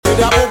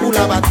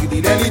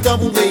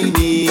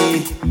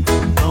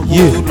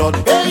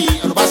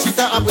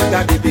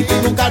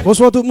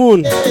Bonsoir tout le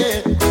monde.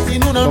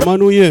 Comment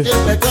nous y est?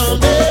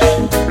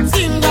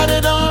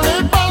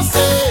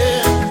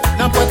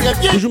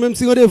 Toujours même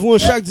petit rendez-vous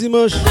chaque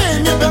dimanche.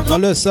 Dans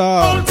le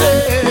ça.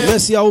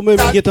 Merci à vous-même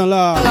qui êtes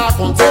là.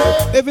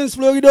 Evans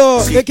Florido,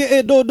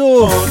 a.k.a.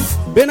 Dodo,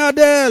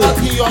 Benadel,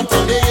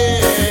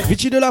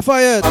 Vichy de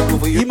Lafayette,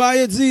 Ima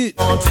Eddy,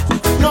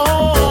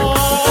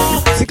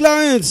 c'est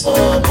Clarence.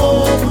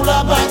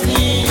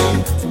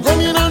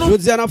 Je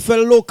dis à nous faire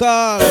le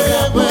local.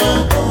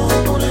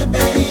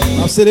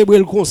 On célébrer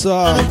le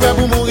concert.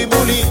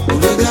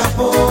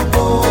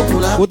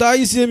 Côté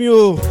haïtien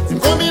mieux.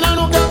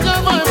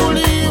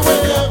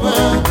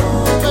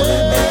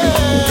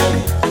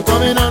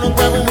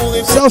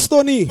 South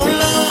Stony.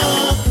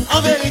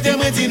 En vérité,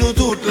 moi dis nous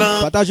toutes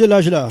là. Partagez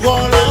l'âge là.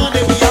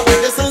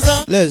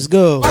 Let's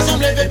go.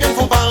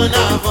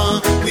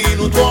 Oui,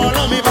 nous trois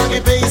là, mais pas que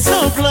pays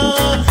sans plan.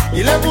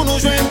 Il est pour nous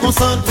jouer un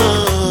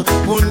consentement.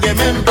 Pour nous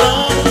même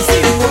plan.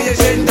 Si vous voyez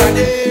jeune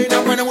d'année,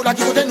 d'après nous là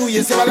qui côté nous,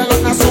 c'est pas la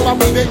nation va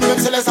priver. Nous même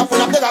c'est les pour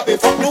la déraper.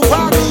 Faut que nous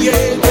varier.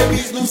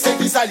 Les nous c'est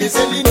qui s'allie,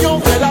 c'est l'union.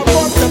 Fait la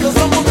porte, c'est le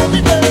sang pour nous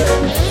vivre.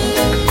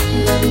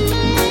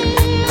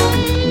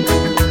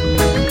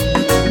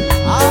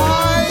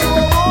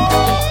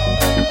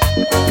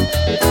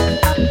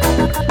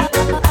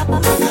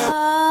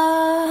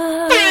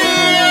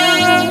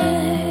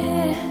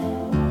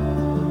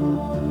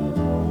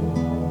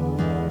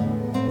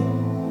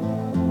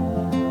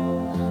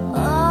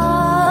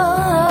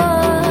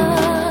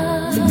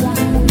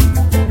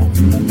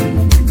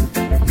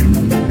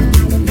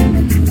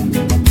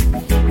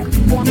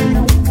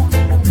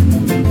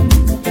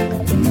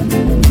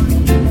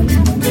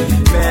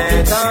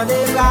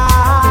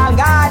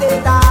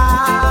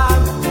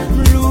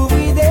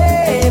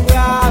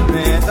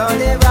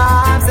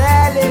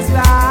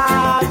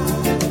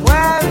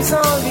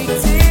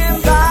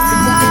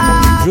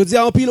 Je dis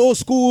en pile old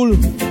school.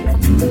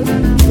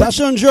 La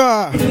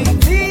Chandra.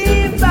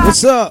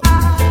 What's up?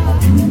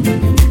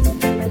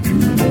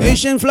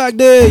 Asian Flag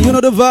Day, you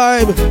know the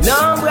vibe.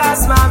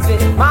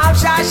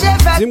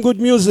 Some good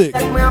music.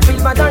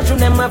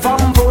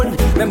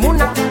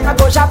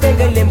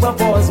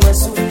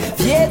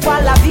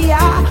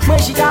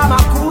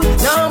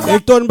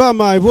 Hector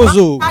Bama,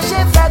 Vozo.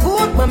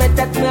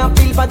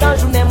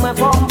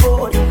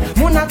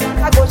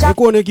 Je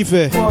connais qui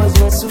fait.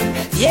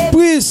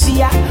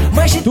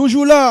 Pris,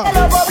 toujours là.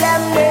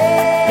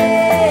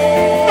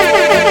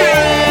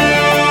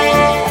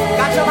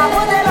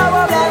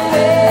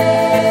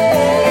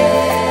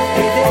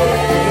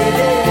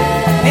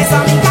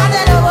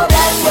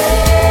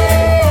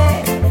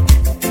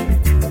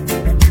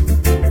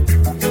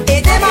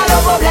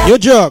 Yo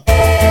job.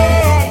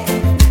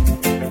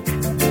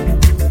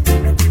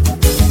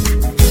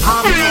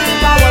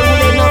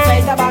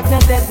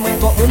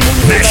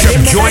 Mash up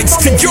joints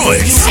to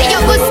joints. Hey yo,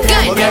 what's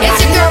good?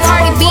 It's your girl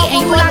Cardi B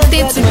and you locked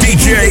into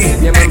DJ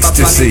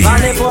Ecstasy.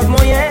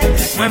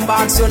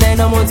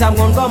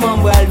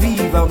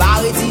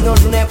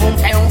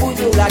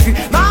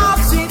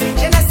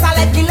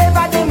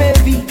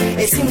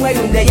 Et si moi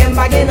une des yem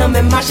baguette dans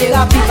même marché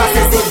rapide parce que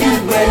c'est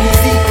vite ouais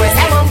musique ouais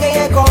c'est mon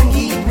gars comme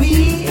guide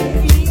oui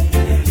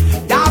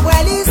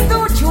d'après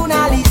l'histoire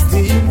journaliste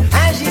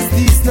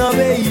injustice non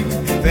pays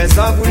fais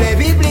ça pour les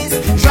biblis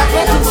je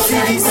fais tout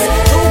service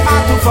tout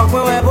partout faut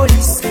que ouais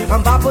police en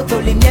bas poto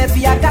les miens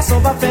filles à casse on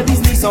va faire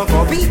business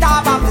encore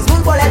pita pas plus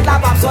mon colette la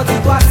pape sorti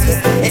toi six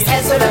et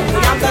c'est seul qui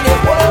n'a pas de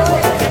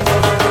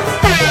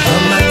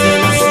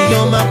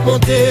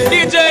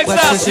DJ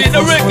Ecstasy, the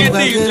reggae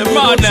DJ,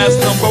 madness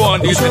 #1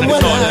 DJ in the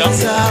town.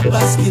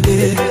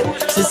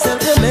 C'est celle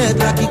de mettre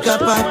là qui est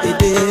capable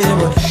d'aider.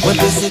 Moi,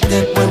 je sais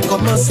peut-être moi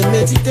commence à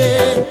méditer.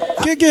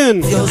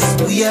 Kickin'.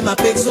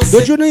 De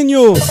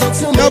Juninho.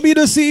 LB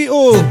the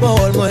CEO.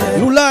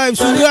 Nous live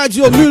sur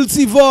Radio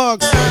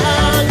Multivox.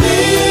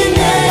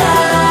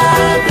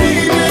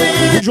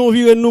 Nous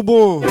virons nous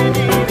bon.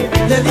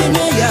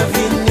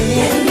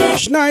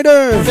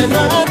 Schneider.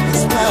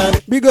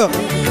 Big up.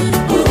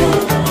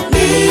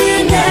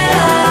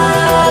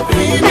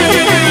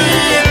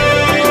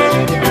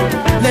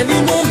 La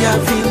lumière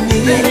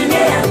finie,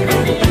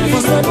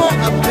 faut seulement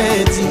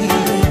appétit.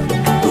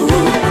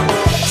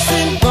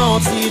 C'est un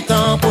petit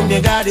temps pour me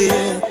garder.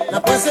 La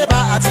presse c'est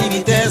pas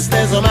activité,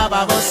 les hommes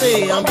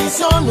avancés.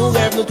 Ambition, nous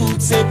rêves, nous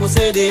toutes c'est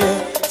posséder.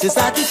 C'est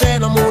ça qui fait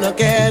l'amour dans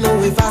lequel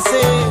nous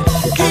effacer.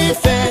 Qui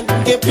fait,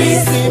 qui plus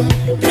crime,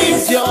 plus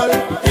viol,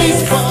 plus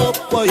fort,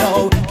 pour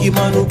yo, qui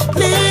m'en nous,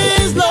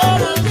 please, Lord,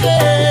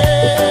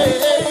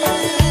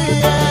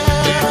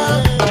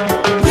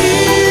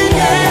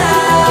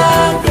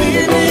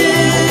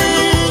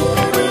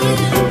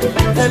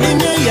 la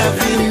lumière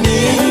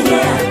finie,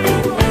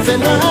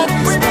 fais-moi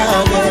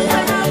disparaître.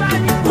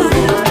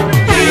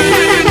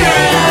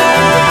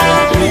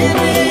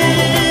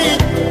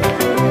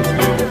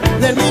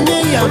 La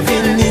lumière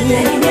finie,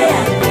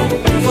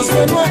 faut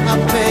se moi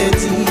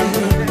appétit.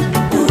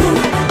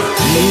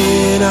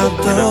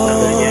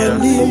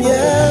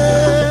 Lumière.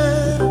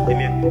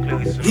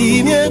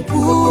 qui vient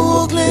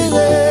pour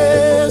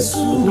clairer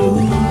sous.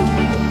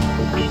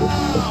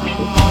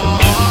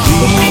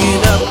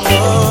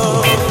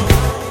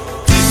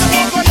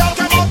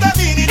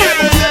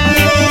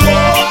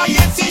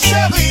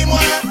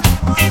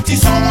 Si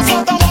son on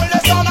s'entend, on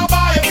laisse en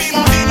bas et puis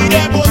mon vini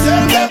déposer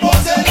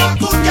la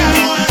toute qu'à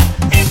loin.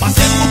 Parce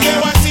que pour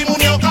que un petit moun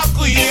yo cap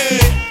crier,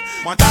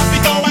 moi t'as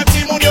piton un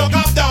petit moun yo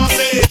cap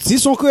danser. Si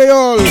son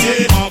créole,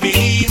 C'est mon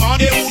vini, mon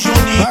dé ou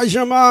jouni.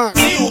 Benjamin,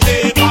 Si ou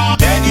t'es pas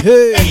béni,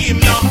 hey. hey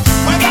non.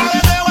 Moi t'as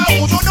rêvé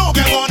ouais ou jounou,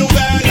 que bon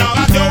nouvelle. Dans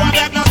radio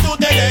avec dans toute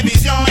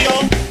télévision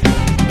yo.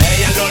 Mais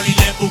y'a l'on il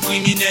est pour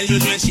criminel, yo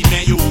jouen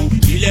chimé yo.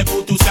 Il est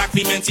pour tout ça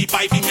qui menti pas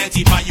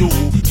yo.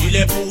 Il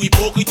est pour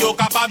hypocrite yo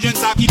capable jeune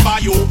ça qui pas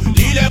yo.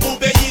 Il est pour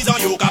paysan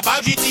yo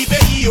capable j'y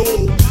pays yo.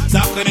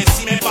 Ça crée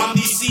si même pas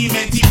d'ici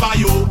menti pas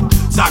yo.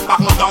 Ça pas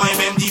content et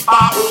même dit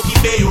pas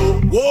occupé yo.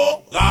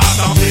 Oh,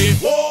 rassemblé,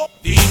 oh,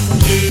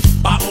 d'écouter,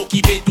 pas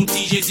occupé tout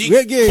petit Jésus.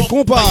 Reggae,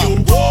 compas.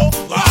 Oh,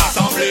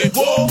 rassemblé,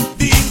 oh,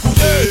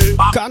 d'écouter.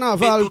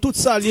 Carnaval, tout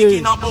ça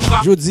lié.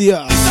 Je dis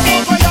à. C'est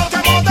mon voyage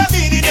que mon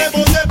devine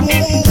déposé pour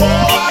vous.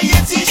 Oh,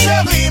 Haïti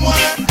chérie moi.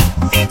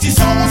 Si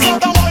son on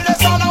s'entend, on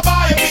laisse en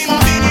bas et puis mon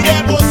vini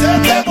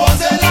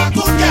déposer la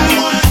toute qu'à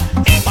loin.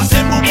 Parce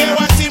que pour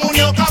que un petit moun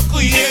yo cap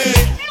crier,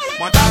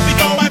 moi t'as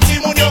piton un petit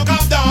moun yo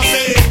cap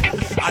danser.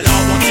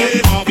 Alors mon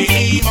Dieu, mon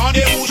vini, mon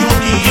dé ou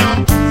jouni.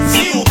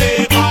 Si ou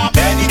t'es pas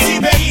béni, ti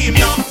pays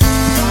non.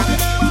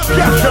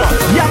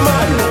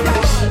 Yaman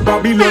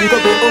Babylone quand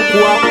on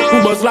quoi,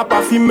 ou boss la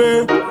pas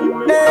fumé.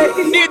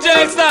 DJ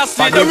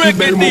Ecstasy, the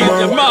record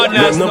DJ,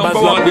 madness number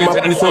one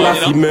DJ in the song,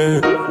 you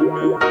know.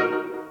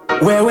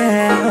 Ouais,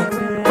 ouais.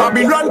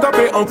 Babylone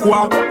capé en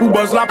quoi, ou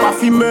boss la pas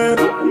fumé.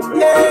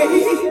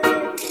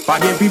 Pas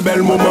bien plus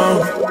bel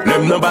moment.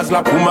 L'aime nan base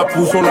la pour ma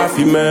pousse on la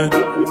fumé.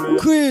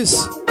 Chris,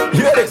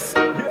 Yes.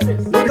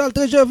 Natal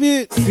très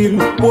vite. Fil,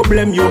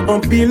 problème yo en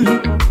pile.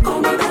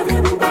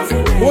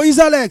 Moïse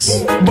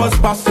Alex, Boss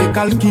passe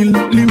calcul,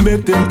 li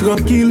mette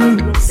tranquille.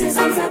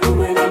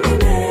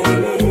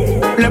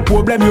 Les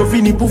problèmes yo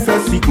fini pour faire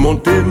sick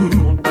monter.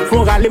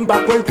 Faut râler m'pa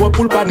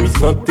pour pas nuit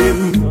santé.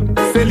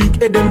 C'est lui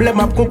qui aide m'lem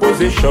à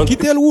composer chante.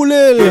 quittez le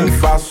roulé. Une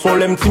façon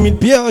l'aime timide.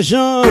 Pierre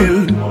Jean,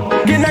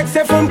 Genek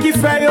c'est femme qui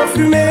fait yo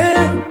fumer.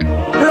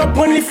 L'autre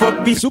prend li faut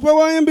pis. Super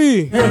YMB,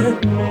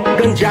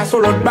 Ganja sur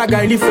l'autre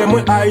bagaille li fait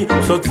moi aïe.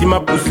 Sorti ma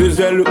pousse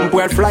ailes,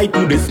 m'pourre fly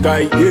to the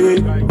sky.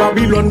 Yeah.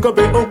 Babylone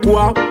copé en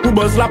quoi, ou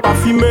boss la pas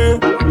fumé.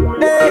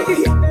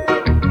 Hey.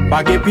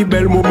 Pas plus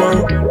bel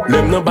moment.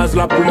 L'aime nan base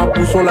la pour ma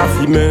pousse on la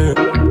fumé.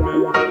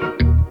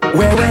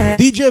 Ouais, ouais.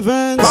 DJ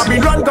Vance,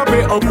 Babylone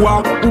capé en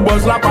quoi, ou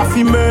boss la pas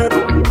fumé.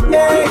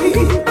 Hey.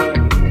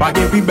 Pas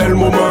plus bel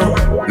moment.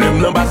 L'aime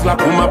nan base la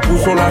pour ma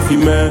pousse on la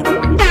fumé.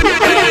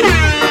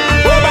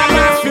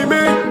 Obama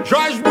fumé,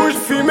 George Bush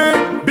fumé,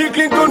 Bill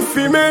Clinton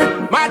fumé,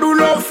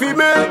 Maduro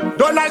fumé,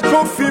 Donald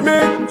Trump fumé,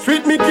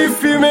 Sweet Mickey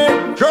fumé,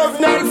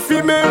 Jovenel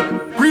fumé,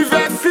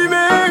 Rivet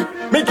fumé,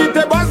 Mickey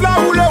te boss la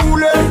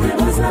roule.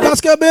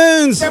 Pascal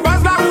Benz, Te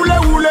boss la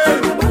roule.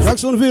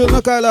 Jacksonville,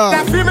 Nakala,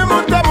 La fumée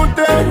monte.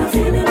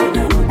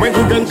 Moi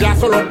tout ganja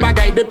sur l'autre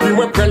bagaille depuis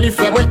moi prends li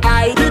fait moi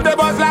aïe. Qui te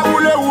boss la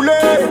roule.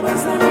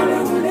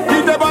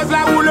 Qui te boss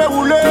la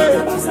roule.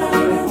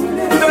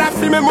 Qui te la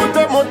fumée monte.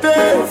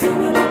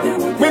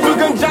 Moi tout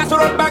ganja sur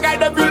l'autre bagaille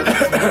depuis.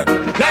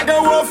 La gueule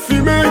au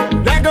fumé,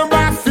 la gueule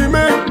bas fumé,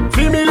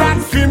 fumé la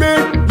fumé,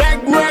 la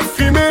gueule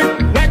fumé,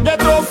 la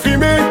ghetto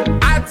fumé,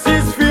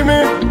 artiste fumé,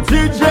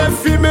 DJ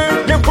fumé,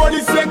 les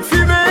policiers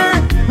fumé.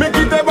 Mais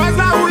qui te boss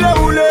la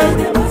roule.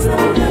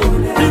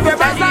 Qui te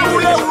boss la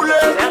roule.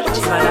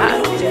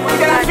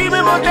 Que la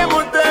fumée monte.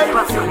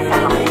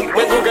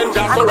 Moi tout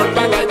ganja sur l'autre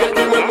bagaille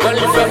depuis moi prends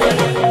li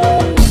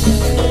fait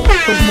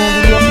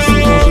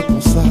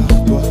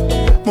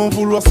Mon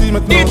vouloir si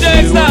maintenant DJ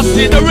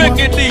Ecstasy, the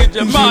record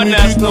DJ,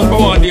 madness number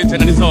one DJ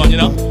in the song, you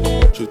know.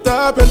 je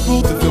t'appelle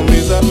pour te faire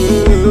mes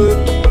aveux.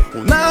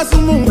 On a ce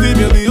monde bien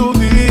dit au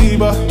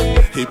débat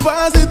et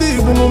pas aider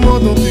au moment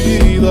dont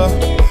tu vivras.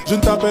 Je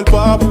ne t'appelle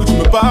pas pour que tu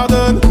me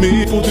pardonnes,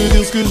 mais pour te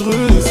dire ce que je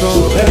ressens.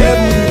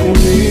 J'aurais voulu qu'on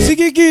ait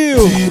Sikikio,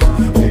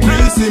 on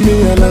puisse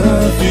s'aimer à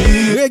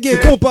l'infini. Reggae,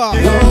 compas.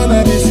 Et on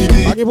a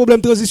décidé, Pas de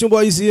problème transition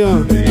boy ici,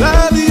 hein.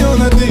 la vie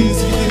on a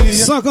décidé.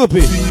 Sans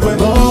camper. Si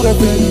maintenant on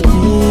répète tout.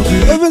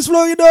 Evans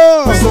Florida,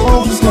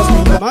 Ensemble jusqu'à ce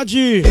qu'on a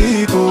Maggi,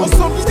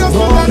 ensemble jusqu'à ce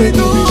qu'on arrête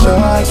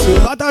chaque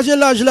seconde. partagez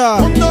l'âge là.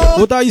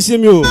 Ota ici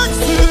mieux.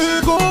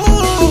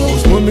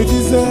 Moi me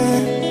disait,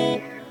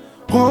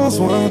 prends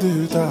soin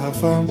de ta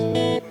femme.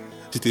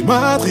 J'étais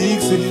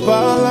matrixé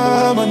par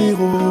la manière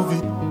au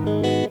vide.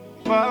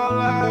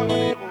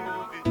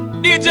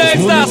 DJ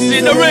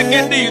Ecstasy, the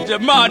record DJ,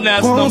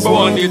 madness number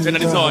one DJ in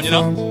the song, you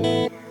know.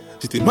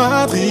 J'étais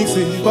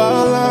matrixé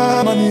par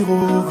la manière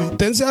au vide.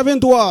 Tense à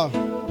 23.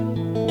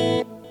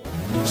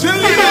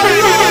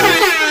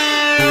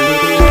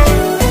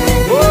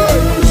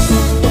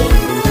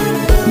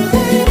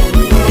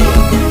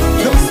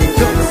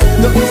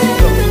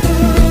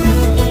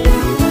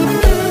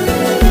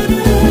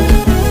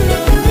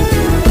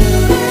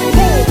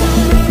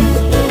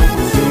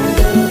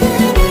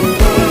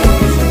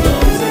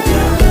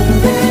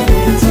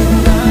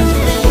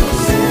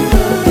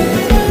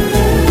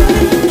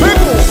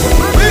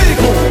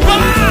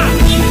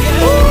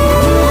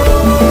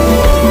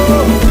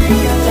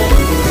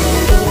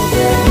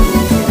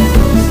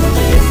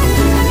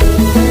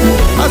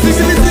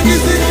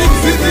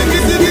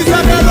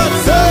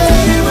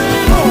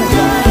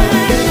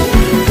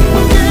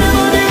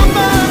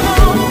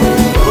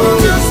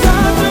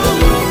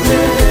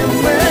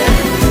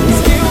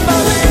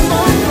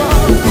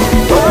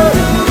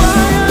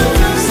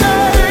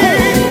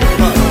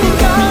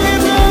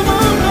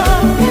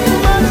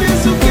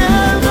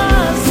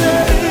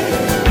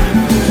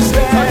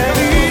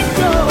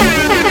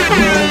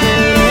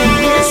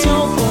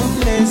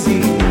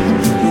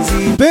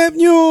 Pimp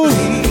News.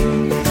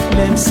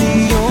 Même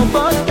si on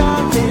porte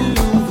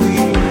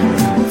l'ouvrir,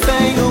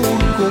 fait un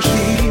route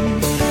cocher,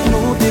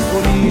 nous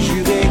dépolis,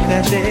 juré,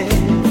 craché,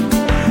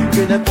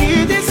 que n'a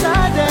quitté ça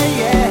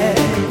derrière.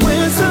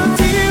 Ouais,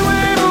 senti,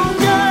 ouais, mon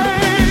gars,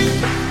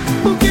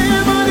 pour qu'il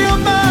m'en ait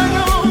pas,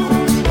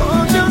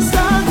 on tient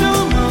ça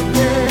dans mon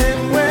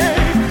thème, ouais,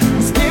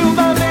 ce qui vous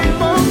va avec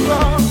mon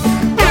corps.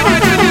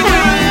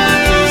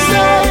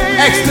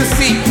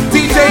 Ecstasy,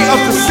 DJ of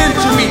the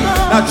century.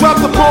 Now drop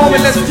the bomb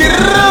and let's get it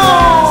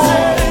on.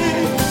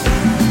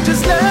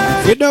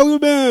 Get down,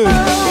 Ruben.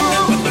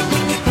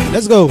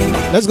 Let's go.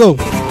 Let's go.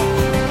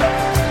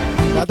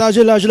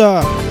 Partagez l'âge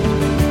là.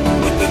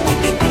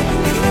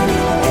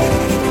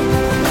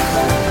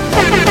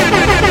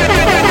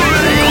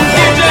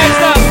 DJ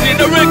Sassy,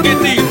 the reggae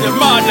DJ,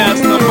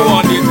 madness number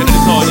one DJ in the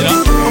town, you know.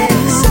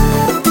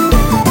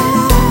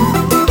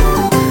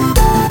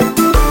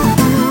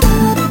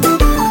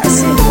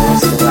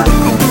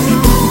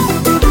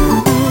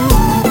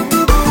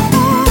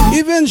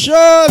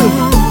 Eventual.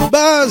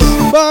 Buzz.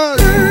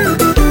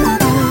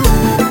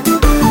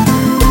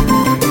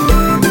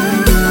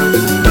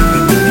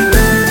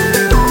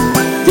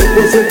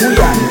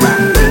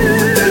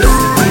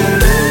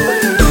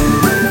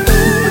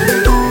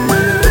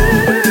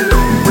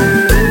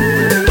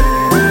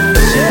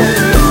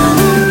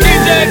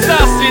 DJ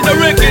Sassy, the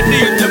reggae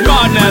DJ,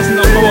 madness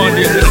number one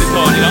DJ in the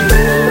town, you know.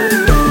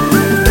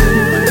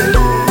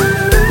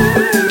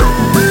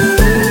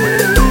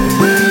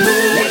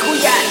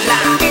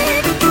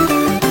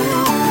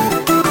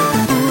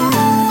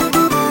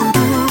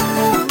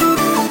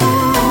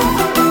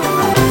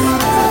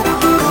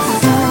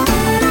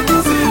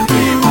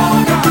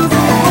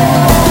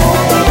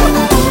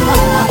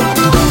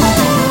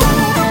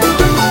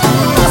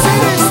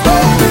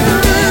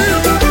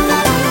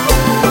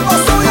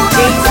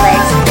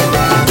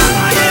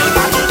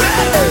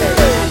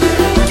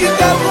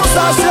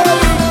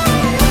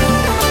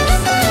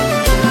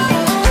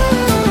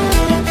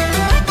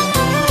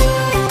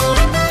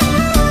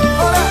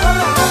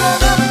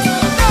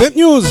 Pimp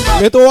News,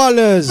 mets-toi à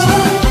l'aise.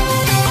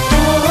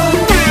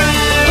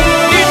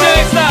 DJ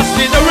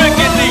Sassy, the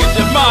reggae DJ,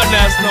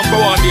 madness number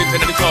one DJ in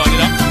the town, you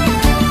know.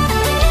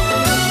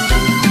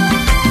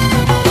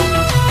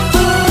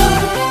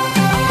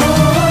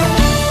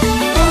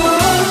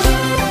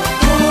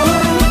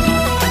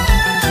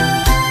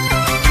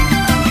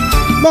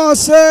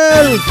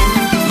 Marcel,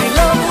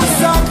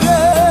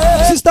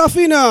 Sista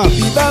Fina,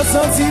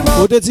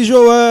 côté de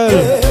Joël.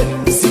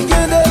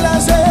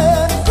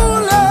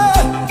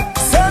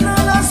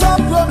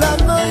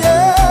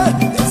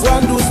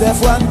 Des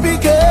fois on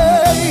pique, des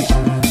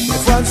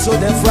fois on saute,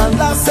 des fois on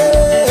lasse,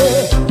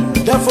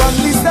 des fois on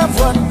lisse, des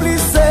fois on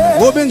plisse.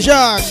 Robin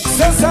Jacques,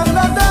 c'est ça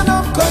la donne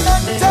on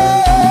connecté,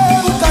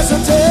 ou qu'à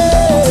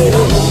sauter.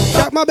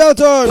 Jack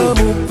Mabelton,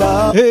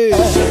 hey,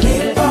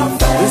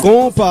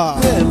 compas.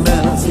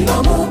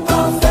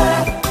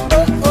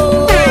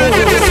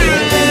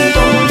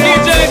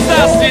 DJ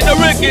Sassy, the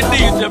reggae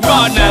DJ,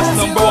 madness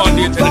number one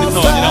DJ in the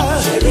town, you know.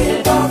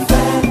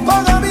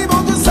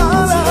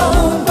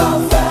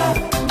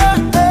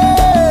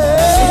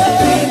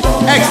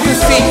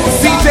 Ecstasy,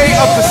 DJ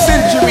of the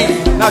century.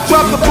 Now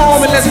drop the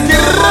bomb and let's get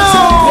it on.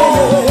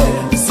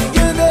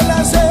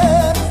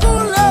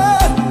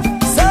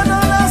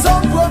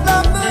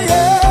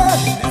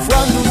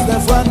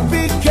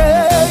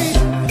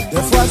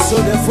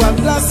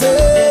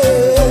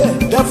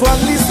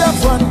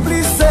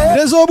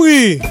 Les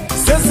Aubry.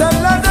 C'est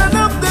celle-là de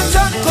l'homme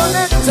déjà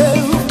connecté.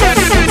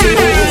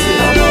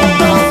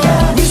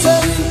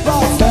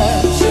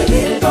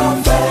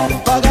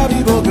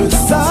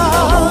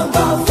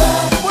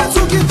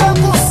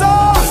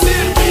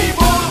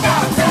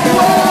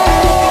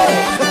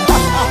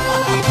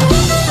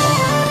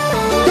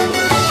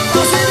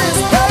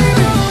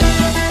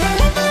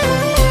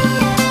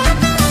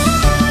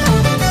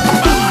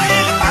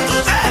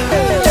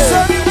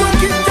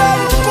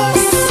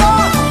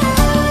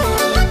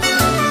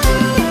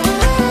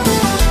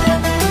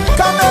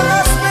 Come and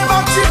let's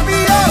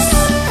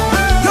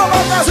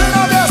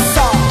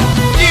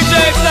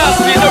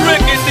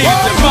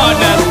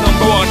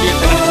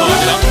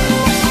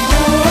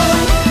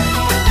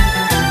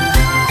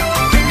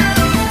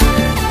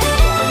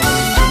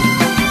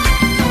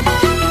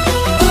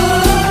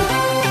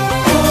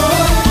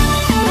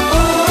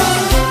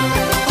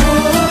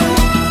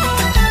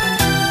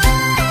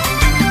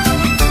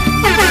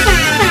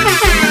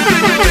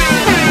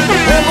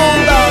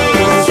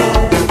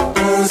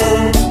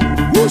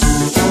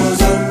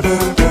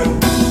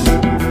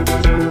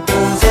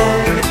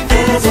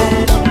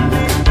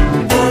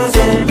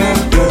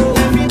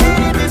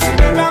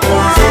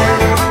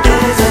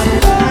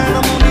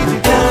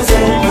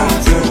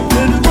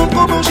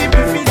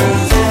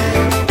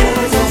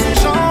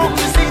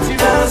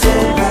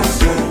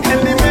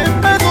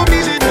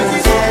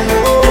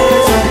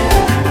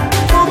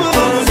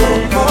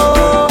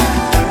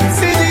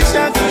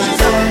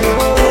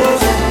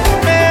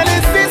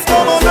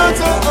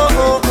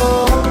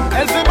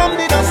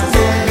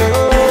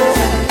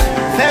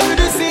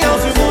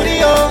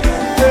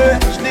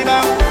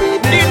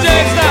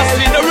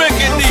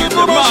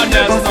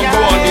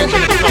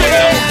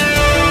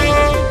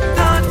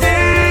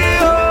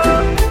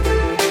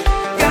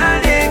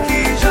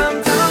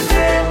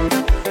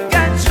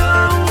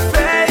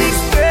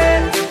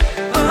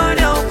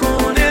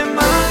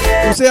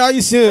c'est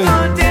haïtien.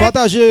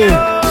 Partagez.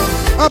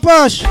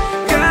 Apache.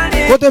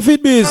 Côté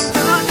Fitbiz.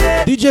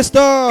 DJ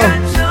Star.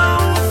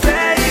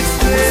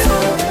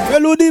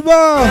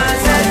 Eloudiba.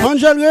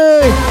 Angel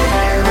Ray.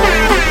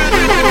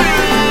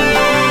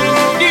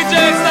 DJ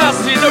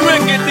Sassy, the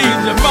reggae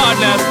DJ,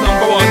 madness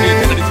number 1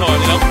 DJ in the town,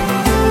 you know.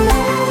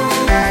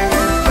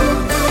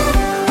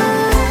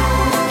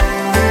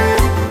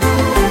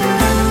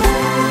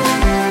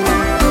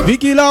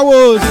 Vicky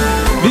Lawos,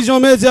 Vision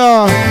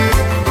Media.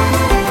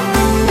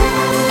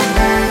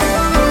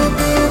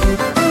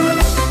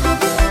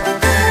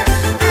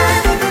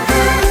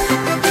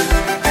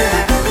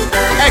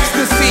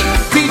 Ecstasy,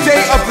 DJ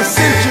of the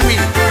century.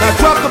 Now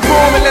drop the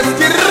bomb and let's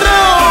get it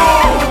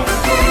on.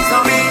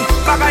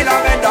 Bagaille la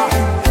venda,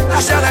 la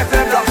chair est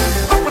faible.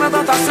 Après la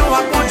tentation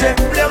à manger,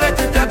 pleurer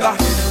tout est gars.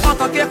 En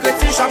tant que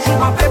chrétien, chaque jour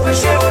m'a fait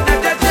pécher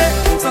honnêteté.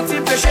 Senti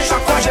péché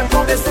chaque fois, j'aime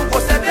tomber sous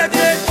procédé.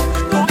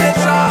 Tomber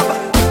job,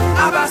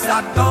 abat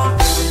Satan.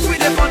 Puis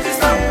défendre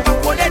l'islam, donc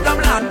on est dans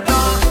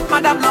là-dedans.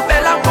 Madame la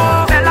belle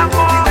amour, belle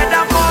amour, belle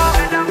amour.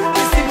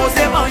 Ici, mon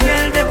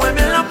zémaniel, des points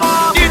belle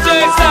amour. DJ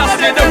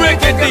Sassy, the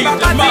reggae DJ,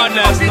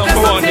 madness number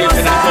 1 DJ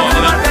in the town,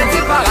 you know.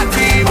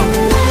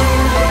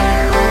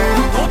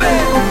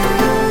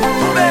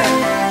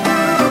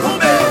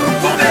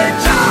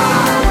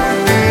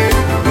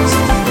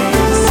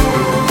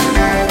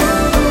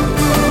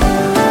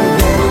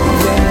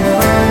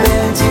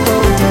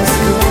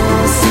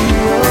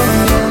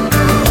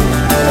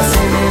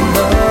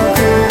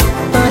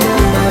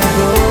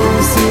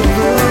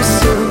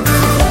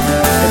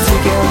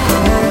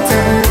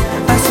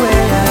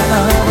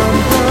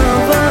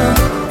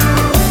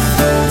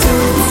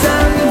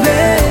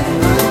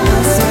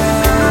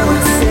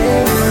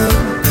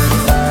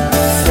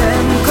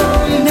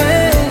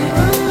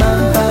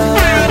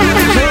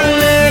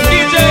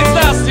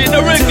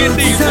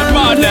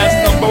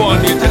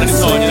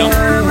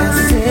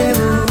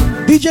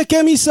 DJ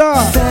Kemisa,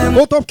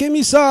 au top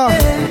Kemisa.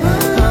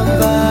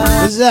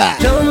 Ça.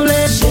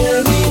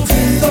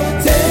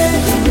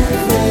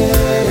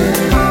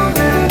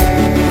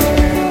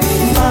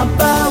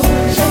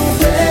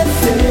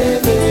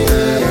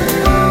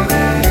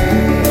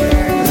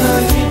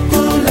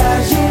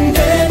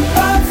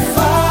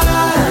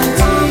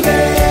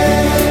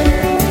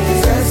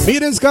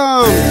 Meetings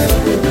come.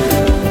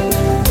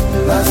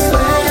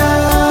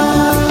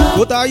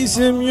 Tout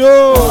haïtien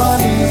mieux.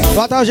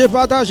 Partagez,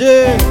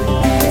 partagez.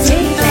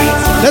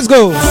 Let's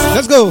go,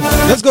 let's go,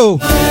 let's go.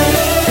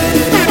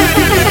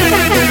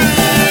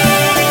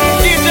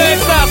 DJ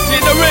Sassy,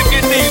 the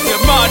reggae DJ,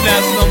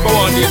 madness number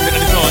 1 DJ in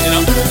the town, you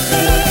know.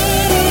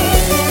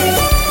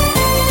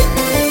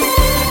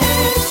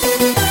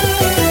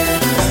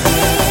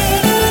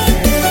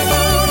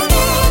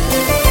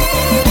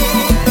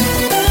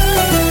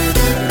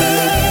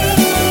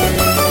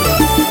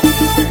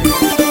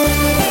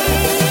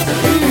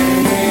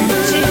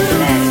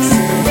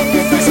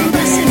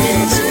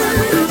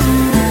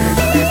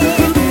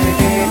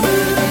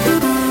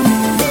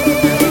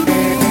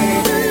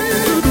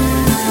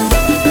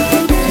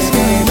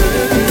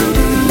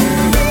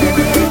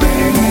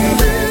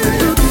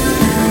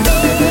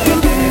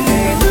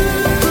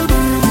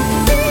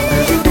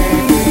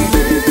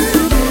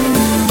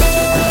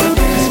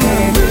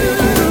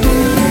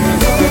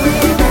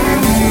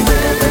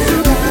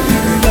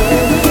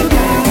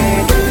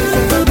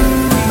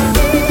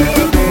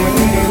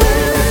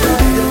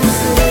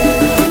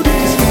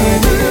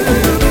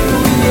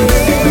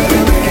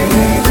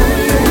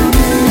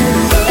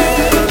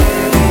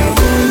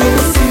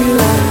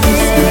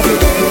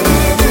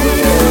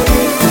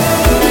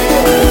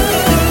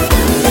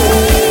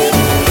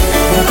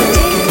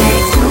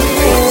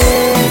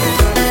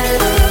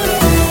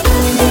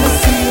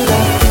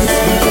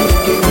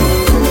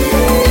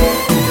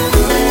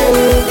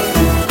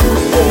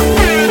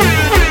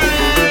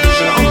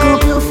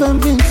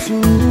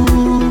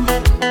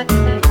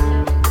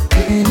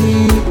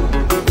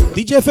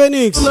 DJ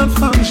Phoenix,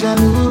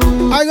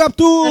 I rap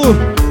tout,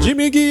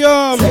 Jimmy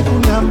Guillaume,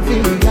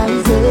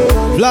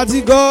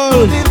 Vladi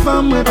Gold,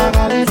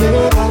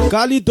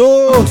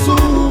 Calito,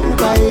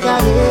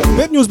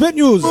 Bad News, Bad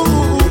News.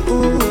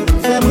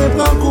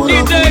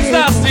 DJ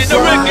Sassy, the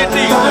reggae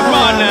DJ,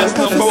 madness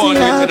number 1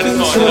 DJ in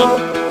the town, you know.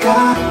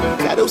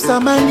 Cadeau ça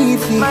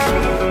magnifique.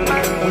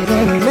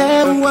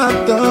 Lève-moi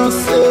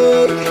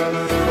danser.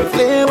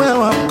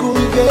 Lève-moi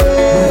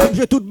courir.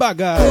 Je toute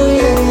bagarre.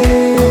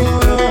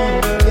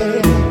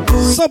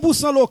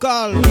 100%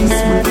 local.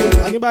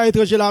 On va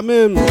étranger la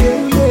même.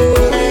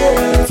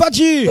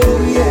 Fadji.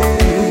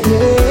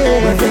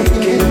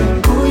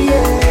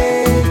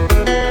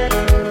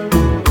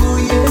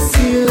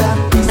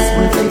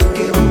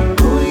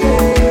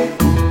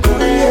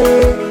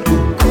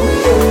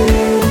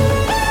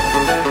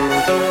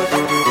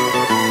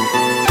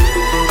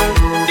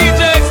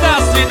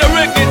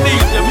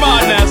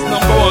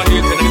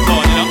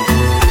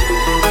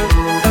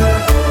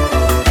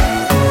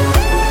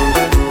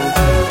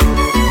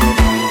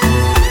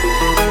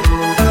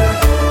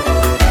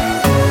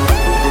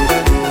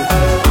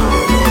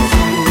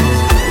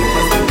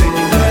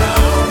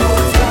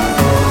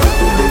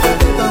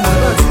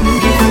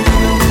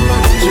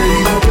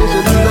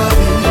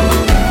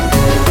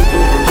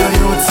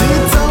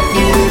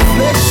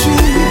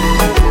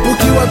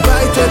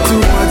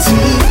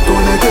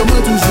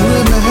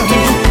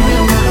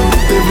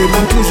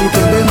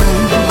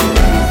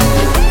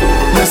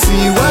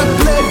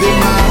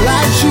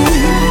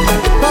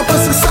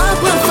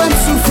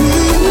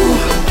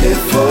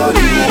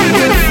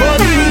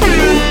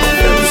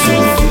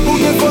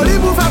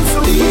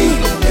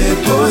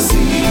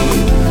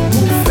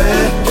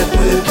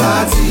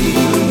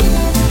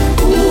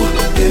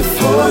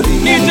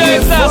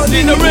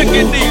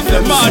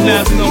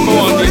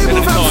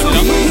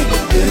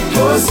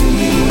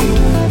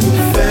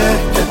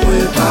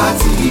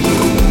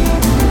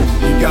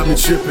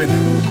 tripping.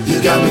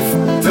 You got me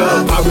fucked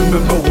up. I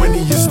remember when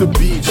it used to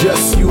be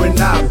just you and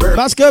I.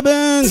 Basket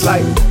Benz.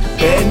 Like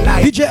bad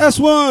night. DJ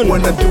S1.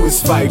 When I do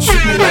is fight.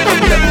 Treat me like I'm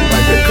nothing.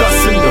 Like the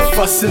cussing, the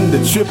fussing, the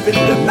tripping,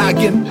 the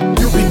knocking.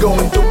 You be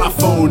going through my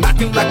phone,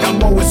 acting like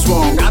I'm always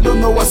wrong. I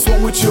don't know what's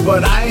wrong with you,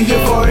 but I ain't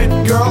here for it,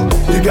 girl.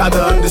 You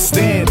gotta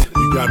understand.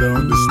 You gotta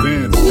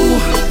understand. Ooh,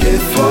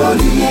 get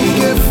folie.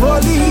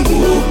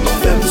 Ooh,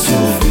 femme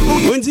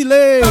souffrir. Wendy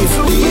Lay.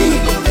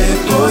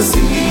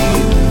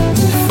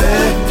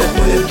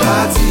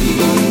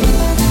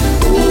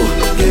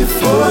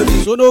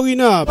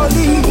 Sonorina. I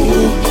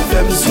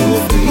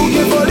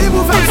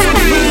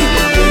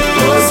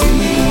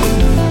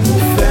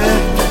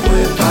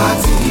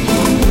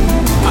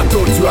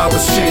told you I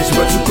was changed,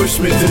 but you pushed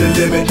me to the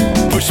limit.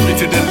 Push me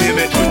to the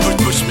limit.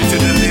 Push me to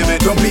the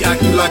limit. Don't be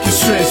acting like you're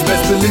strange.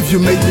 Best believe you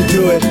made me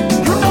do it.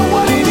 You know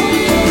what it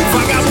is. If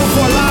I got one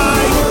for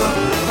life.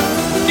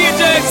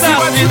 DJ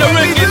Exassi, the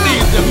reggae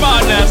DJ,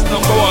 madness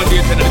number one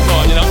DJ in the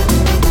town, you know.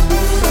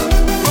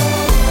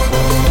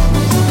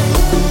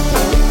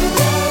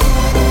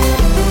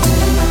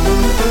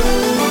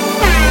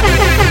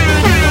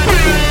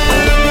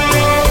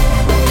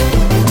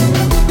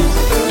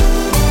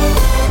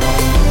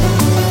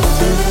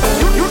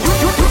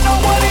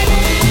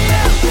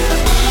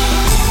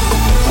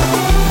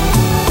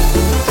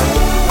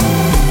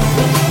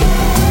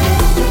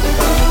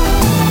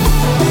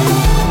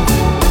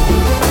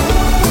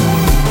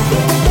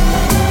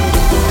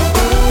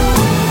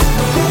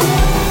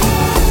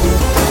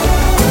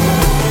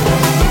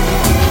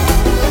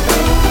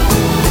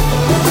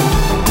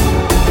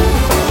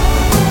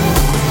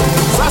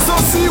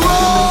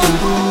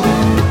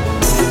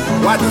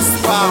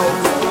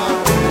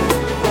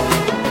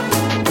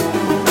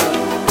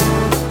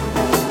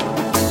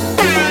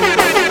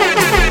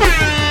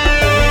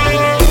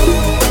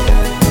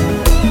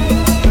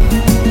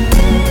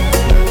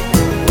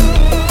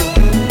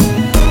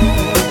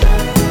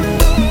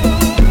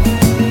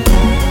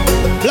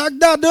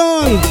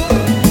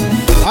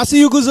 I see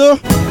you, Guzo.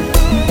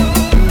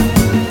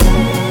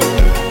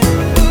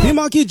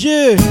 Mimaki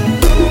J.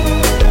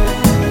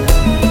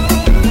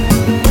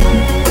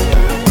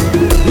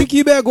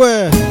 Wiki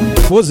Begwe.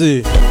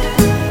 Posé.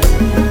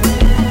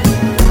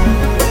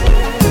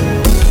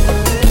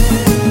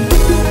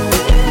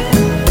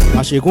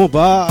 Lâchez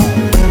compas.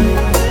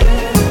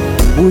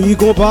 Bouilli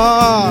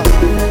compas.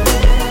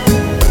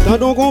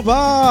 Tendons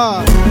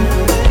compas.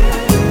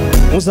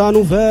 On sa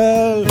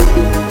nouvelle.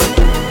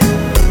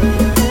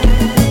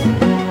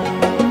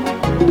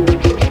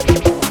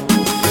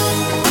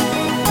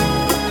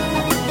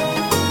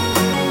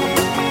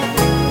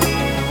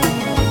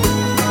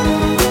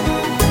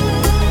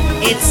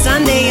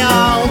 Sunday,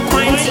 y'all,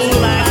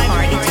 quarantine live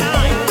party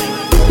time.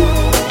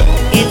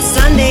 It's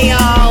Sunday,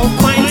 y'all,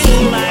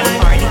 quarantine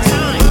live party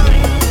time.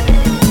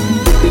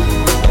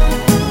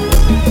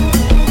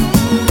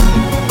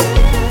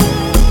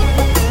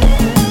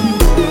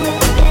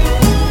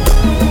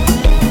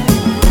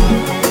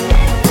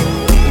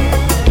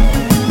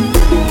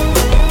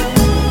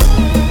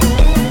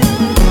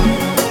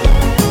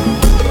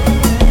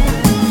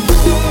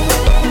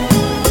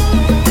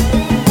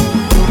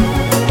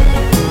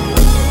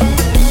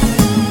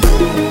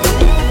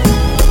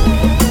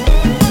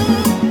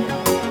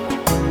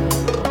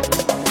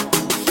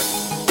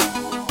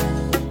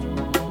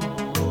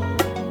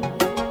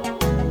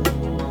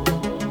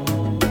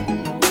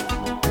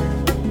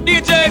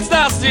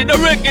 The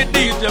reggae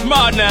DJ,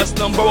 madness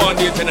number one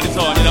DJ in the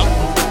town, you know.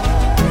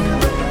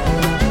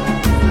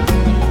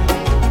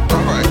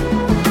 Alright.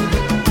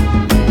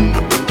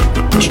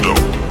 Let's go.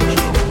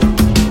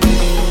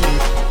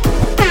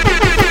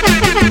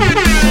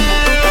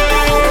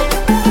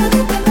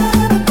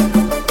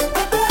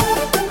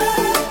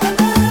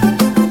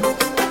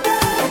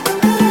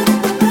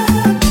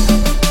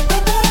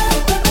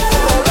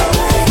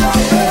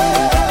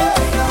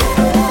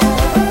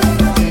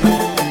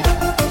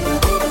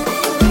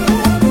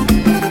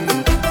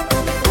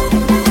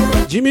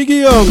 Jimmy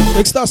Guillaume,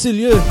 Ecstasy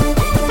lieu.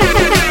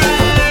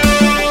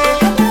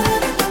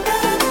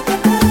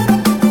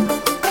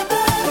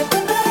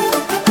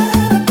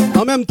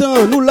 En même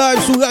temps, nous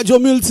live sur Radio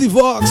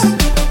Multivox.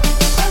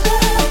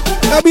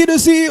 Gabi de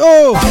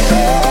CEO.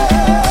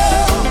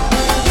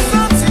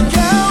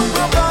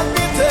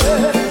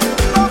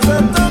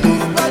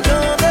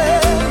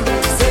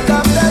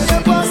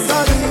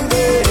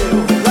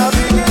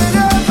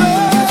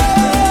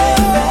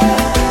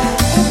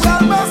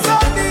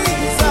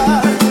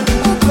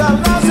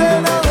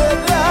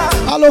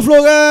 Allo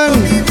Florent,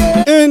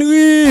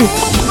 Henry.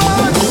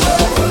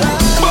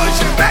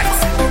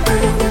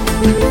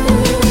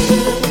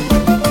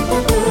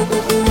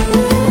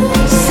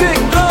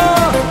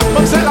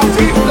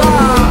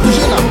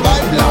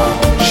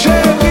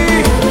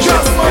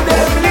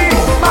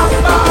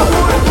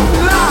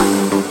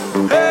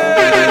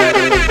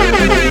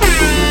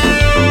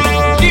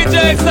 DJ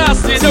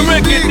Exassi, the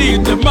reggae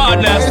DJ,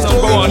 madness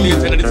number one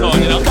DJ in the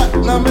town, you know.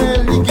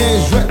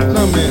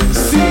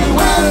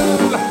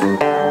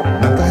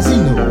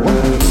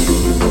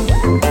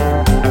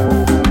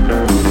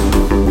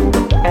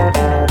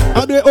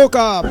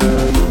 Zocap.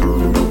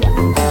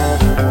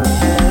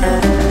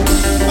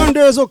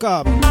 Under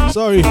Zocap.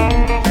 Sorry.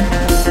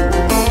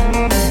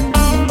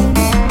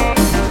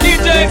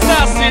 DJ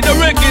Sassy, the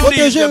record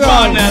DJ,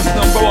 madness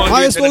number one.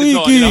 Maestro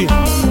Ricky.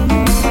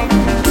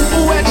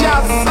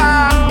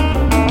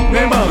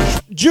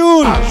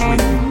 June.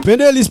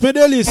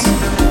 Pendelis.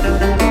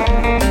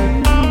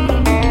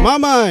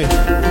 Mamãe.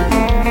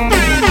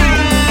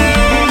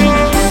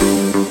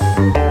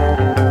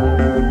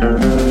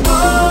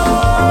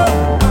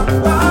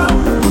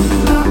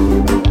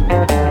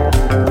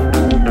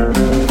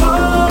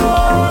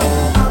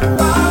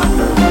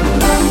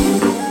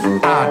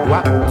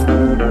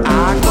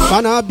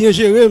 Pana bien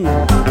géré.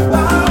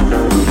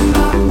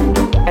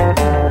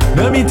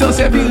 Não me então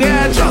se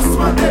viré, just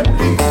my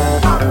deputy.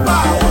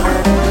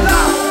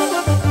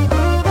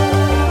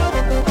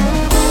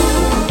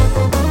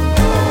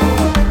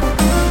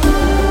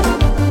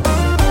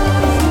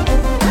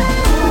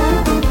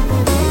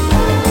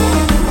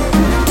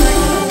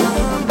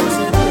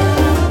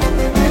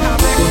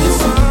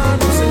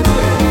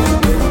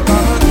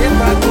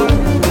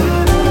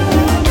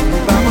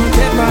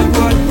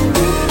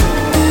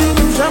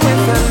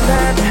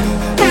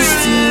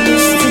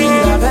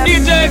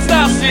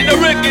 The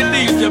record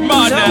DJ,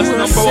 madness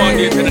number one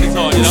here in the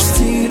town, you know.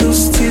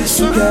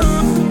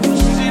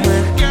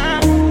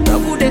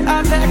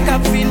 Avec un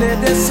filet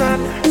de sun,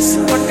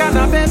 what can I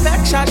be back?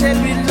 Chargé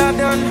l'huile la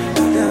donne.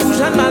 Où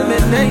j'en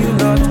malmené, you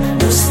not.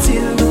 Nous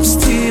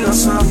still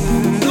ensemble.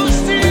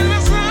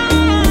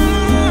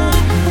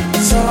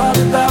 It's all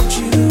about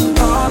you,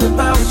 all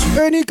about you.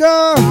 Hey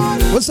Nika,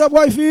 what's up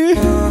wifey?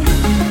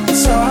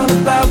 It's all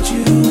about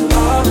you,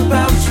 all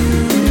about you.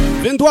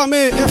 23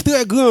 mai, F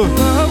très grand.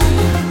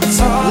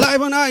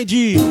 Live on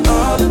IG,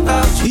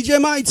 DJ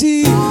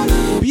Mighty,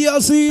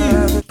 PLC,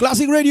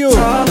 Classic Radio. It's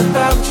all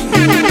about you,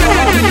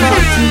 all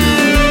about you.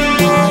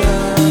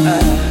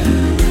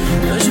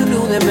 Un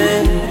genou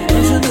remède,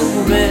 un genou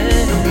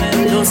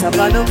remède. Non, ça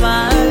pas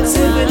normal, c'est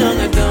que dans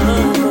le temps,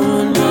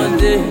 on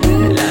demandait.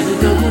 Là, nous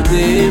t'en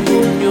coûté,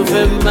 pour nous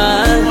faire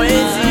mal. Moi,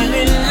 j'ai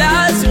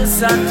relation,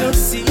 ça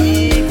toxique.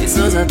 Et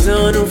sans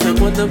attendre, on fait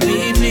quoi ton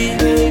pipi.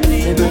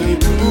 Et donc,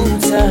 pour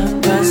ça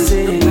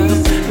passer.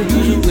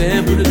 Toujours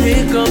prêt pour le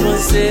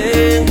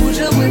recommencer. Où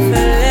je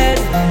préfère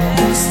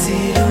le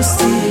style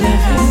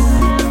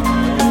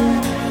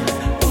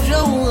où je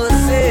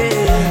renoncer.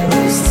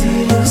 Le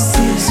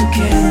style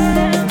souquet.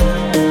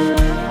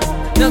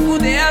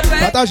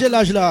 Partagez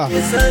l'âge là.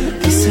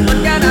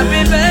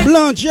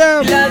 Blanc,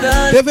 Jeff,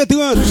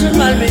 TV30,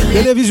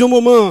 Télévision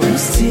Moment,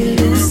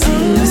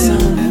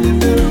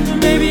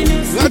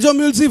 Radio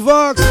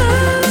Multivox,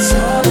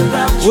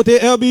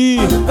 OTRB.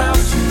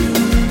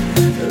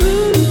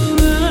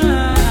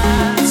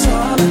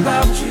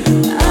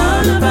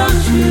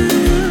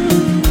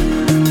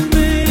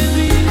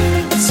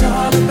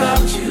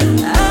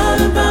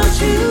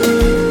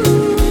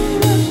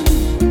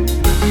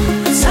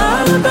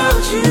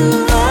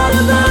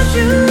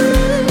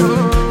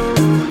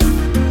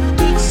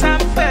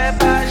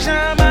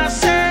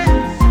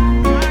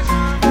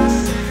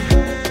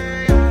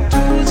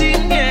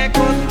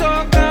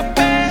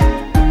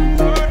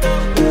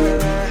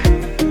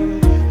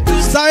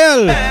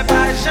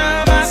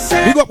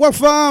 Big up work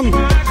fam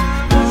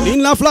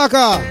in La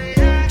Flaca.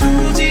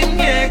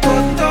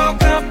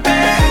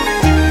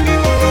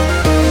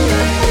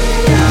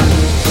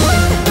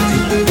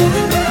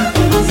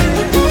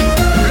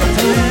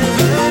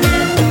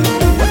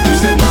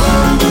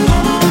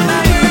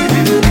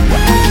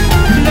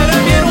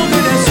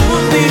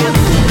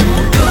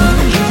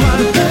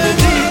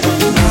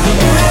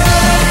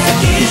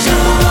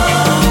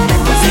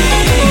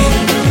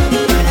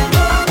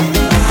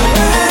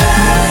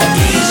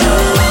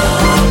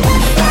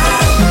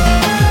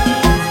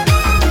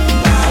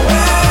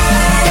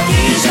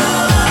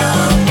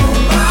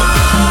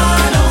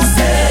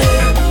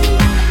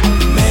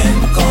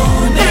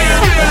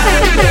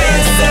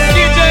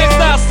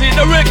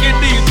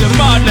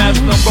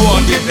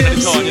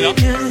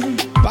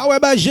 Power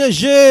by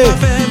GG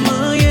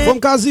from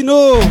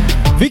Casino,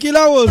 Vicky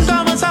Laos,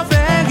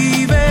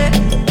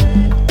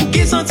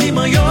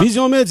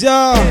 Vision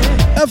Media,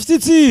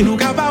 FTT,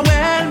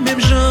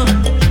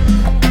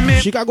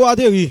 Chicago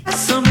Atterri.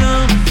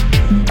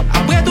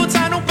 Après tout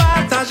ça nous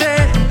partager,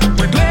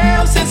 moi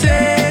dois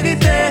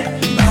sincérité.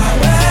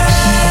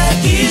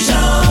 Qui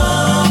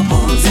j'en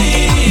pour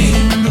dire,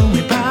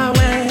 oui pas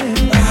ouais,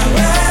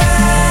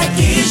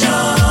 qui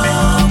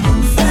j'en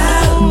pour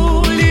faire,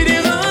 les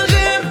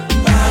déranger,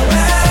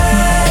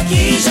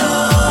 qui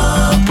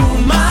j'en pour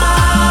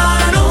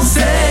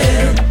m'annoncer,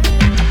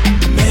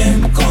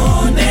 même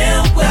qu'on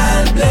est pas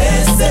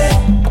blessé.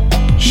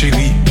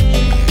 Chérie,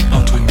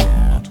 entre nous,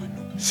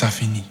 ça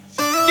finit.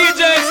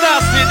 DJ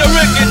Sassy, the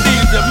record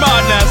DJ,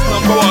 madness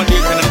number one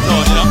here in the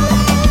town, you know.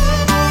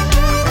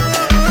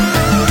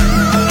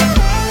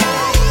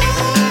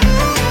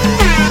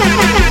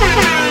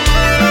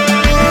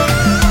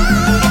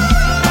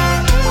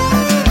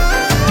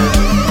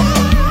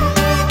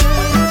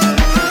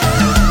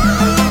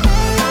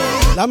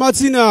 La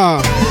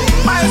Matina,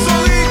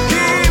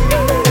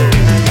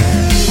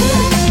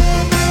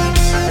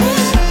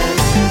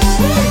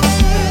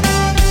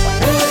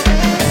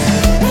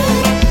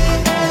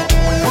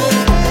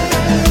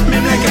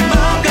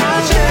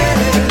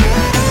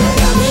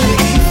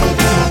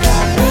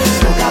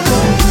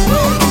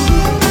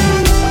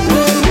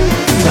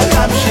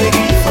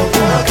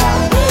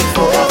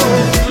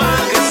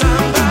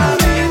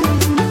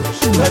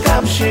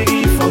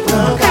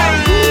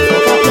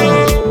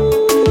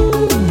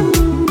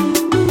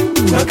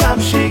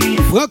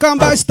 Welcome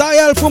by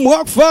Style from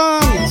Rock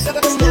Farm.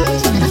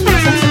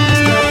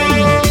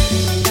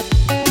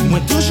 Moi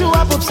toujours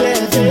à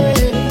observer,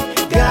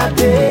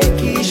 garder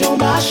qui j'en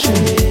marche.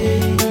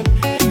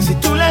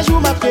 C'est tous les jours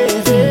ma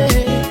prévée,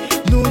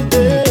 nous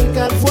deux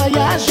qu'à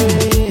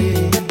voyager.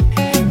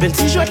 Belle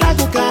si je la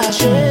go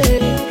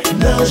cacher,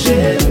 non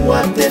j'ai moi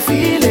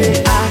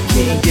défiler. I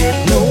can't get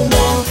no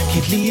more,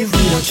 can't live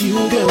without you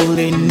girl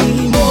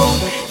anymore.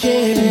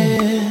 Yeah.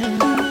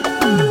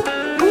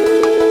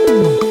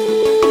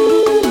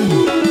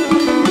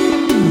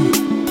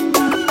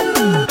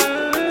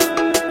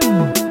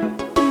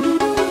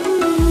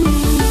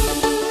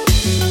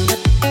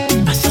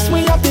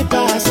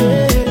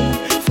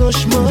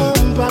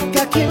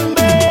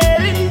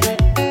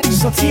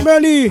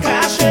 Kimberly,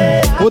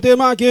 côté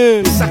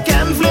marqué. Ça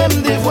qu'aime voulait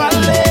me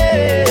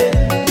dévoiler.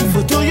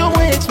 Photo yo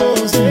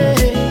exposé.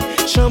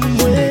 Chambre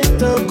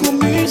tant qu'au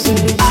musée.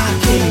 I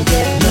can't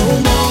get no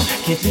more.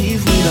 Can't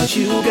live without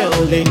you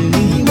girl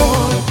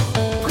anymore.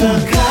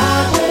 Prends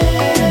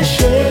carré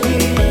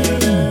chérie.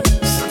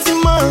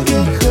 Sentiment que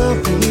comme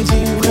pour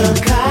dire. Prends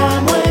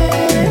carré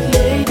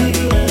lady.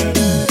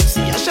 Si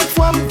à chaque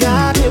fois me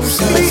garder vous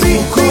savez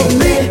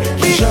connaît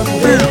qui j'aime.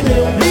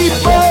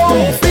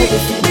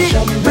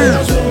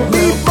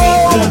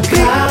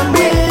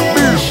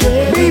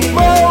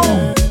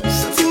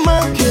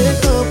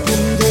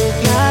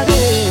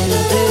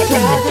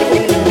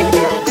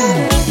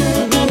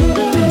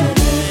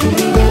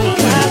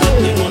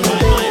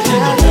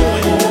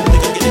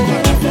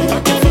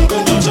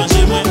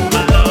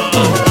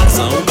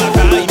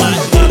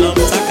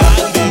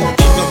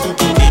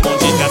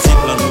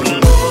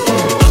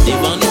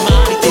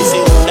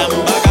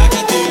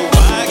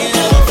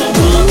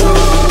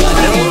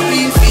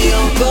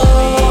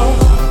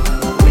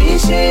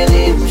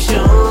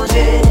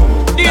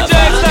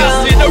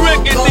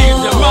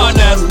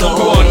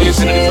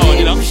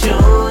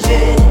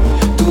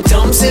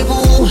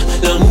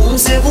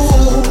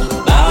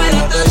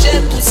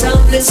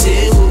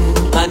 C'est où?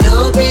 I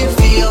know we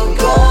feel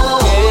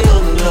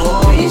cold. No,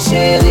 oui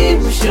chérie,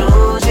 vous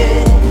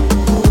changez.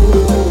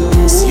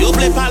 Si vous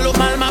plaît pas le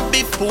mal, ma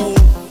bif pour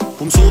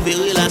me sauver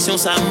relation,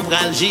 ça me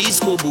pral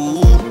jusqu'au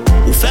bout.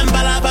 Ou femme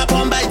pas la va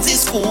prendre un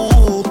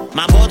discours.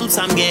 Ma voix tout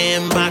ça me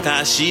gagne, pas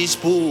qu'à chiche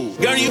pour.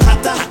 Girl, you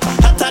hotter,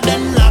 hotter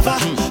than lava.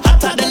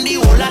 Hotter than the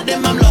whole of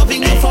them, I'm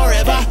loving you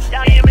forever.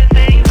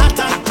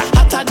 Hotter,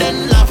 hotter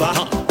than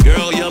lava.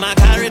 Girl, you're my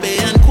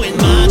Caribbean queen,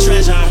 my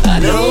treasure. I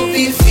know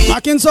we feel.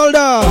 Mackin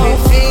Soldat.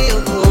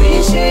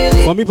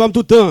 Pour moi, pas tout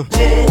le temps.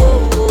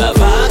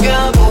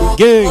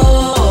 Gang.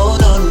 Oh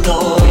non,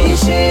 non, oui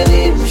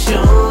chérie, vous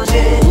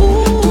changez.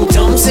 Tout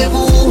temps c'est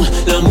vous,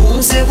 l'amour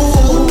c'est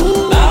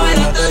vous. Ah ouais,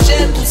 là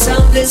j'aime tout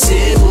simple,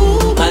 c'est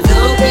vous.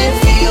 Maintenant, we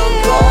feel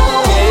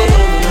cold.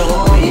 Oh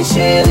non, oui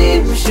chérie,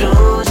 vous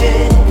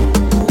changez.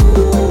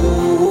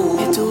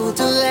 Et tout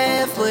te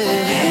rêve,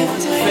 ouais.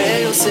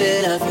 Fait, on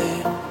sait la paix.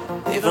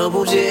 Devant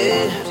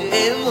bouger.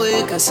 Et moi,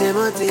 casser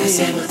ma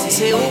tête.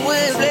 C'est où moi,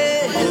 blé.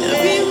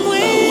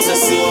 Où ça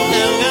si on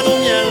aime, gardons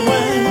bien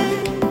loin.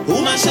 Où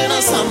marcher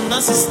ensemble dans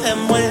le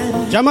système, ouais.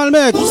 Jamal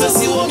Mec,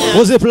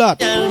 Rosé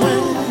Plate.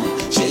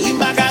 Chérie,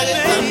 ma carré,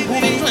 pour y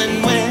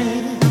joindre, ouais.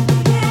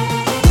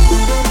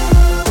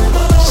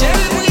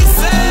 Chérie,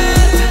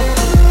 Brissette.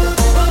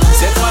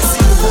 Cette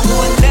fois-ci, pour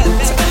moi, net.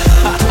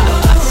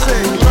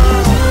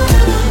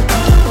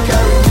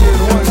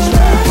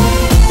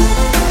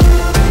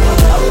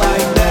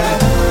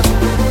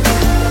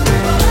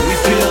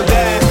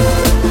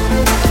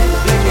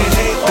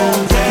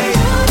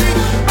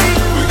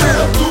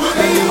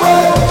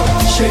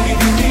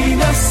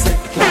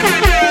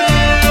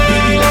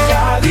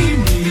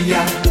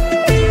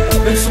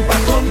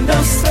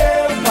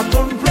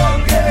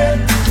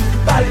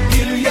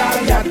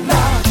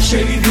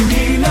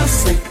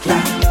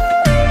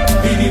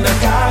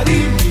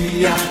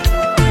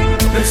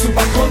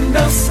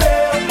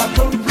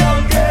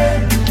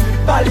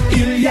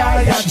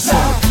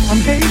 I'm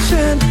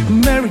Haitian,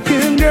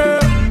 American girl.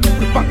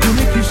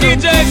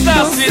 DJ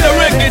Sassy, the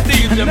reggae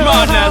DJ,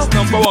 madness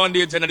 #1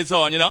 DJ in the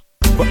song, you know.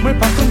 But my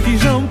passion qui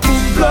j'aime pour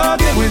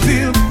blogger, moi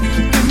dire,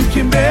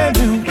 qui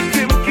m'aime,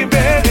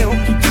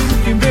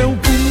 qui m'aime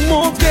pour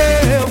montrer,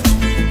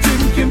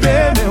 qui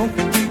m'aime.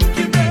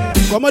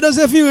 Comment de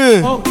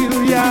Zéphirin? Oh,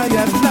 il y a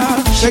là.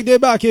 Check des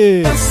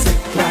baquets.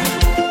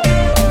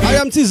 I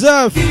am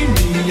T-Zeph.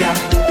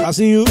 I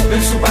see you.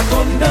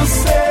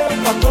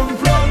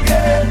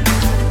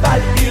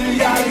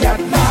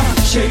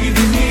 Chérie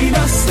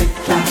divina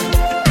secla,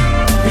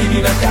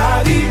 menina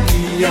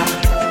caribia.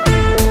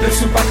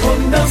 Deixa pra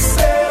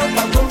condancer,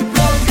 pra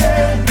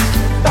complonger.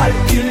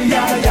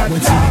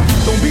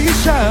 Don't be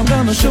shy, I'm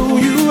gonna show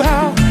you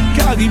how.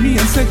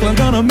 Caribbean secla, I'm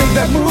gonna make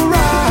that move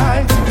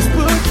right. Just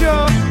put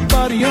your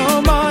body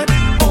on mine.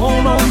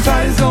 Hold on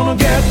tight, it's gonna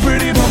get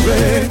pretty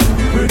bumpy.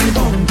 Pretty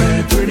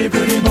bumpy,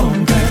 pretty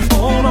bumpy.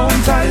 Hold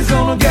on tight, it's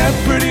gonna get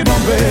pretty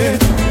bumpy.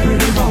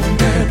 Pretty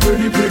bumpy,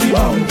 pretty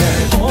bumpy.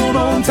 Hold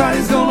on tight,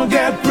 it's gonna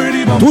get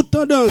pretty bumpy. Toute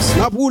tendance,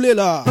 la boule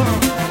là.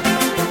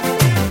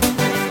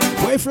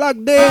 White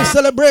Flag Day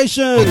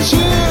celebration.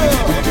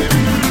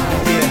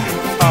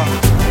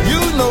 You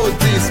know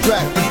this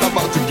track is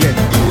about to get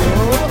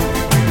good.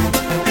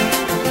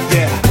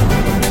 Yeah.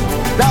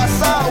 That's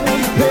how we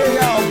pay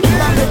out.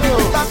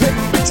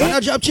 When I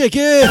job check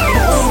it.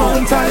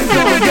 Sometimes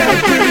gonna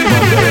get pretty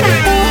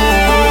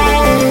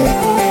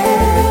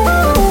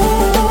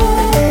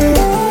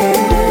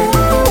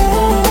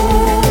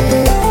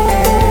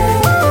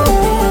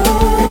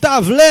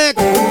Tavlek.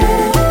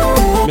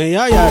 Me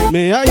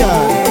yaya.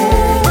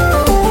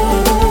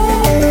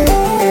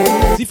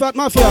 Zifat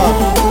Mafia.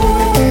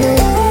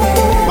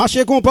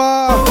 Marché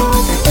compas.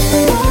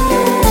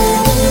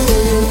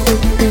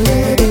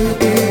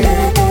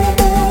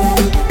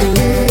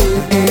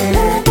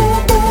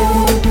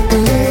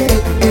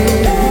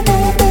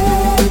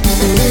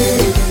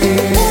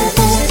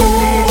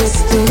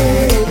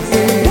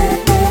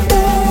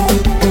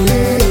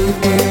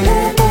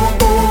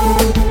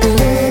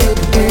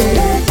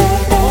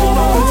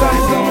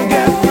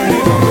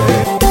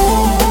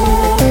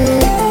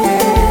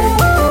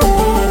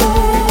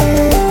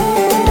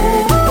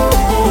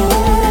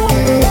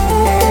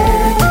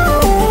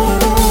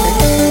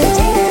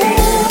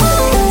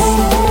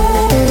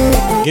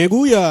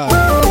 Genguya.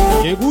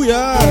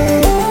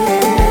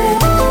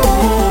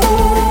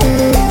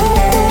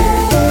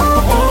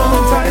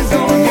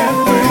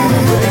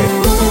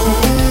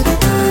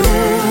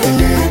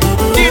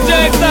 DJ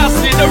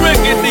Sassy, the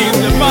reggae team,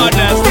 the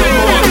madness.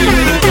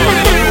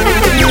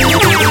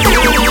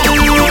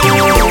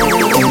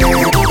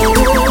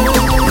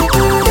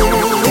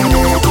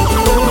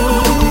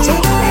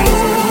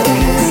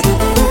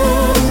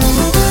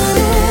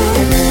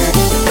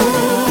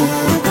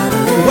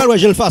 Ouais,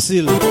 j'ai le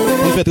facile.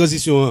 On fait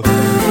transition.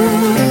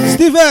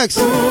 Steve X.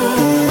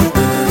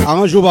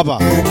 Arrange-vous, papa.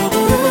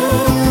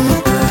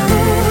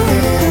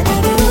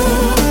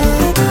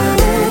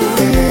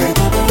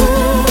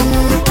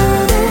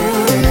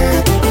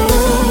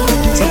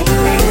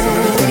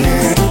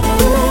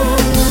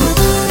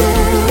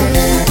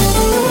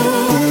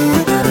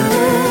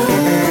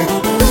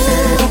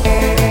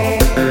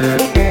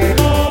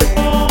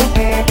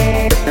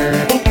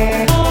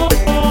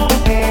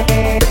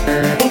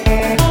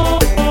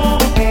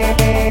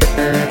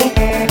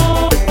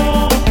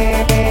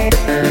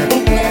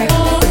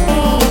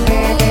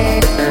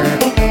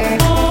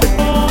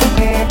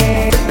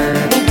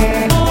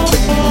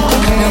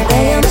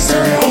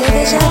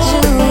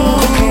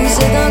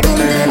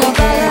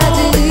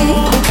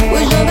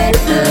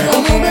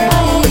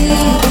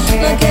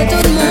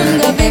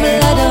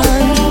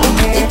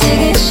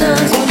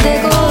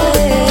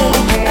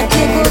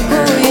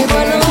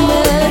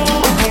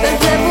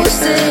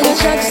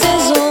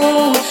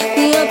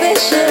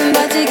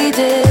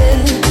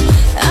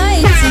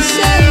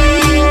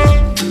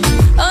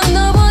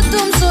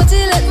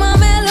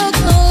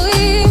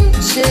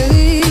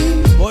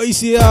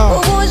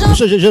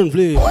 Je jeune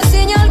flé.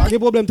 Pas de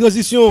problème,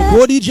 transition.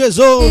 Pour DJ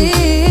Zone.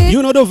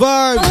 You know the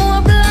vibe.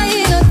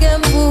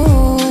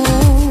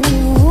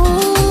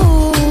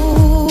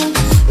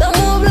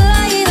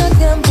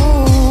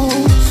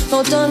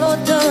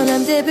 Longtemps,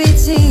 l'aime des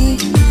petits.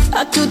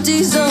 À tout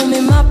 10 ans,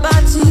 mais ma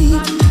partie.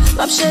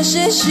 M'a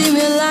cherché,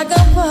 chimé la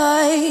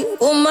campagne.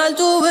 Pour mal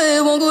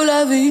trouver, mon goût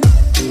la vie.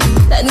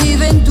 La nuit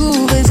vient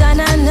trouver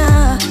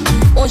Zanana.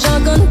 On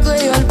j'en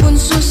créole pour nous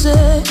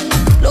soucer.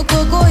 Le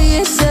coco y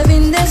est servi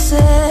une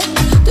dessert.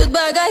 Tout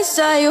bagay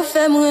ça yo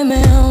fait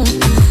m'aimer.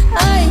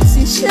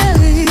 Haïti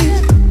chérie.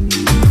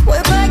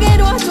 Ouais bagay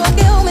doit toi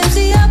que ou même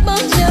si y'a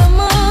pas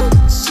diamant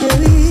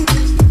chérie.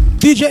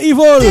 DJ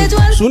Evil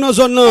sous nos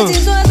zones là.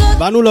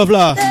 Bah nous love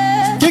là.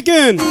 Kick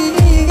in.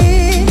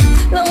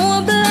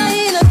 L'amour blanc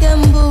il a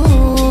kembo.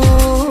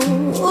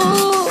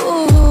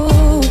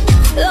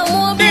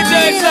 L'amour blanc DJ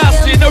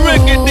Sassy, the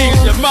reggae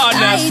DJ,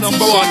 madness #1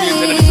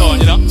 in the town,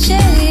 you know.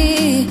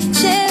 Chérie,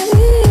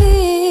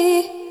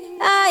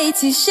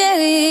 Haiti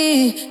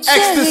chérie.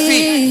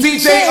 Ecstasy,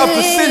 DJ of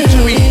the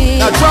century.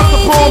 Now drop the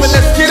bomb and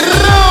let's get it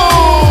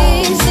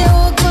on. C'est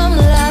haut comme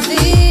la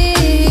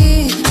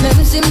vie.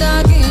 Même si m'da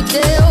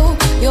quitté,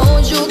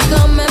 yon jour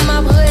quand même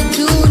après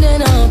tout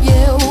n'est en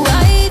pied.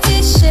 Haiti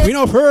chérie. We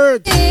not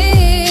heard.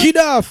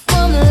 Gidaf.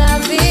 Comme la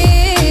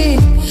vie.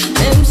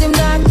 Même si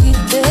m'da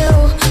quitté,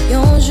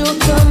 yon jour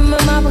quand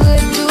même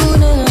après tout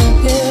n'est en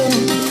pied.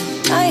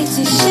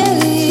 Haiti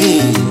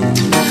chérie.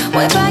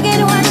 Ouais, pas qu'elle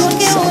doit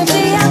choquer, on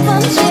dit à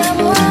penser à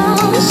moi,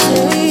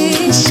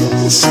 chérie.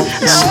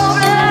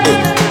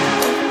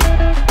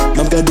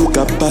 M'am gado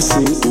k'ap passe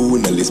ou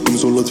nan l'esprit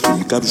son l'autre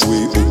film k'ap joué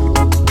ou.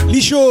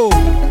 Licho.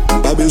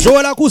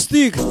 Joël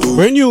Acoustique.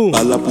 Brand new.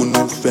 Pas là pour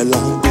nous faire la.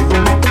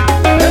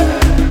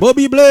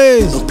 Bobby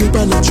Blaze. Non peut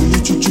pas la tuer.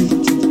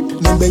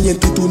 Non ben y'a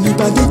tout ni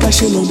pas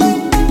détaché non plus.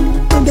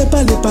 On ne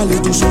parler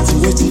tout son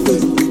petit peu.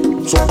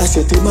 Son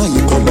assiette est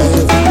maillée comme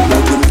elle.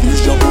 Notre petit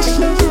Jean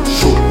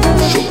chaud.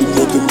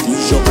 Notre petit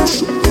Jean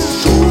chaud.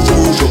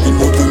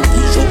 Notre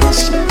petit Jean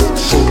chaud.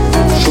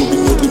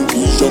 Notre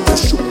petit Jean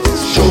chaud.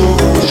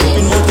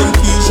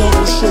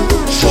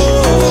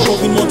 J'ai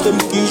envie de montrer mon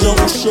petit Jean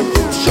chaud.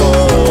 J'ai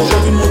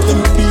envie de montrer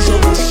mon petit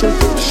Jean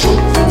chaud.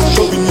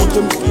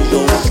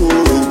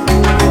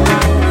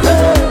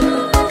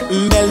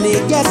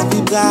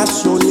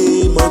 passion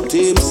les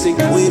monter, c'est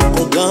quoi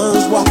qu'on grand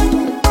joie.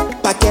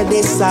 Paquet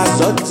de sa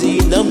sorti,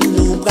 l'homme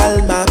nous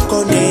pral ma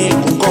connaît,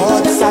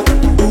 encore ça.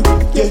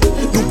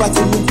 Nous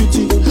partis mon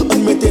petit, on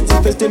mettait des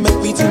festes, mettre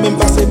petit, même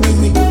pas c'est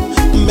minuit.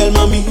 Belle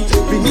mamie,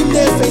 vini des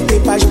fêtes, des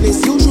pages, les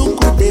si toujours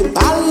côté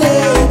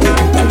parler.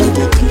 Dans le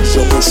dos,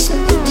 j'en chaud,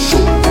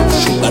 chaud,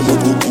 chaud. Dans le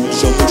dos,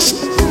 j'en chaud,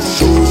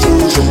 chaud,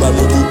 chaud. Dans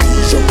le dos,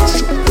 j'en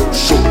chaud,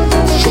 chaud,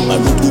 chaud. Dans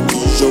le dos,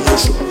 j'en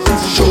chaud,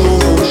 chaud.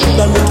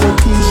 Dans le dos,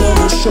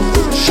 j'en chaud,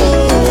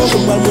 chaud.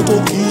 Dans le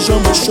dos, j'en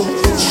chaud,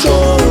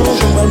 chaud.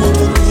 Dans le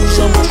dos,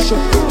 j'en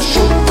chaud,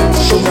 chaud.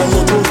 Dans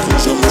le dos,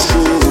 j'en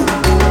chaud.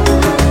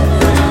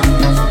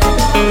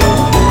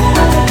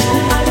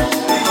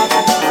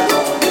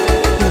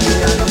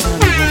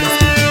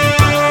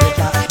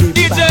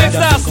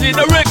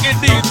 The record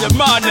DJ,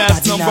 madness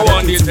number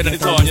one DJ in the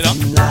town, you know.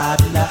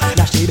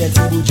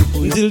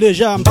 Dis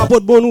déjà, pas de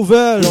bonnes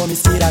nouvelles.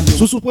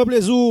 Sous prend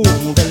plaisir,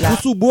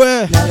 sous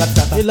bois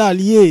et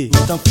l'allié.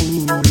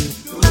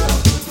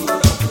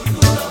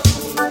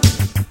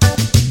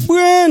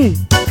 Bren,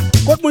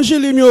 quand mon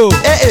chéri mio.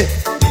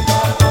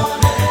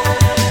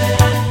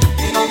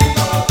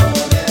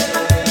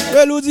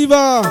 Hello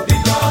Diva,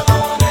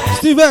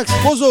 Steve X,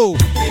 Bozo.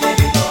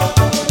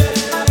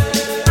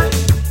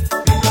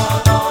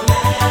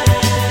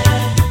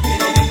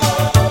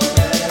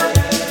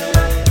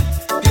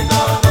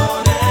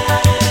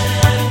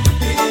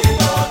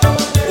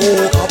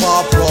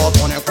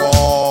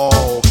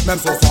 Même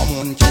si c'est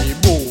mon qui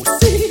bosse,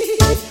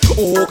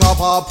 oh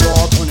capable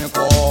on est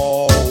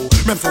quoi.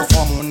 Même si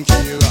c'est mon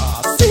qui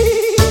rasse,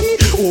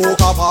 oh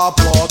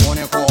capable on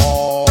est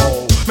quoi.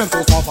 Même si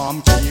c'est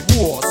femme qui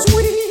bosse,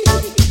 oui.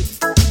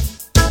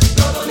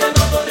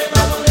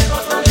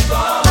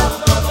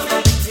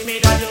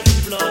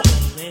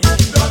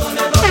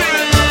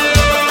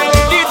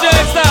 DJ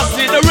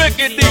Sassy, the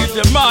record DJ,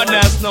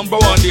 madness number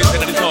one DJ in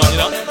the town, you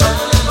know.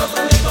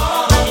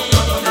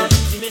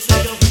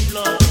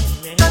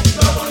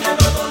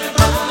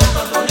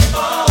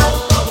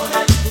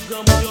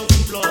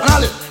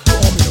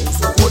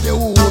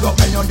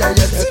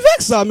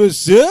 Ça,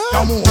 monsieur.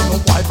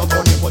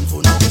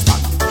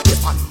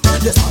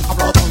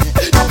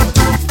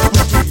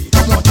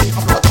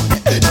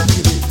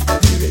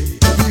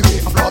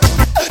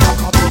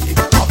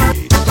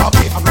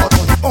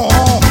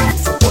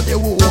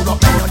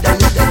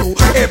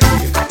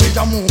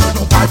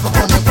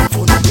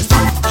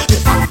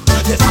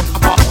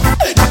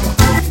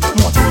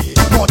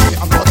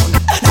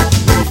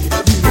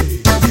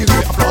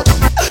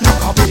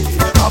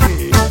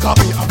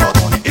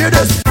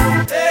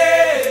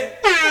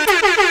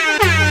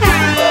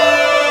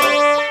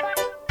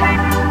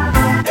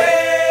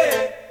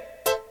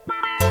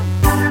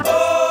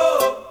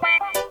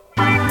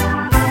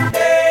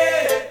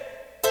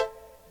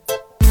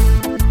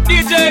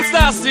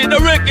 Sassy, the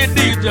record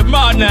DJ,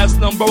 madness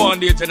number one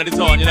DJ in the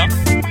town, you know.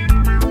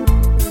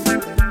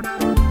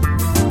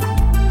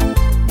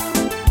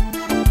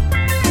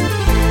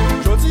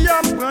 Jodi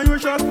a pris une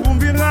chance pour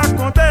me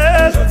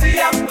raconter. Jodi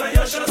a pris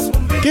une chance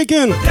pour me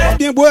Kikin,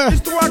 bien bois.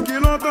 Histoire qui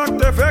longtemps que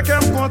t'es fait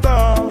qu'elle me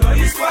content.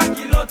 Histoire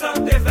qui longtemps que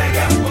t'es fait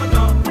qu'elle me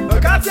content. Le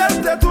quartier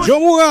t'es toujours. Jean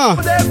Moura,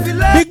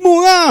 Big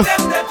Moura,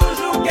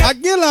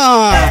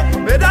 Aguila.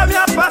 Mesdames,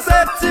 y'a passé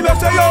petit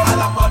monsieur yo. À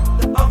la mode,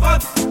 en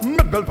vote.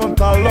 Bel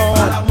pantalon.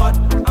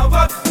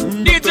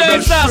 DJ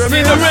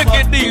Sassy, the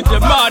record DJ,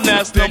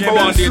 madness number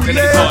one DJ in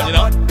the town, you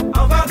know.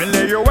 Mais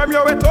les yo aiment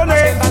yo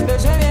étonné. Pas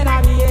besoin bien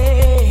habillé.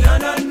 Non,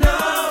 non,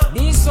 non.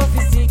 Ni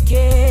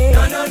sophistiqué.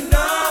 Non, non,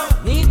 non.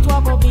 Ni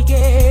trop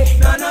compliqué.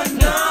 Non, non,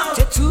 non.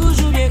 T'es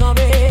toujours bien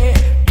gambé.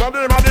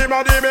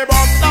 Madi, mais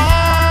bon.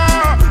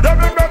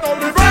 Depuis que t'as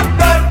le vent,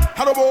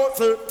 hello boss.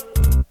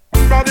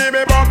 Madi,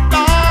 mais bon.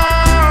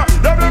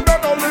 Depuis que t'as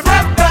le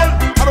vent,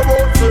 hello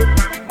boss.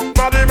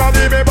 Madi,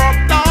 mais bon.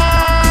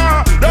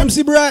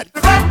 MC Brett,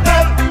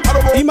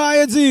 Ima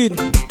Edid,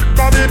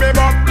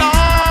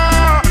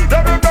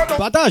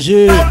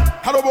 partagez.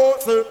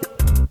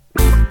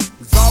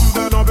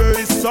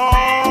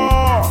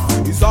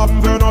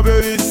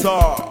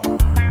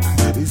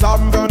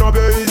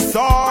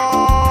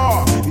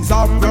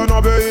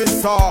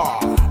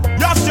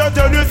 Yache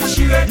tennis,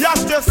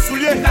 yache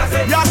soulier,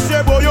 yache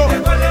boyo,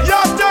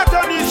 yache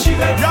tennis,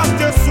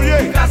 yache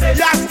soulier,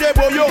 yache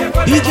boyo.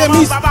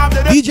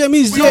 DJ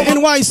Miss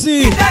NYC.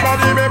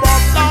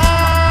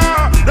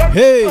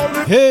 Hey,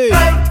 hey.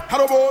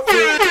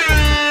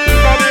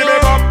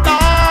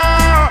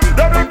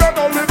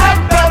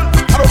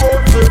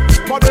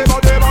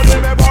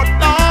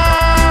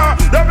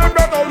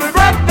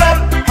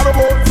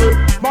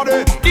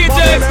 DJ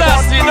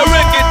Sassy, the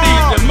record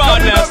DJ,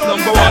 madness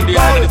number one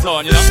DJ in the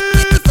town, you know.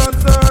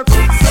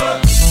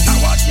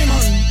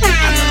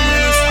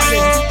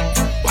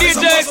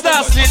 DJ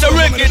Sassy, the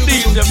record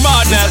DJ,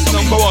 madness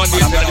number one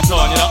DJ in the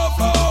town, you know.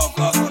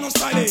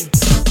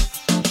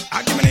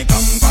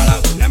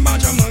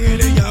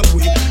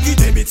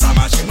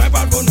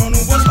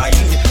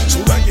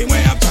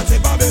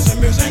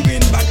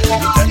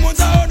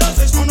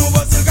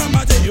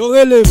 Yo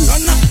relève.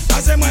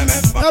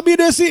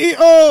 be the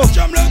CEO.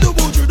 J'aime le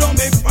double, tu dois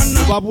make fun.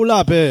 Pas pour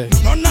la paix.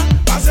 Non, non,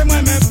 passez-moi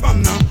mes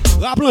femmes.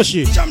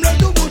 Rapplancher. J'aime le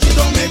double, tu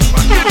dois make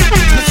fun.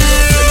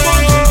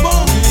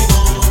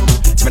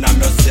 Tu me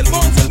donnes c'est le bon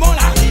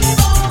là.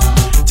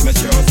 Tu me dis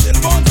c'est le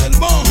bon.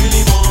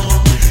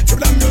 Tu me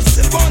donnes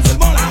c'est le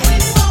bon là.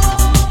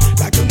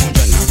 Là tout le monde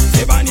jeune,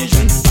 c'est Vanny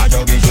jeune,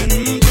 Majority jeune,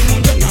 tout le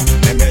monde jeune,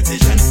 même Betty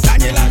jeune,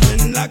 Daniela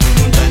jeune, là tout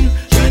le monde jeune.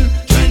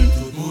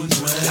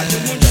 Là tout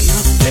le monde jeune,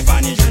 c'est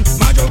Vanny jeune,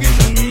 Majority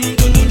jeune,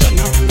 tout le monde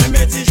jeune, même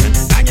Betty jeune,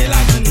 Daniela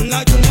jeune, là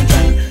tout le monde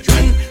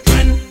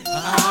jeune.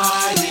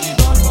 Aïe, il est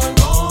bon,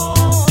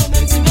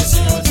 même si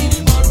monsieur on dit il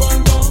est bon,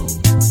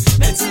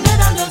 même si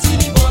mesdames on dit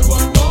il est bon,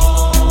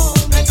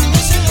 même si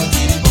monsieur on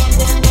dit il est bon.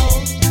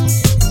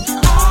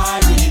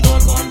 Aïe, il est bon,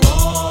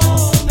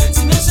 même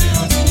si monsieur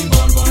on dit il est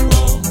bon,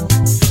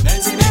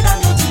 même si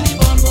mesdames on dit il est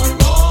bon,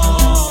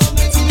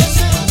 même si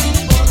monsieur on dit il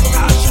est bon.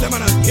 Ah, je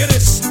demande à hear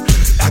this.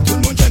 Là tout le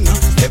monde jeune,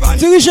 c'est Vanny.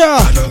 C'est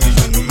Richard.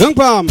 Gang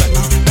Pam.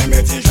 Même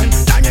Betty jeune,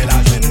 Daniela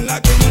jeune, là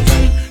tout le monde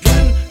jeune.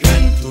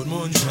 Tout le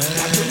monde jeune,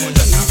 là tout le monde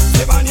jeune,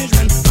 c'est Vanny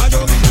jeune,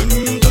 Majority jeune,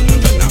 tout le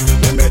monde jeune,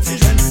 même Betty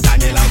jeune,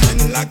 Daniela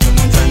jeune, là tout le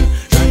monde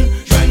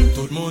jeune,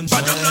 tout le monde jeune.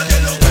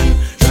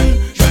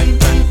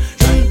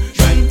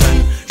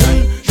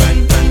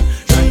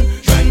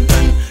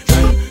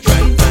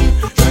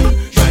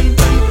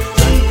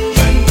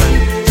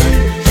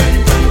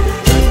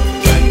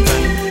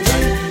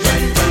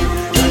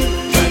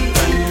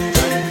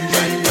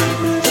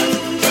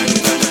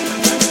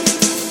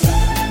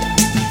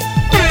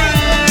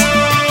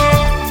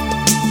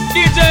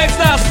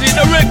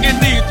 The reggae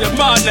DJ,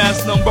 madness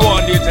number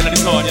one DJ in the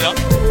town, you know.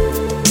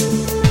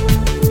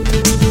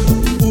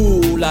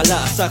 Ouh là là,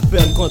 ça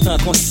fait content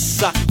comme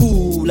ça.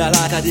 Ouh là là,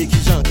 t'as des qui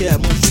j'en kère.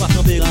 Mon choix,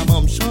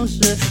 tempérament me change.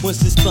 Moi,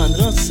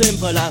 suspendre, c'est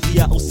pas la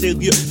vie au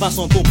sérieux.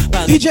 Façon pour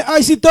parler. DJ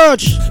Icy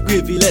Touch.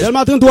 Privilège. Del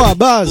matin, toi,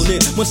 base.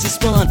 Moi,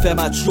 suspendre, faire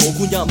ma joie.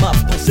 Gounia m'a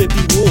pensé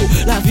plus haut.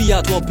 La vie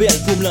a trop belle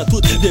pour me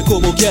tout. Des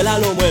como qu'elle a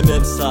l'homme,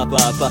 moi-même ça,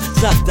 papa.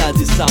 Ça t'a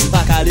dit ça,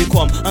 m'pas qu'à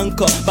l'école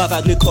encore. Pas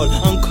à l'école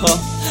encore.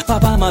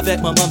 Papa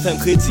m'avec maman fait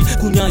crédit.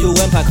 Kounya yo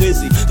wèm pas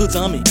crazy. Tout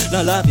en mi,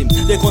 dans la vie,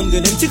 des qu'on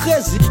grene m'ti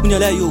crazy. Kounya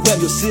là yo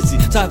wèm yo city.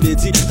 Ça veut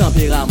dire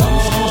tempérament nous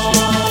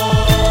change.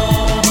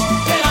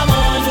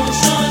 Tempérament nous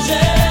change.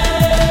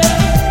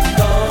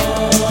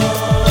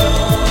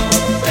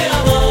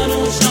 Tempérament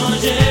nous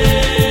change.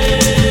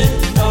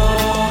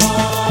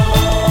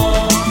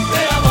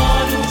 Tempérament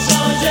nous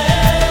change.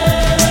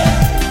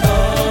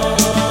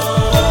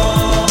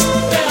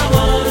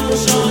 Tempérament nous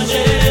change.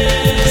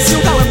 Si ou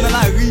ka wèm dans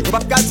la rue, ou pas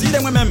qu'à dire de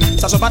moi-même.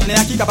 Ça soit pas de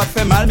qui capable de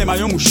faire mal, mais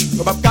maillon mouche.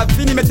 Ou pas qu'à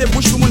venir mettre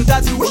bouche tout le monde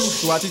t'a dit oui.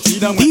 Toi titi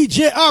dans moi.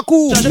 DJ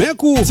Akou, mais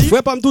coup,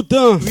 fais pas tout le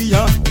temps.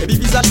 Brillant, et puis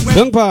visage moi.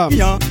 Donc pas.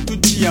 Brillant, tout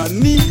chiant,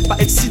 ni pas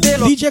excité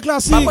l'autre. DJ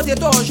classique. Ma pote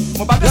toge,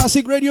 mon papa.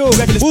 Classic Radio.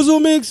 Bouzou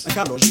Mix.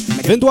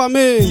 23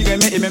 mai.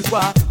 Et même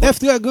toi. F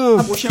très grand.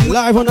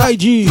 Live on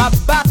IG. Ma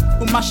batte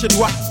pour marcher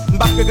droit.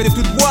 M'pas regarder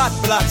toute boîte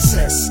black.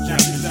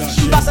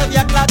 M'pas servir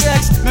avec la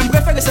Dex. Même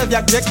préférer servir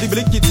avec Dex.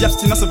 Biblique qui dit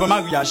abstinence c'est pas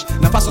mariage.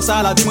 N'a pas sur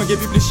ça la vie moi j'ai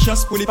plus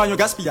chance pour les pas un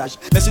gaspillage.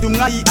 Mais si nous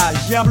m'raillage,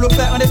 j'ai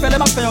enveloppé en effet les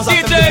marques payons.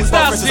 DJ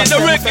Stassi, the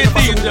reggae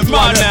DJ,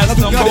 madness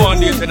number one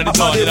DJ in the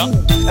town, you know.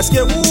 Est-ce que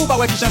vous pas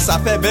ouais qui chance ça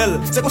fait belle?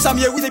 C'est comme ça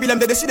mieux oui depuis l'aime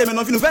de décider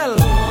maintenant vie nouvelle.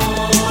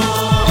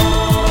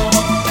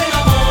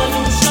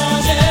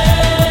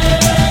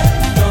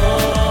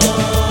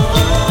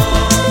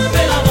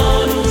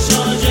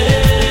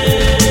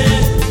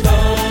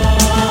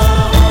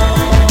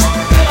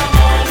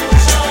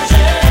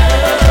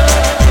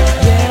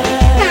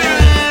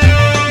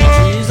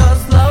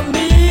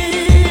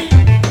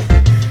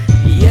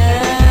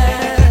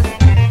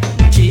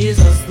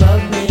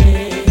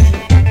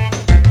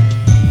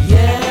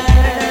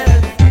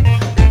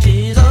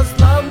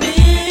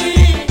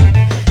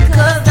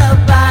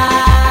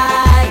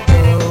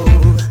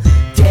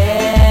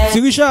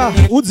 Richard,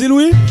 où dit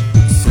Louis?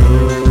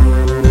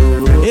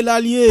 Et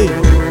l'allié,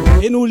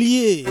 et nous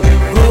liés.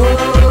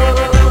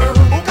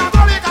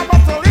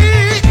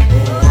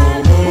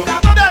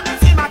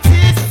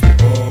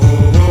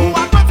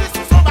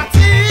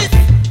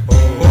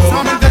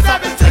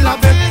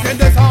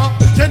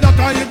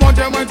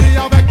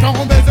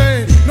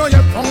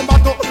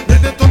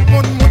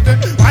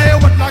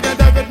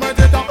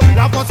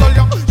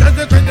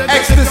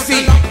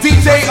 Ecstasy,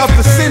 DJ of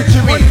the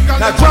century.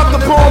 Now drop the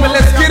bomb and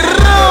let's get it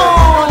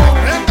on.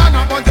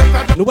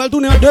 Nous allons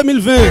tourner en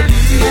 2020.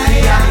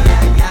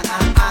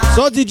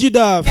 Sorti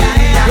Jidaf.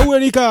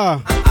 Eureka.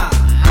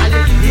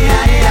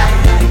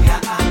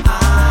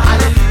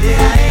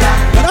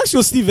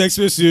 Action Steve X,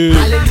 monsieur.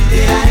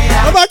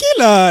 On va qui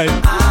là?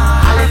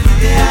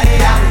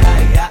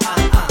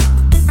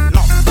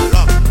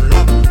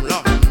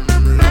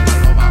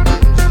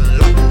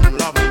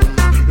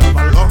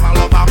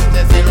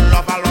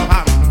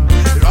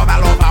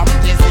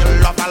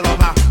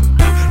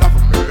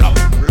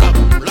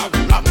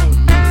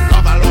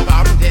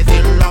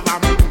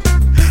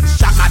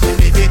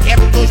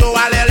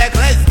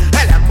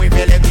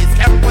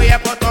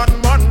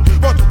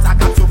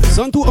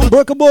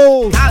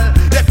 Unbreakable.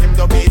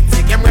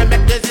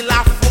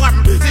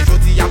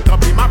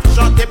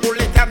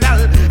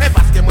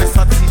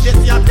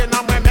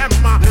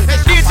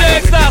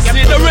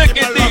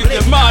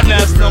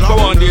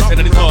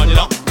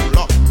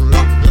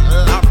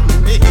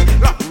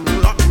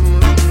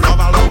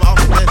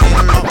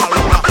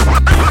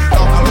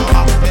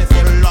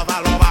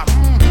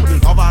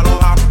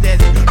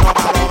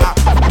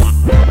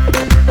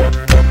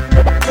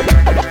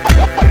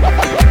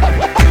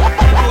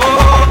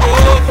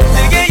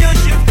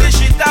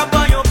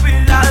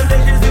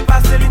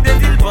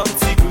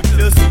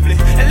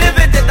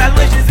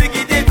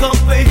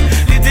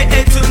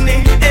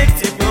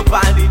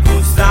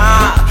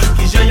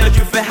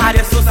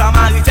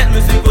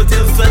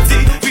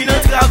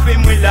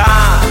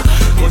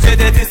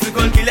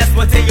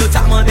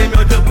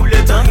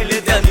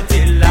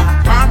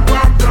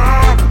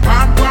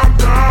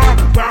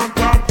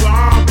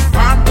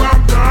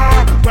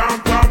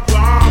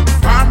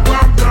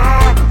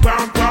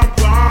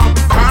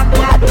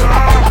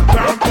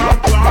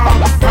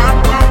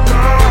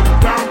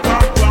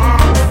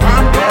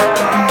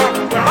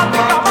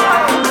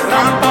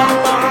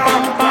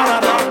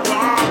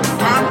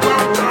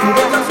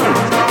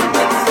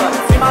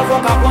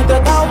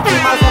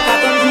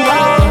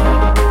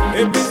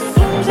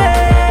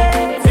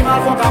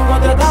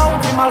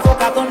 pi mal faut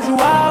qu'attendre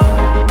joueur.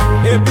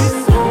 Et puis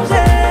songer,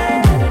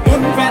 on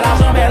nous fait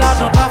l'argent mais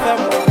l'argent pas fait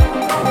moi.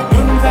 On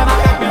nous fait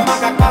macaque mais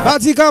macaque pas fait.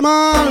 Bati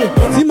Kamal,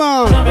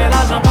 Diman. Mais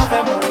l'argent pas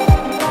fait moi.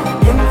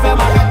 On nous fait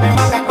macaque mais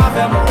macaque pas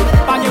fait moi.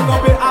 Pas de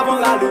tomber avant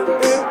l'aller.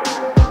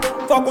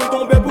 Faut qu'on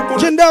tombe pour qu'on.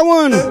 Gender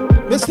One,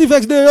 le Steve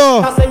X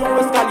dehors. Passer un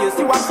escalier,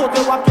 si on saute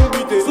ou à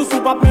culbuter,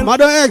 sous pas plein.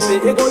 Madame X,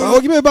 pas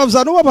occupé pas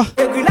ça, non papa.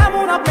 Et puis là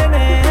mon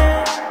appelé,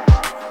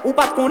 ou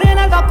pas qu'on est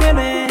dans le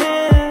appelé.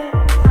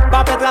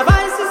 Pas faire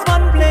travail si c'est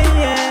one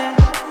player.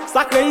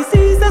 Sacré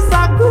ici c'est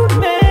ça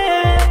gourmet.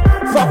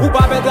 Faut qu'on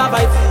pas faire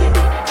travail ici.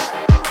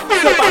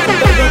 C'est pas tout le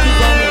monde qui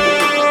gagne.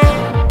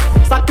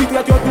 Ça qui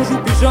traite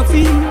toujours plus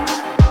gentil.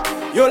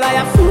 Yo la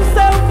y'a sous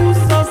c'est ou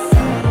sauce.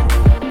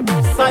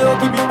 Ça yo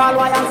qui vit pas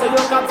loyal, c'est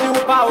yo qui ou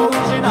pas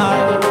original.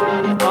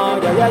 Oh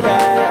yeah yeah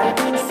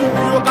yeah. Sous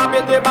yo qui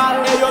pété balle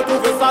et yo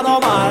trouve ça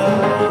normal.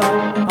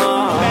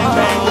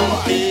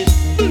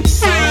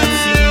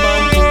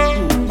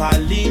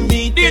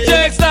 DJ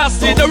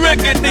Sassy, the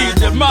record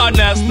DJ,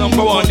 madness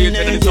number one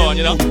DJ in the town,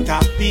 you know.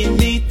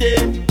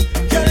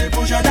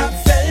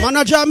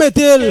 Manager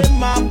Metel,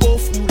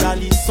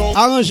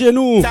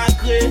 arrangez-nous.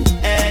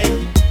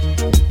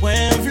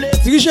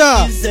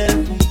 Trisha,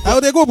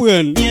 alors t'es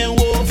compris?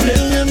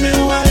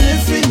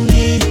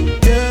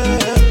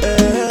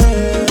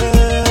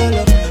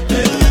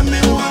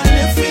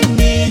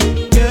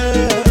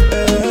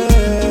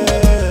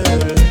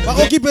 Pas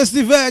occuper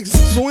Steve X,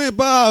 son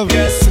épave.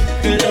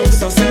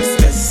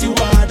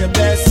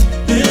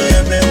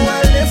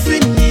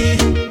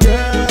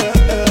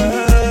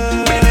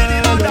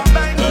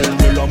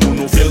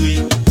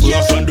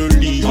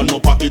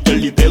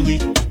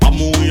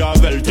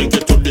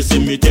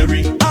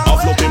 Cemetery,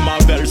 I've looked in my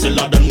bell, c'est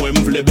là dans moi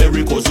m'vle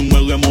berry, cause moi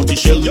remonte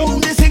chérie. Yo,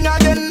 me sing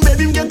again,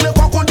 baby, m'gek le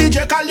coco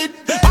DJ Khalid.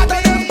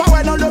 Attendez, pas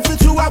ouais dans le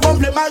futur, avant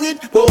m'vle marine.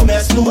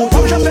 Promesse nous,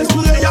 comme jamais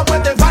sourire, y'a pas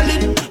de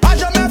valide. Pas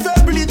jamais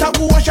faibli, ta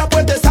cou, y'a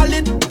pas de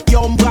salide.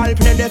 Yo, m'bral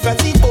plein de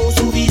fatigues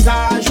sous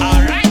visage.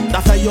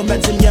 T'as fait yo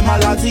mettre une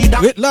maladie.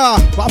 Rite là,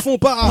 pas fond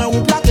pas. Moi,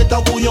 on plaque ta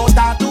cou, yon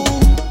tatou.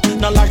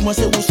 Dans l'âge, moi,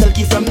 c'est où celle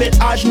qui fait mettre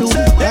à genoux.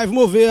 Live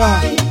mauvais,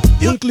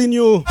 un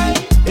cligno,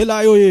 et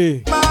là, yo,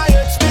 yé.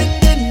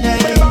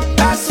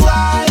 That's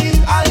why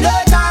all the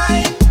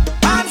time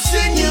I'm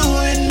seeing you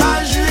in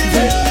my dream.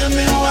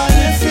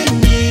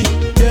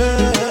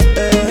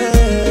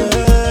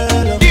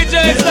 DJ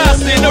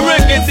Sassy, the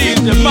record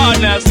DJ,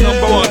 madness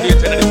number one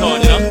DJ in the town,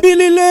 you know.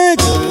 Billy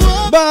Lex,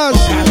 Bass,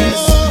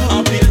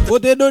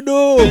 Côté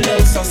Dodo.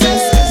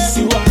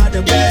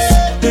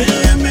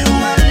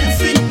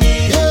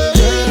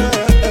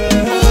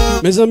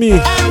 Mes amis,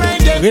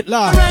 rite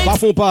là, pas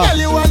fond pas.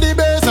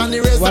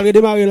 On va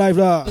redémarrer live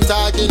là.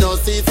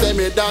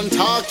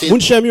 Moun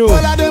chem yo,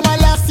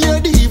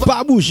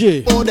 pas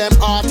bouger.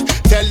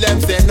 Tell them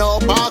say no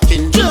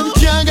parking. Them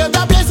can't get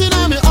a place in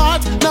my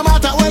heart. No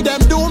matter what them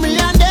do me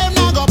and them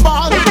not go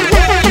part. Man,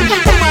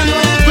 you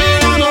ain't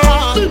queen on the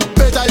heart.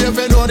 Better if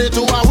you know the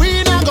two are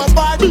we not go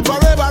part.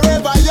 Forever,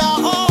 ever, yeah.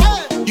 Oh,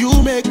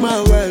 you make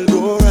my world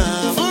go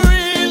round. For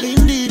real,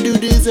 indeed you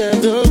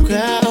deserve the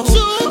crown.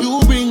 You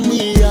bring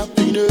me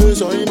happiness,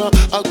 so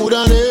I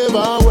coulda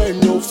never wear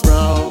no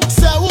frown.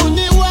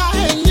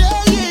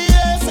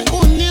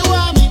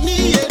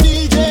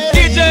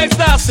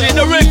 See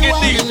the record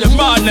DJ,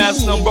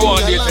 madness number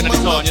one DJ in the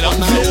town, you know.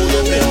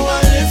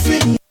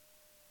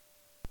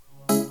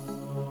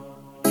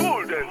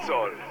 Full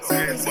dancehall.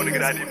 Yes, money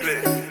get out the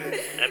play.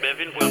 Eh ben,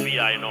 vin pour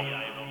PI, non?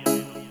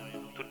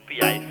 Tout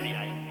PI.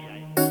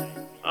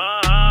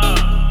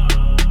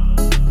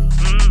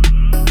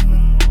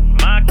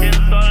 Makin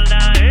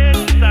soldat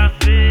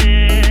extase.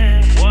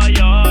 Woy,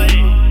 woy.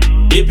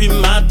 Depuis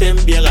matin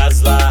bien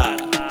ras là.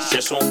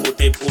 Cherche un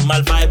côté pour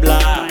mal vibe là.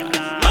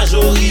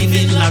 Majori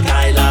vin la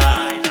caille là.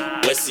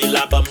 Voici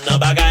la bam nan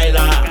bagay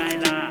la.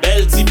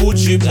 Bel ti bout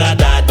tube la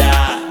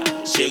dada.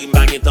 Chéri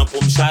m'bagay temps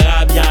pour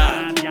m'charabia.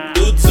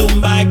 Tout sou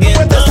m'bagay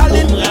temps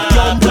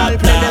pour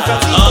m'rablabla.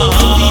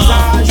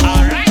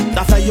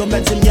 T'as fait yo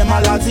mettre une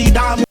maladie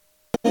d'amour.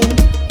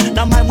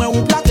 Dans ma main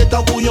on plaque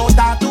tant pour yon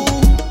tatou.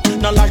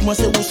 Dans l'âge moi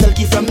c'est où celle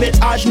qui fait mettre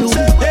à genoux.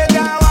 Hey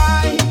girl,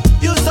 why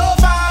you so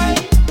fine?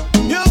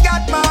 You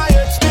got my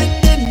head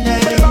spinning.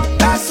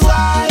 That's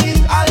why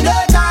all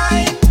the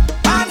time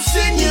I'm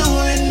seeing you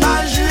in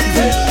my dream.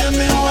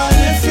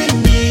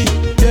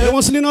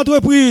 On se lit notre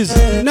reprise.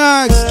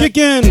 Nax,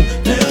 Chicken,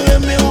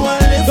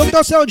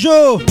 Dr.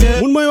 Sergio,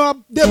 moun mwen yo a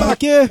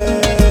débarqué.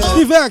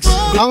 Steve X,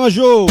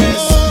 Aranjo.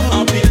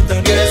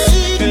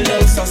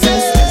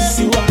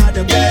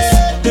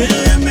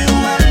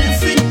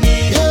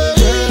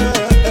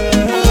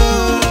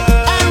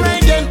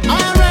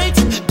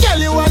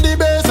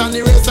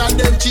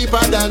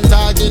 Cheaper than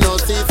talking, no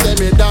see, say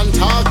me done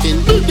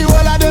talking. The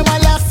whole of them a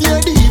last year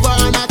diva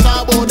and I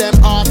talk about them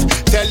art.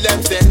 Tell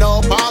them say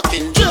no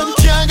parking. Them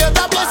can't get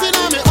a place in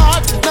my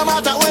heart. No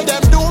matter what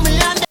them do me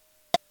and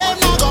them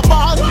not go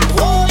pass.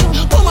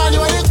 Woman,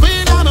 you ain't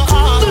queen on my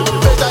heart.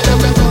 Better you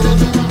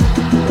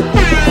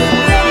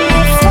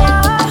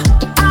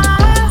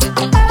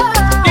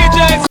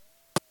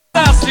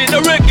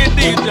reggae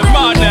DJ,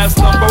 madness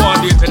number one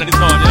DJ in the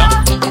town, yeah.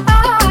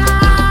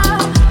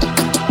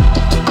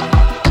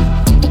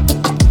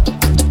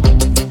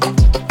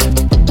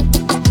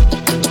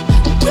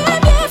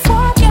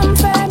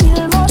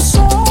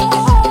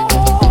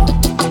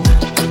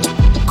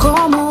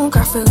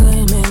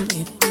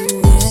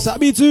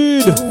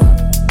 S'habitude.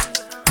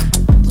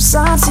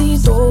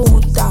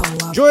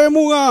 Joey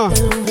Moura,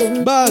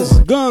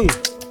 Baz, Gang,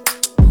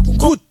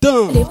 coup de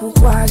temps.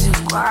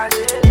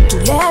 Tous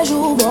les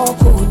jours, bon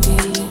côté.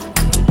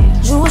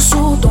 Joue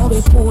sous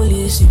tomber pour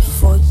les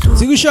photos.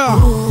 C'est Richard,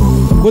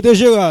 côté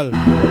Gérald.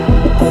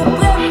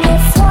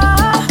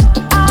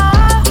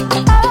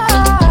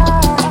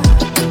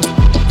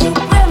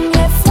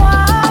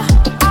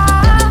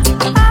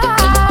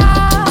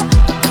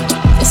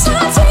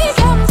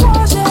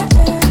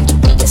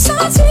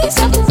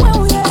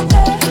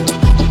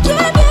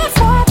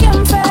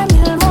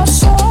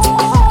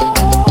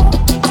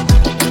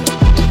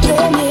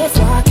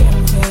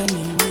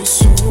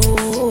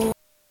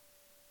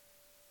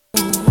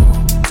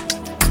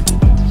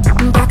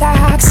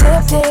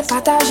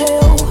 Partager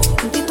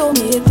ou m'tito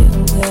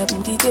mette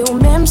m'tite ou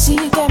même si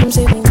t'aimes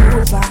c'est pour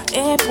pas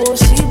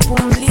impossible pour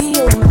m'lier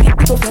ou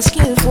m'tito fait ce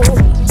qu'il faut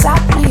ça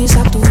plie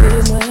ça trouve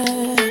moi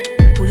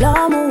pour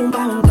l'amour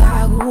pas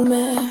m'carou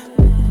mais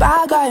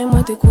bagaille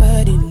moi te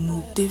quoi de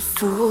nous te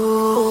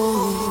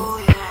faux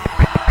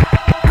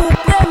pour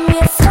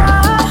première fois.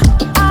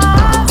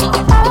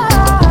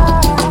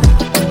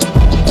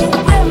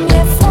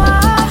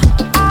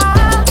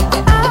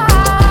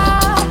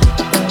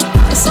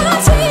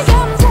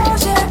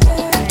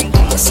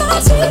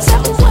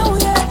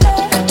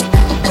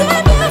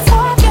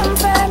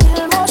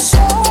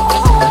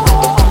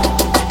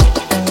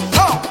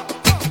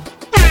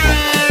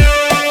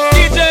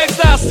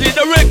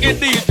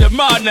 DJ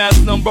madness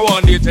number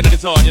one DJ in the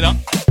town, you know.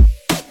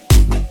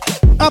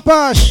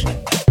 Apache.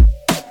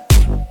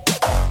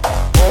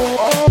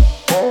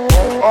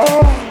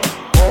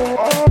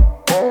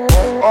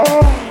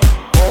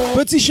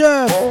 Petit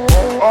chef.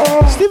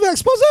 Steve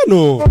exposé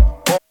nous.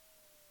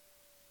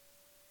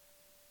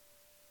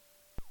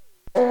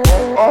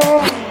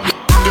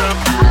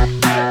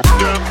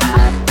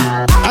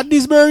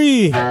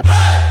 Addisbury.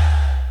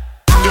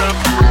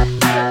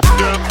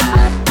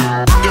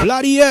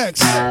 Bloody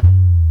X.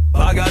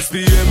 I got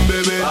PM,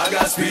 baby. I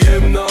got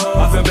PM, no.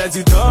 I feel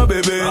petit temps,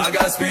 baby. I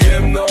got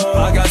PM, no.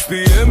 I got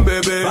PM,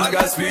 baby. I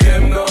got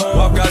PM, no.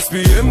 I got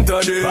PM,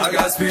 tandis. I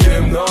got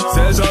PM, no.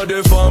 C'est genre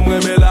de femme,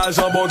 mais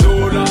l'argent bon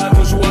dos là.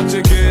 Toujours à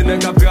checker, n'est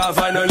qu'à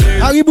travailler dans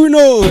les. Harry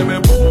Bruno.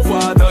 Mais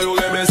pourquoi t'as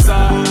eu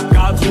ça?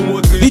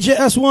 DJ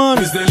S1,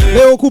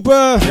 Léo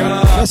Cooper.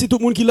 Merci tout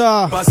le monde qui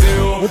l'a.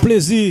 Au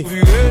plaisir.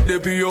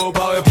 Depuis yo,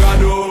 par un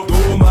prado.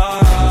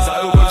 Dommage.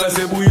 Ça yo, quand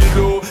c'est bouillir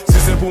l'eau. Si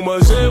c'est pour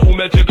manger, ou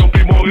mettre ton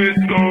prix mon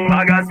resto.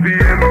 I got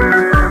PM,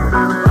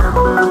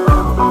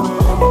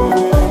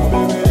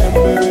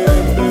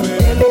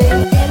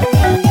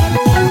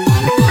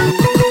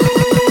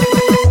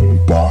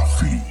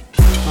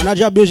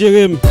 Manager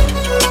Béjérém.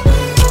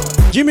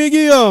 Jimmy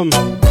Guillaume.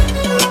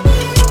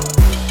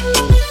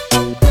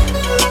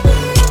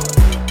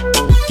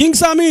 King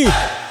Sammy.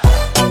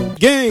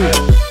 Gang.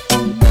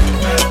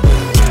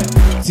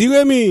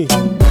 Tiremi.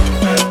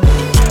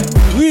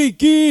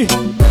 Ricky.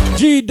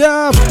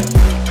 G-Dap.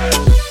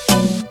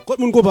 Quoi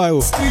de mon copain?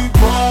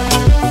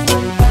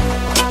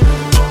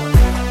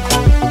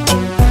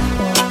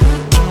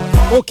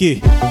 Ok.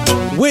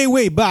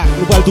 Way back.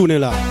 Nous allons tourner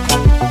là.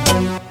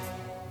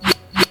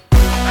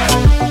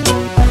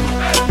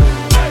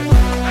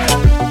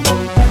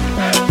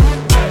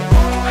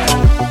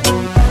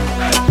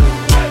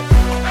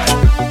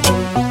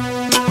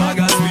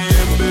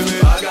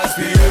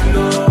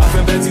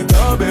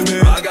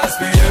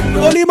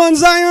 Oliman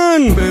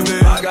Zion.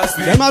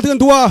 Delma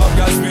 33.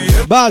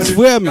 Baz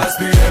Frem.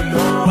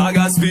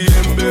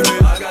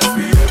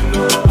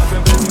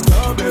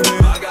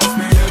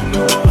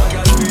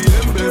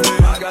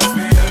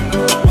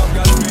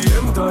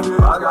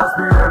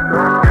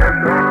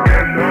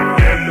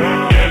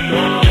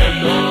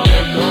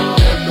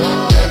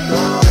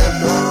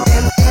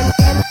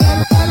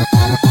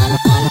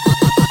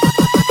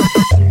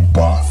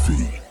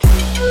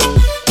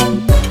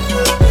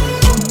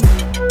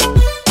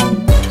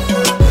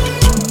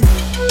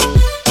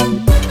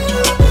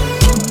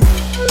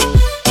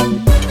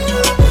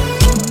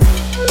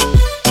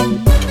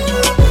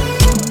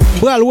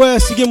 Bral ouais,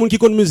 si gen moun qui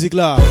connaît musique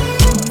là.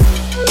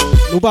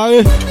 Nous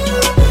parlez.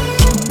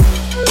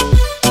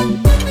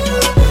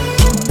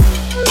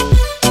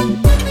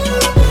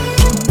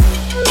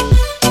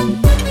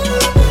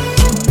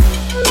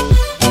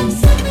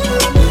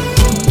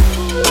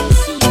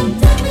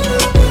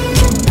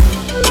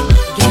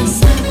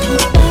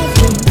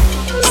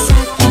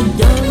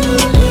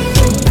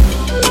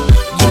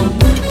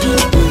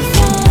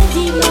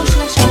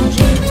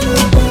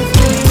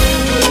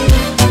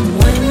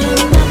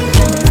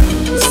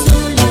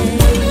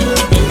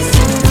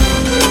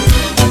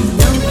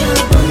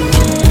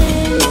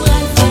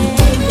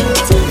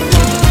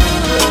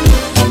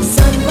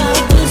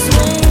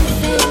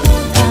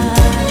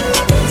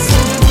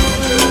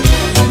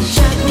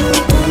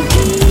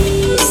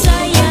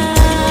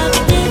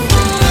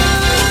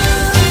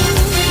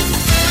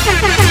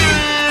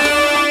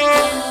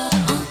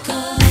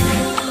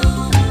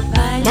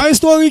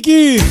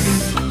 Ricky.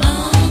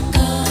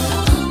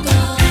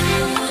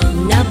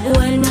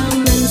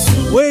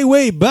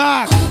 Way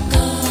back.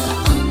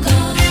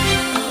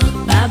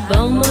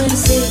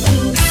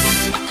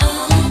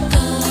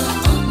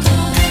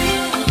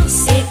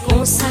 C'est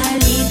qu'on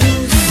s'allie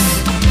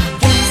douce,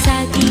 qu'est ça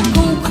qui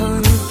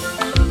comprend,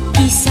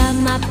 qui ça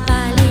m'a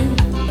parlé,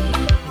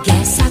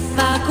 qu'est ça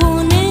pas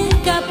connaît,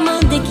 qu'a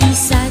demandé qui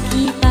ça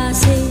qui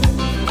passait,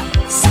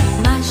 ça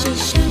m'a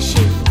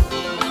cherché,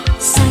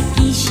 ça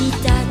qui j'y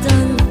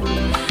t'attend,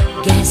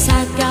 qu'est ça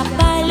qu'a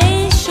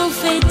parlé,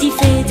 chauffé, t'y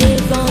fait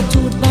devant tout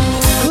le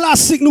monde.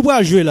 Classique nous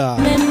pas jouer là.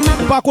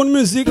 Pas contre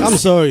musique, I'm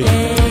sorry.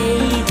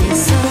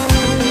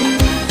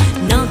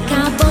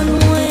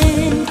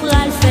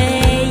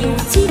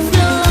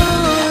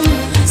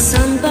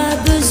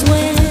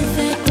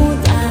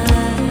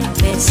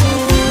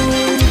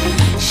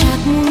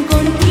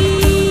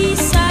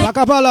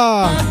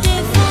 Capala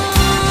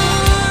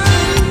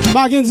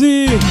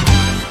Mackenzie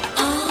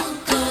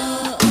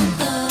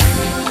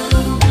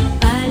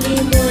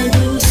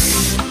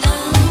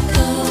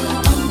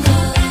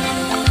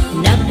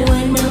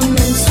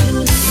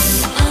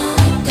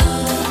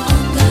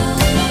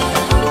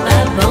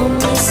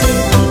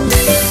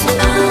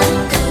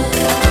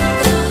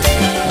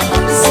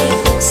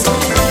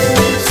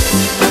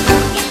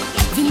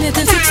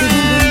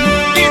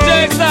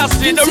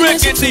The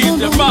record deal,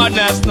 the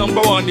madness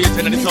number one DJ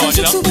in the town,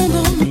 you know.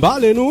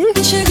 Balez nous,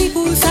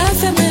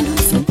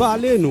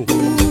 balez nous.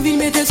 Ville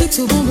mettez sucre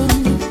sous bonbon.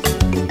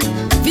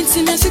 Ville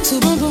si met sucre sous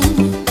bonbon.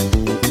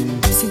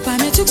 Si pas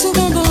met sucre sous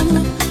bonbon.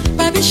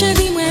 Papi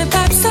chéri moi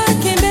pas ça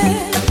kembe.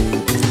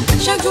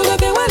 Chaque jour le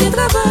père aller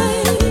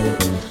travail.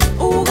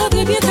 Ou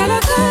rentre bien à la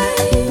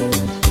caille.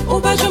 Ou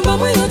pas jambe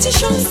moi une petite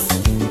chance.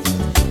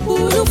 Ou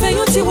nous faire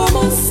une petite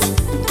romance.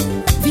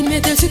 Ville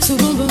mettez sucre sous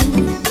bonbon.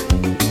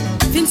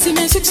 Vin si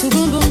men sucre sous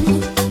bonbon.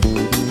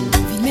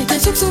 Vin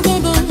mette sucre sous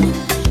bonbon.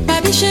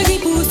 Papi chéri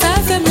pour ça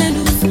fait moins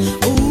douce.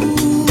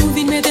 Ouh,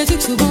 vin mette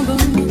sucre sous bonbon.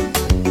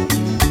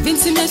 Vin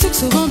si men sucre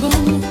sous bonbon.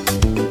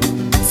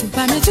 Si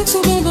pas men sucre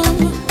sous bonbon.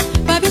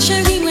 Papi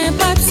chéri moi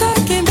pas ça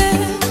kembe.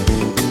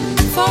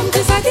 Forme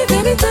de ça qui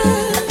vérité.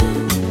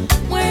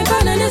 Moi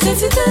pas de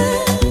nécessité.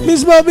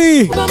 Miss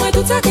Bobby. Pas moi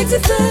tout ça qui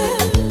existe.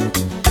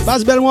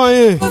 Passe belle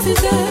moyen.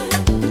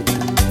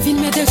 Vin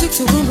mette sucre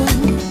sous bonbon.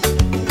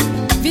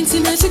 Vin si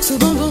men sucre sous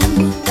bonbon.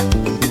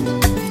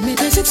 Vin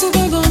mette sucre sous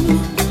bonbon.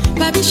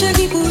 Papi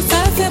chéri pour ça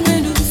fait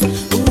moins douce.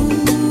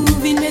 Ouh,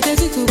 vin mette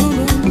sucre sous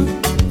bonbon.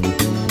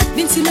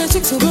 Vin si men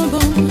sucre sous bonbon.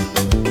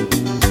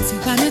 Si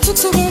pas men sucre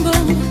sous bonbon.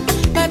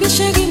 Papi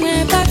chéri moi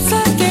pas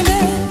ça kembe.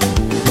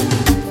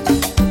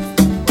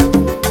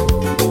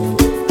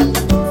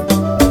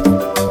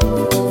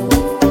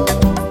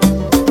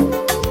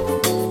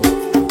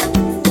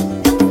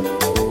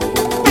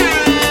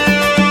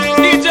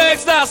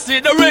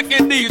 The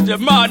record DJ,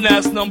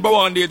 madness number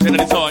one DJ in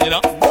the town, you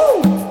know.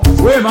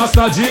 Oui,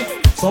 Master G,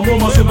 son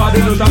moment c'est pas de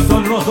nos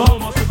Jackson Rosa.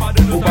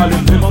 Vous parlez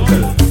de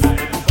Mamsel.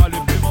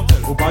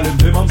 Vous parlez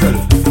de Mamsel.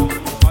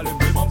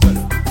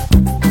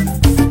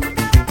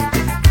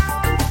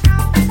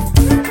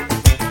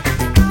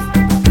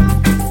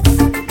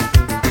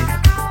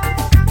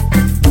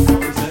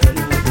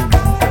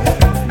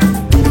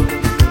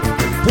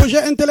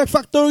 Projet Intellect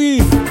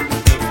Factory.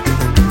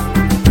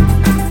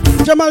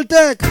 Jamal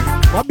Tech.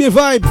 What be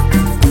vibe?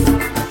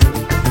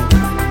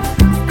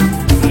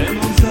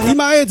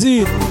 Ima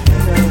Edit.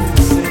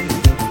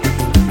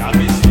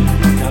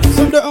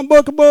 Some de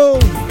Unbreakable.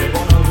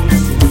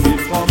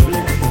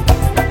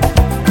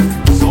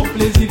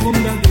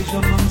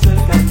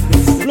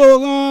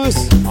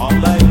 Florence.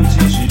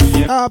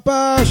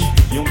 Apache.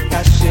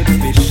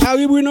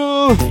 Harry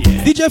Bruno.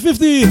 DJ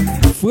 50.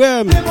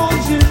 Frem.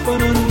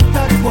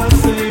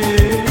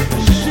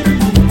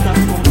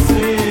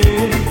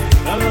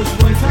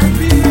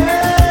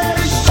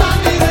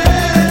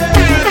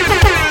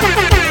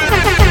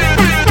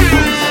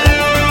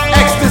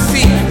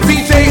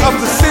 Of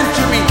the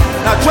century.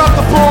 Now drop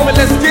the poem and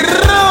let's get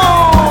it on.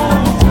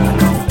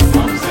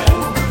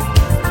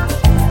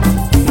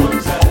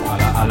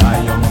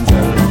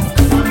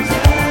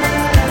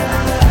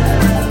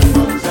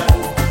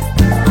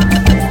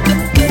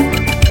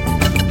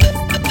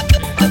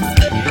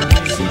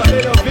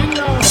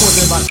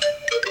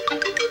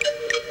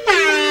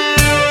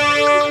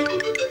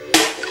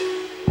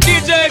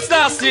 DJ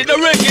Sassy, the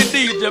record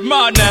DJ,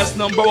 madness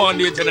number one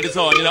DJ in the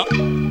town, you know.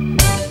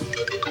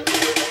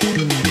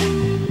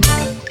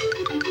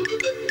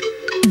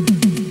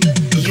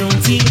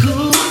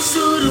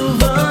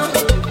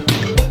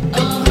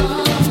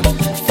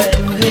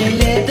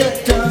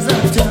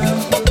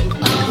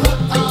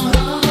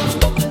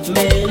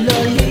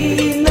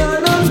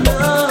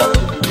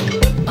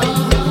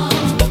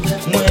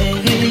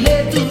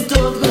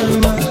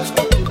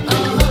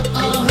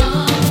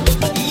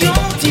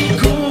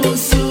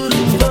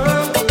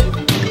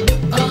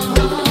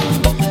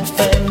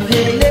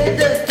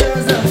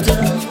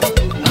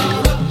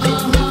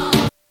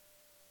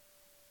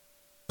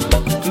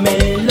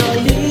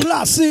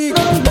 Classique,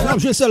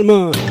 j'ai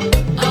seulement.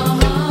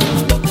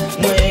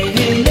 Moi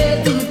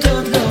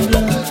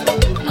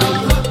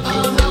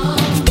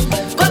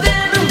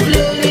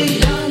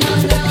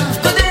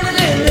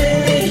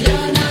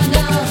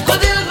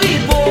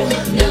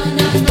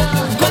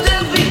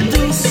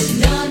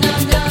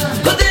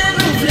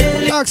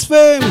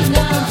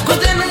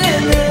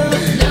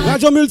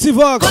Radio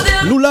Multivox,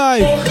 nous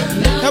live.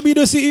 Happy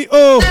de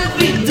CEO.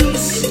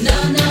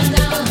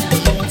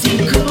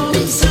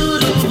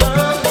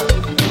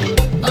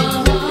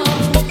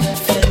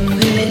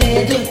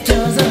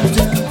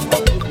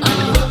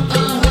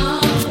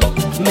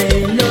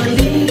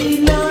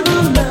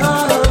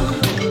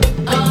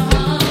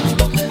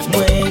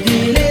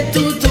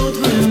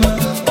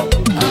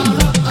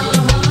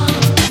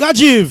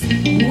 Rajiv.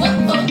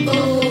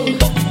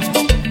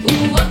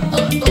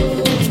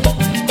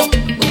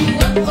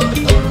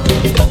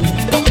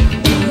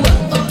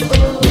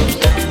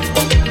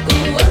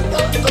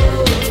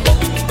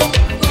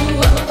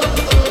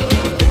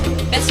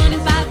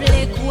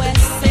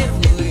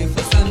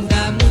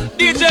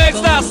 DJ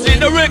Ecstasy,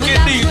 the wicked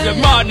DJ,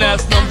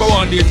 madness number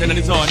one DJ in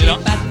the town, you know.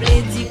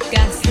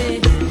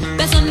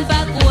 Personne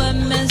pas quoi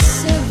mais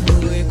c'est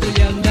vrai que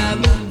l'homme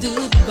d'amour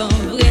tout bon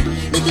vrai.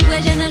 Nous tout vrai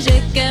j'ai nagé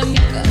comme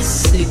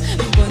cassé.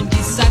 Bon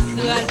qui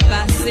sacre à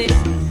passer.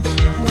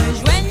 Moi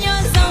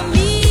joignons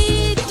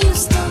amis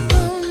tous tant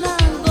qu'on a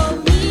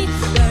commis.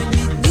 La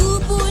nuit nous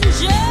pour une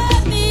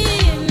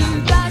jamie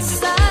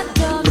passe à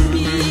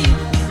dormir.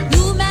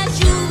 Nous mettre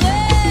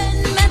jouer,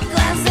 mettre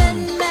classe,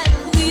 mettre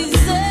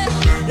briser.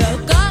 Le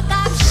corps a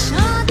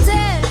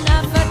chanté, n'a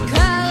fait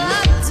qu'à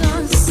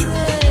danser.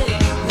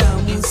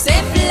 L'amour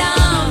c'est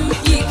flamme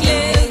qui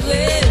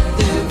éclairait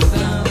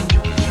devant.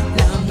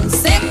 L'amour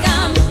c'est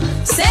comme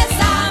c'est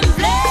âme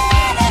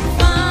pleine de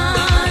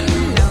fans.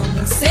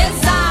 L'amour c'est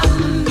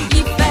âme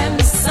qui fait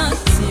me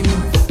sentir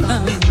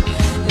femme.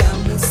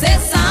 L'amour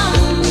c'est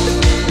âme.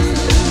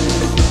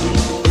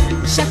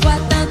 Chaque fois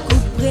d'un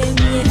coup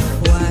première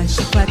fois,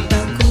 chaque fois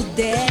d'un coup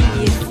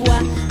dernière fois.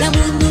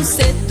 L'amour nous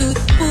c'est tout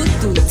pour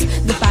toutes.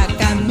 Ne pas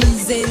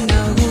qu'amuser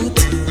nos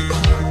routes.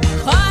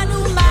 Oh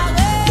nous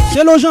marrer.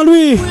 Hello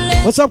Jean-Louis.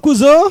 What's up,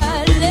 cousin?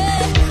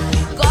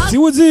 Si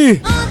vous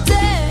dites.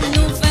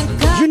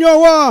 Junior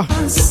Wa.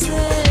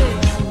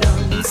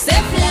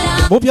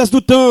 Bon pièce tout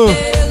le temps.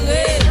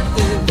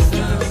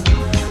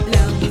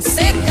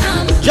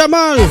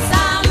 Jamal.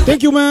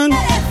 Thank you, man.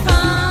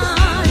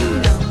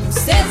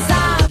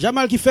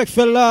 Jamal qui fait que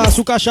fait là,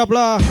 sous cachap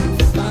là.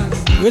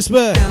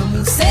 Respect.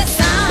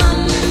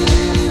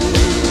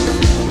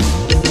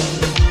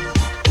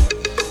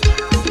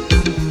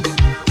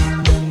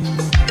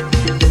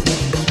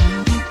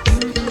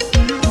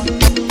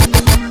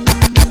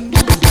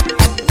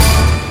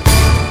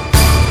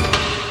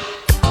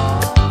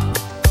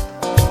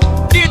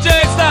 DJ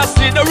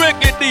Ecstasy, the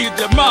wicked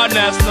DJ,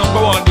 madness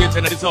number one DJ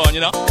in the town,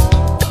 you know.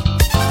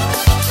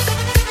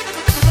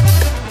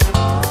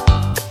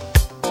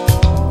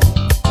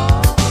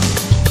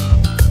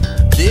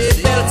 Des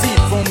belles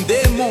petites font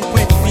des mon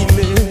point de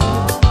filet.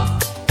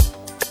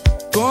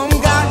 Comme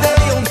garder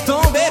on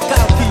tombe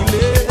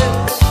calculé.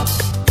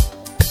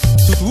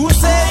 Tout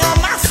roussé en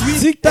ma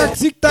suite.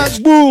 Tic tac,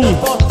 boum.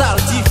 Portal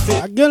diffé.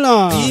 Il me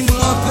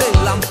rentre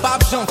la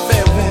pape, j'en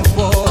fais un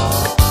port.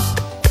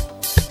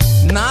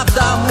 N'a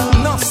d'amour,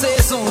 non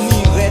saison ni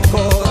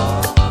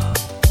record.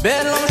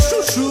 Belle en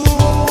chouchou.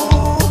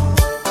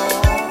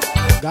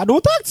 Gardons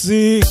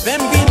tactique.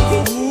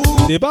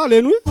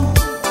 Débarrez nous.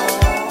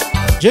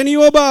 Jenny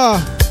Oba.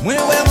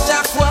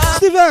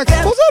 Steve,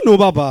 posez nous,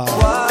 papa.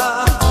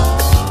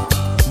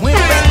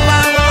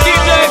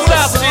 DJ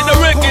Ecstasy, the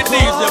wicked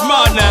DJ,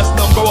 madness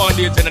number one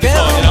DJ in the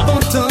town, you know.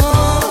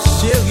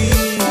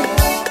 Chérie,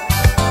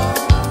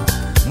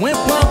 moins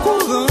pas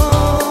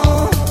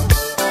courant.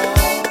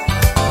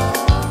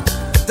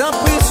 D'un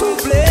prix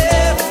soufflé,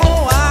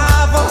 faut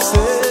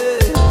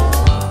avancer.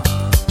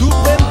 Tout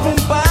près pour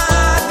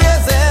pas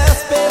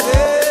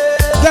désespérer.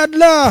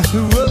 Dadla,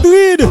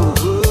 Druid,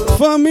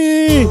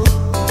 famille.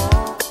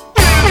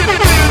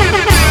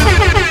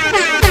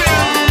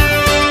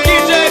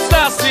 DJ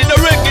Ecstasy, the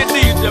wicked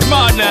DJ,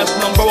 madness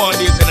number one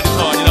DJ in the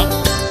town, you know.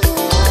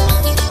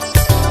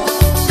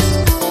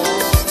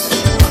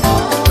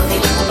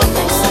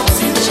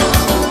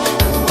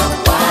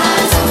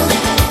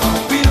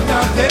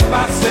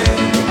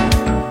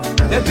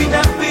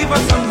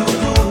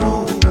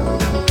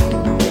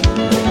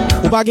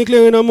 Ou pas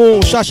éclairer dans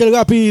mon chercher le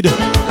rapide.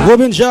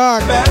 Robin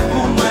Jack.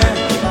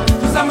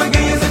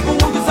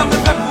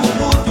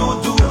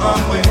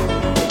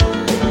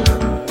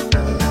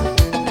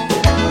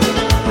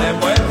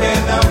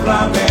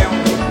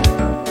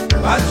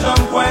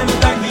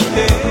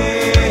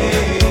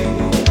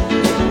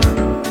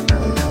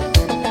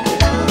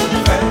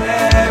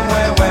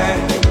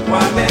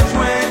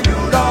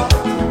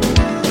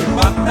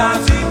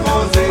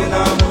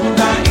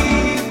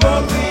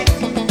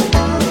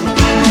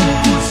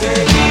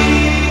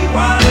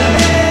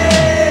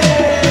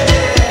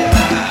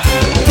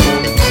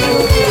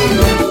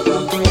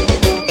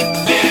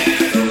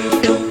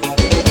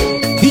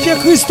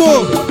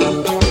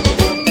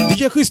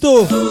 DJ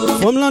Christo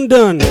from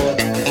London.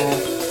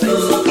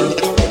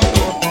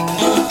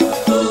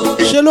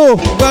 Hello,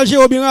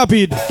 Balgero bien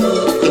rapide.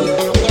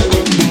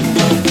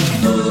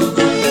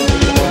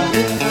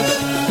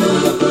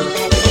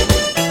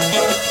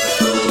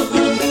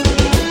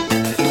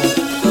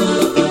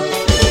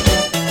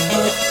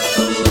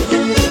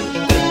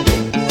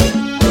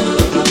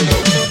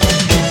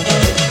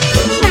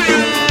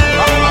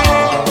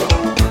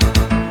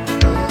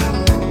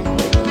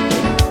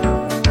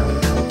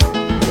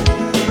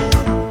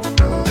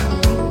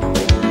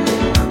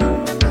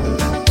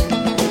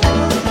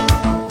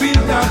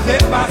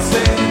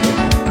 dépassé.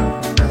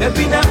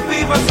 Depuis neuf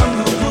vivre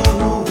ensemble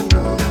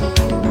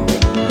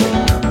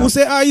Ou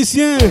c'est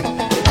haïtien.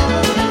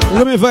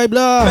 Ou mes vibes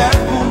là.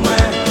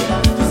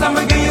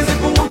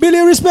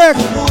 Billy respect.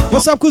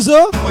 What's up,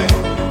 cousin?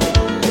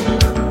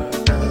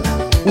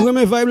 Ou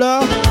mes vibes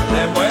là.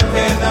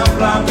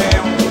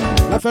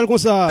 La fait comme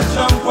ça.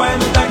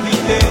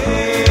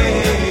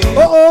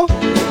 Oh oh.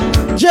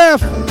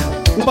 Jeff.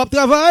 Ou pas de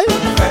travail?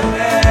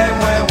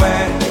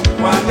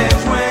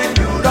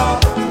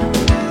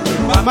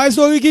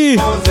 Maestro Ricky.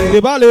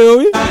 Déballe,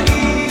 oui.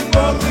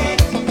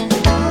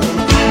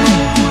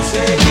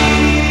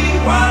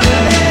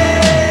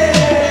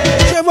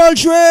 Cheval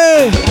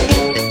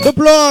The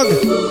Plug,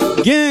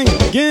 Gang,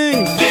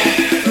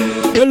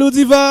 et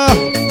l'Oudiva.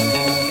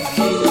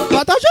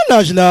 Partagez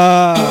l'âge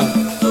là.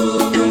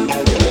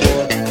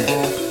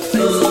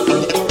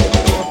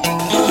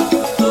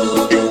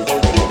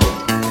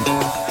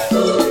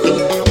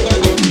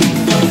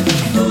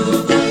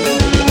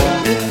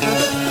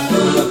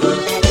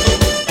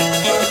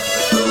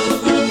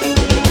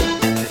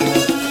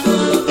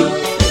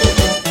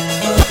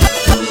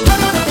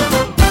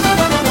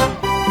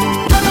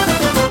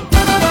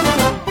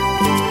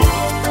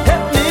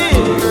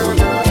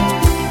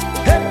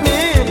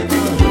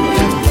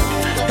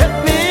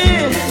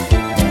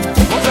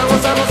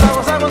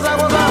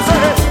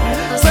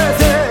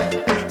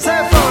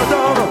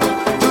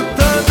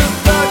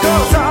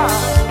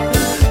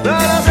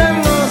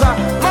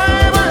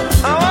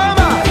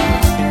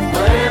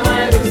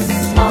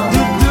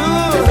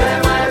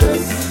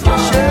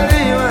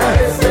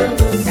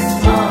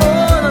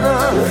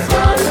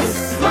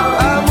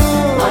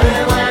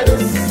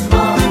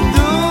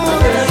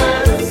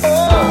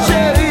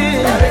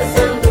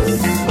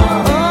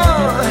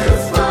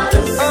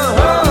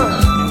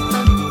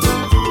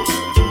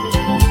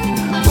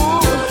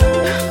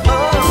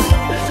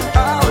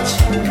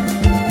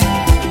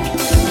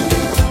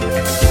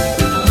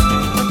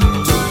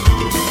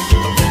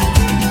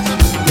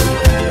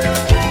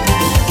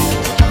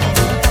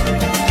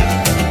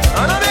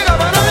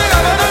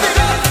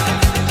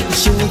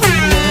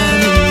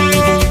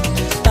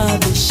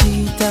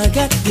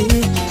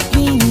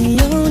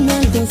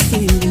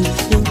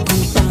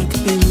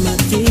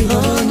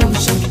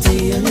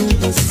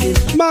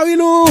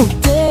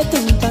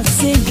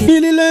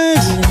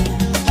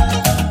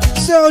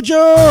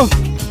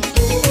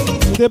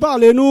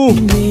 Parlez-nous.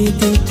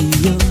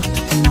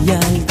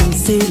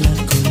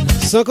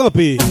 Sans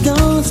camper.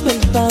 Danse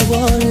belle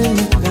parole,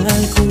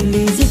 nous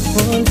les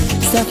épaules.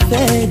 Ça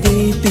fait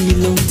depuis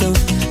longtemps,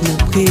 nous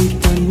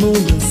prétendons mon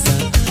ça.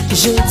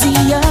 Je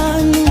dis à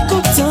nous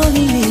content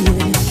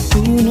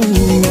pour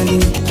nous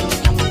aller.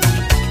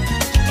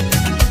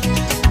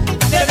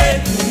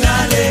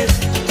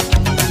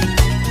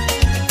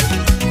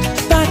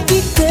 Pas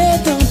quitter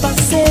ton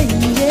passé.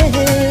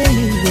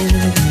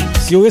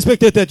 Si vous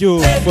respectez tête,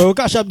 vous faut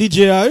cacher à DJ,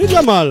 il y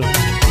a mal.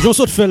 J'en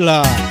saute fait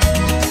là.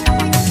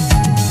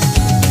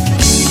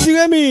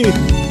 Rémi.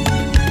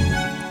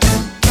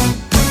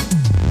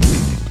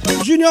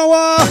 Junior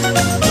Wa.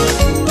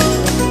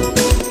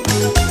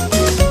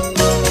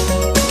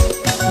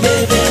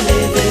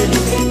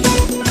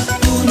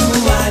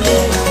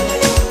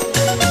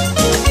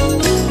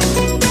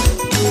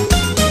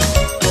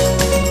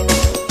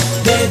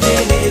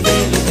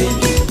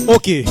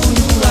 Ok.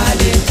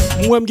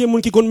 Moi, je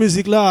suis qui connaît la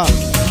musique là.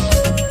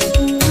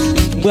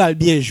 Je vais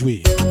bien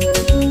jouer.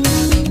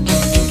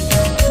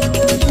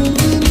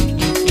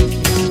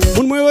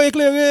 Je vais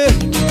éclairer.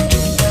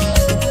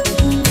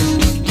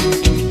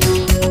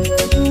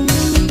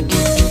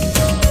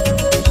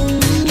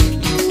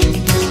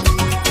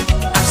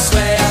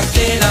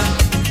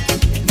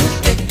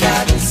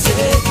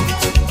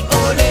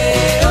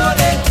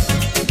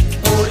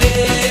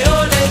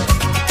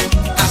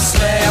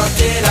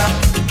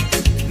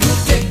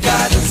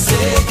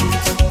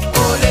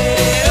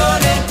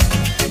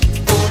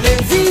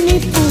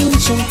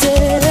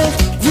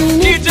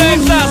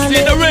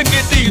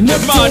 The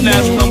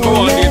madness number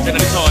one hit in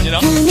the town, you know.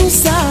 Vini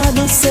ça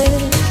danser,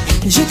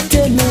 je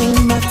t'aime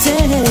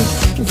matin.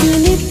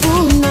 Vini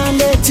pour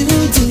m'aller do.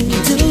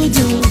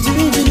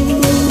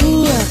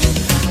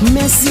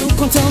 Mais si vous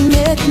comptez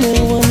mettre me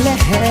on la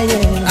haye.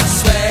 I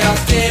swear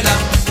t'es là,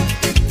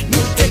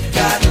 nous t'es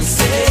qu'à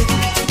danser.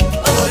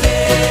 Olé,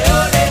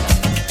 olé.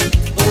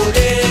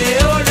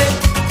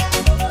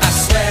 I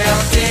swear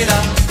t'es là,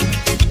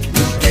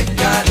 nous t'es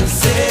qu'à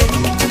danser.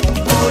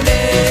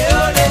 Olé.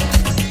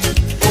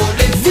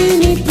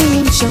 Vini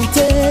pour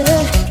chanter,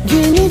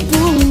 vini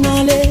pour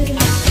m'aller,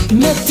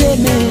 mettez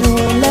mes en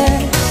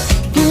l'air,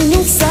 pour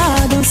nous ça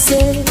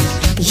danser,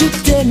 je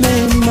t'aime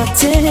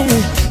matin,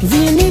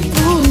 vini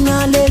pour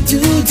m'aller do.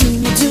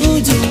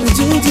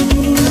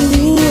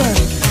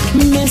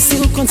 Mais si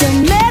vous comptez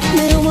mettre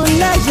mes en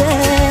l'air.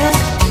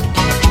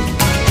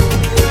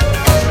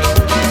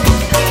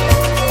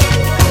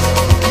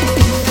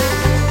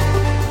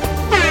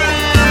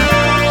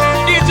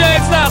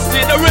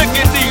 The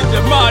reggae DJ,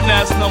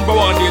 madness number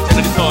one DJ in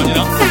the town, you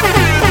know.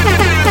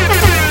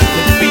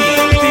 Feel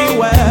the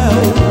well,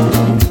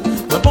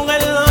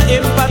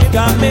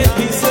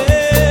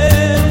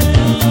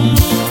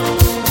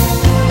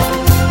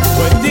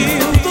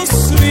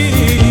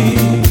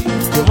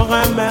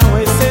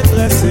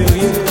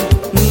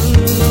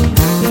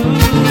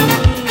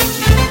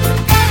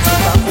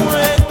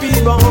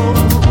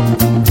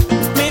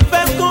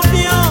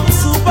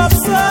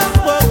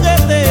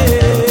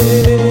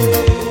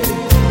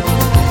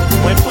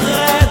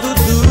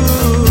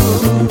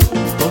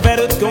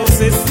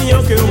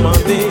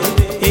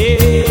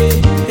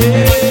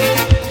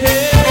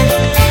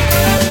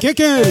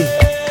 Kicken,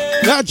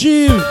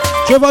 Najib,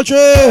 Chevalche,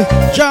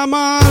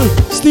 Jamal,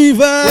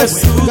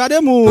 Stevens,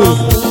 Gademou.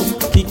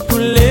 Qui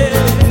coulait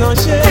dans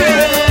chez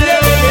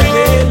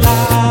là.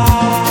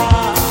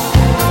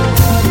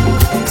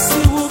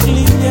 Si vous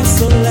clignez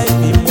soleil,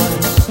 puis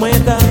moi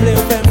d'emblée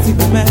au même petit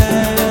peu.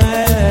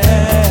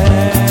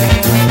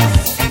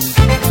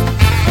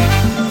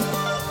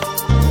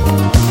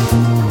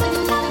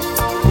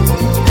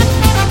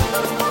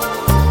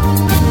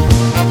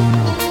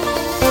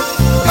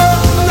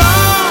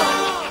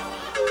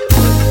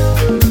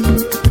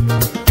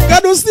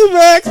 Steve.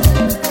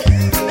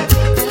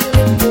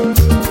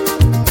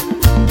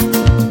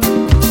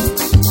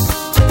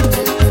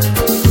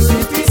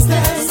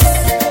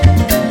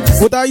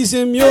 What are you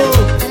saying, yo?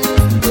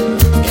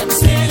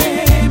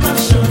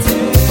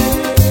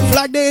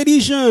 Flag Day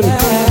Edition.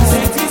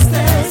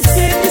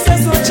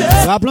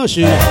 La planche.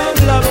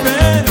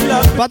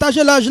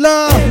 Partagez l'âge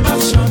là.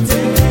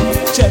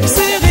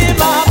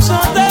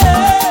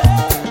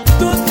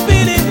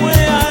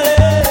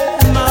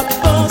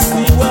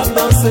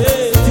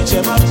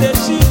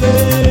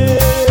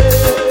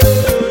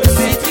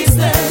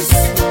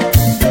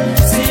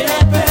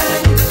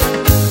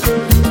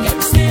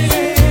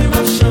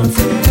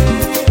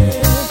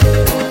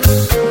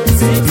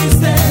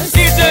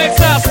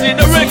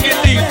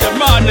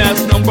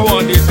 That's number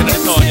one this in the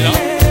town, you know.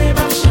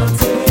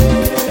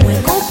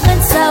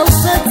 Comprendre ça ou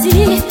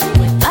sentir,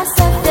 à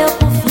ça faire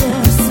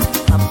confiance.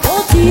 À bon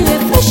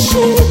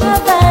réfléchir, à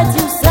pas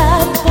dire ça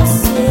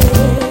penser.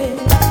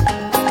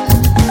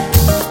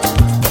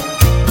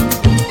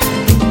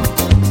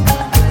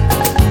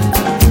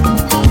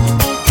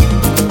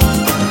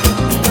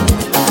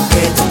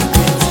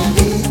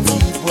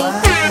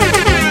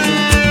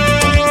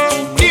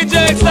 DJ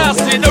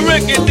Sassy, the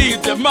reggae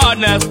DJ,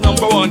 madness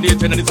number one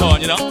this in the town,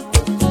 you know.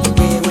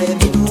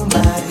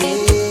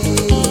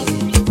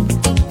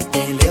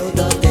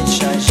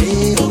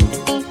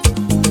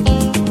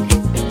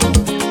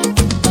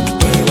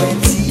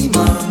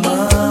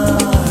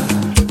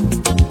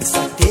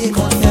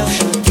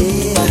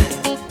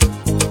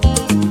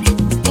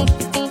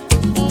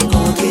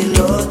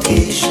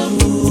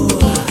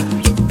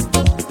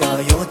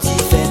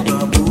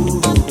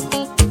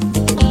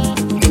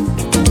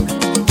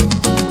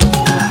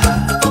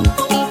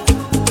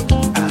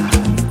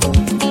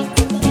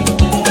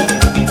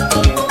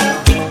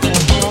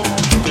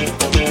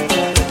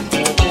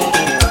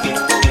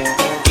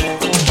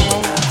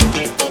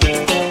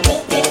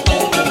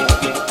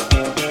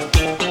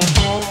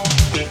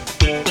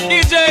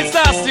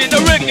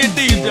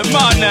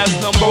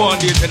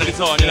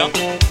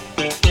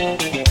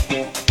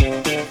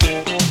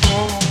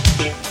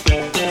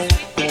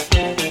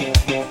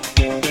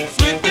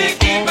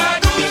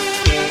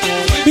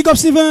 Big up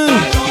Steven.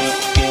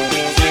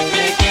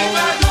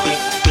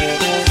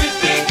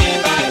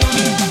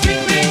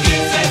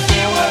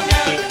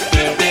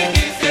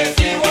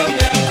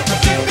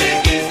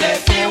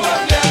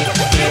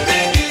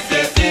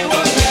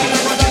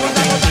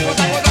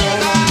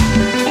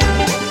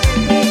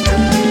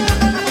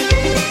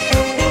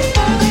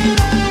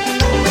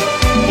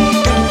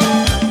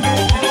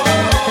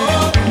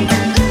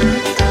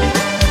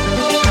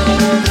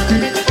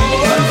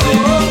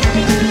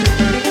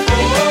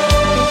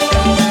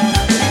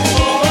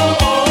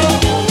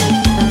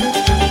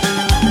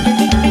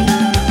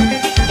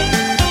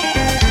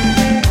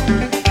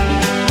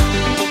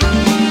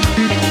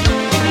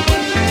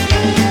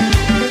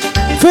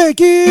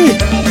 Feki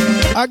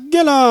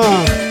Agela.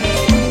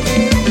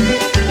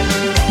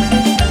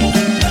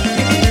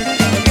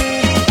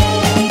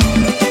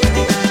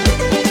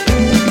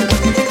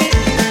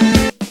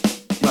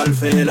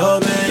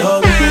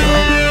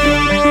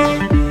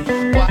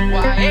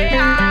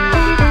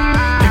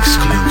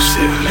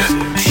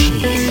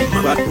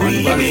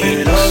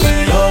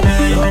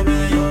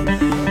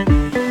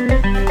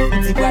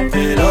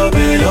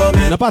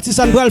 La partie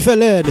ça nous fait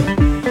l'aide.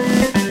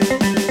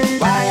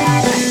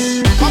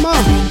 Maman,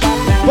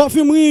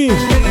 parfumerie.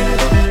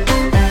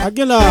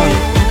 Agela.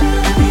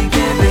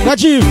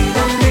 Najib.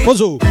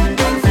 Ozo.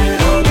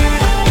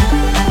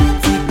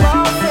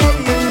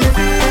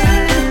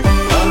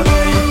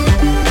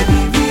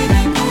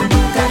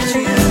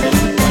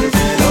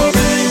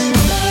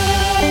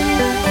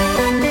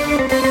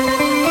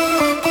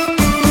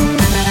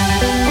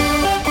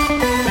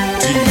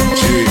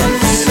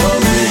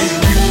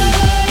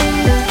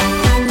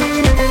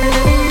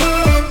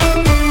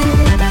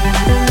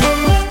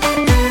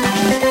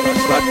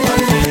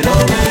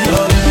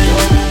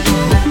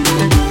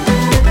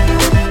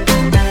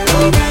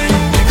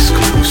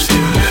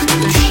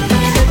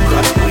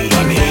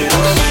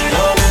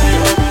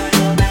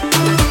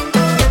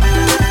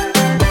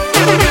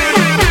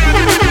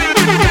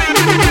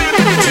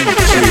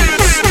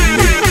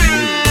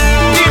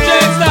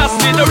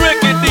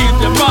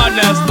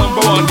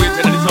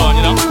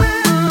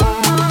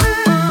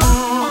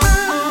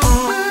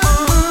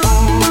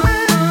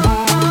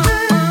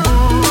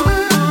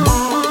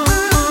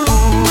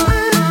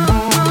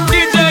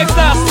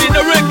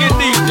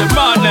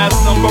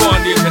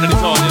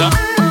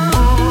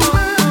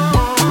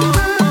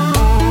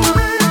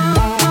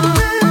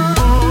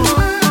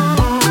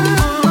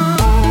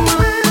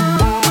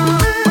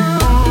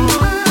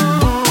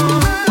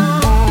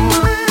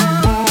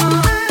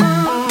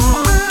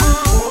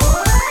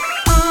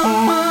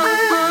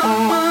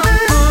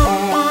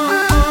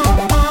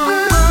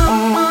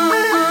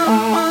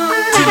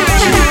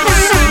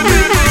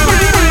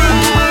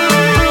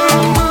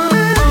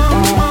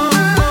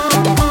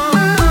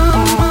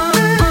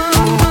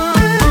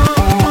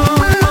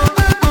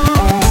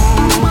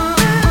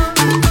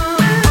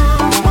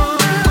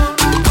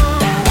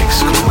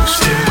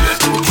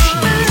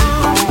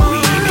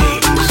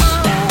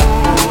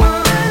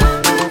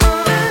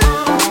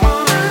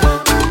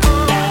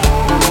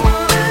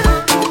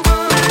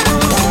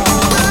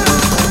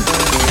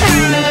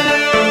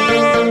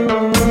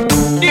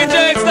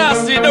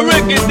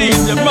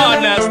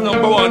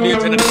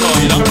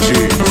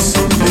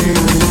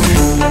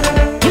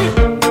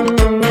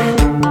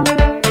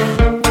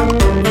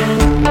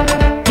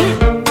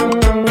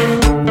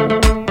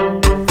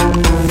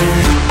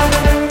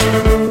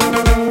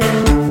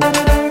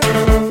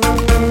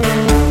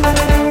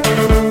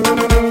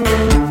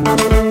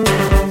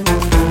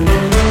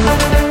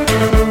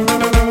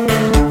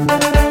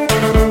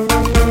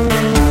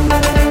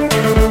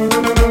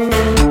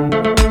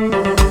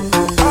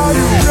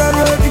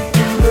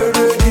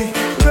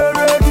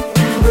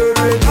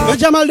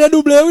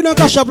 oui, dans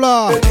Cash App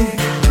là.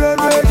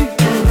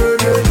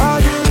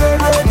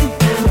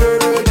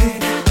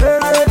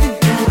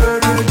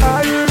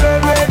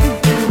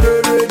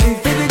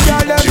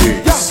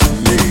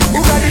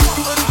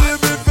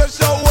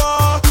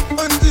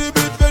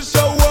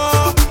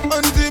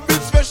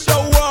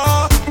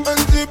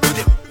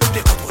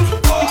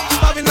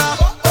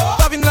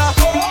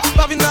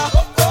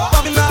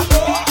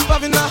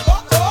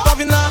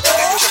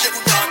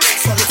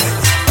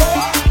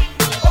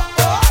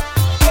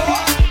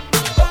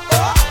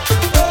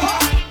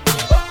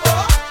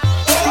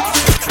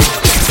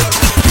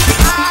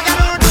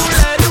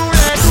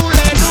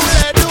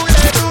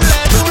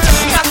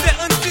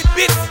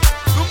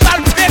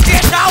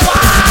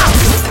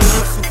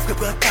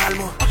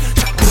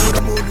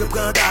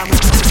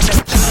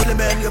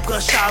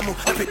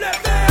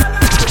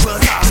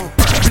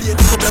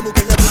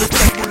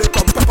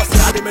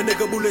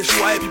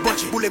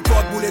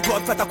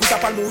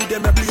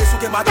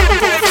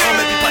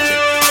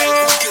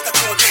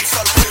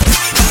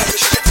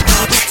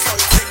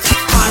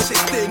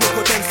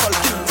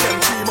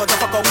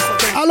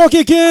 Hello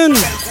Kikin,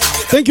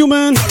 thank you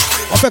man.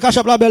 On fait Cash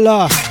App la belle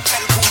là.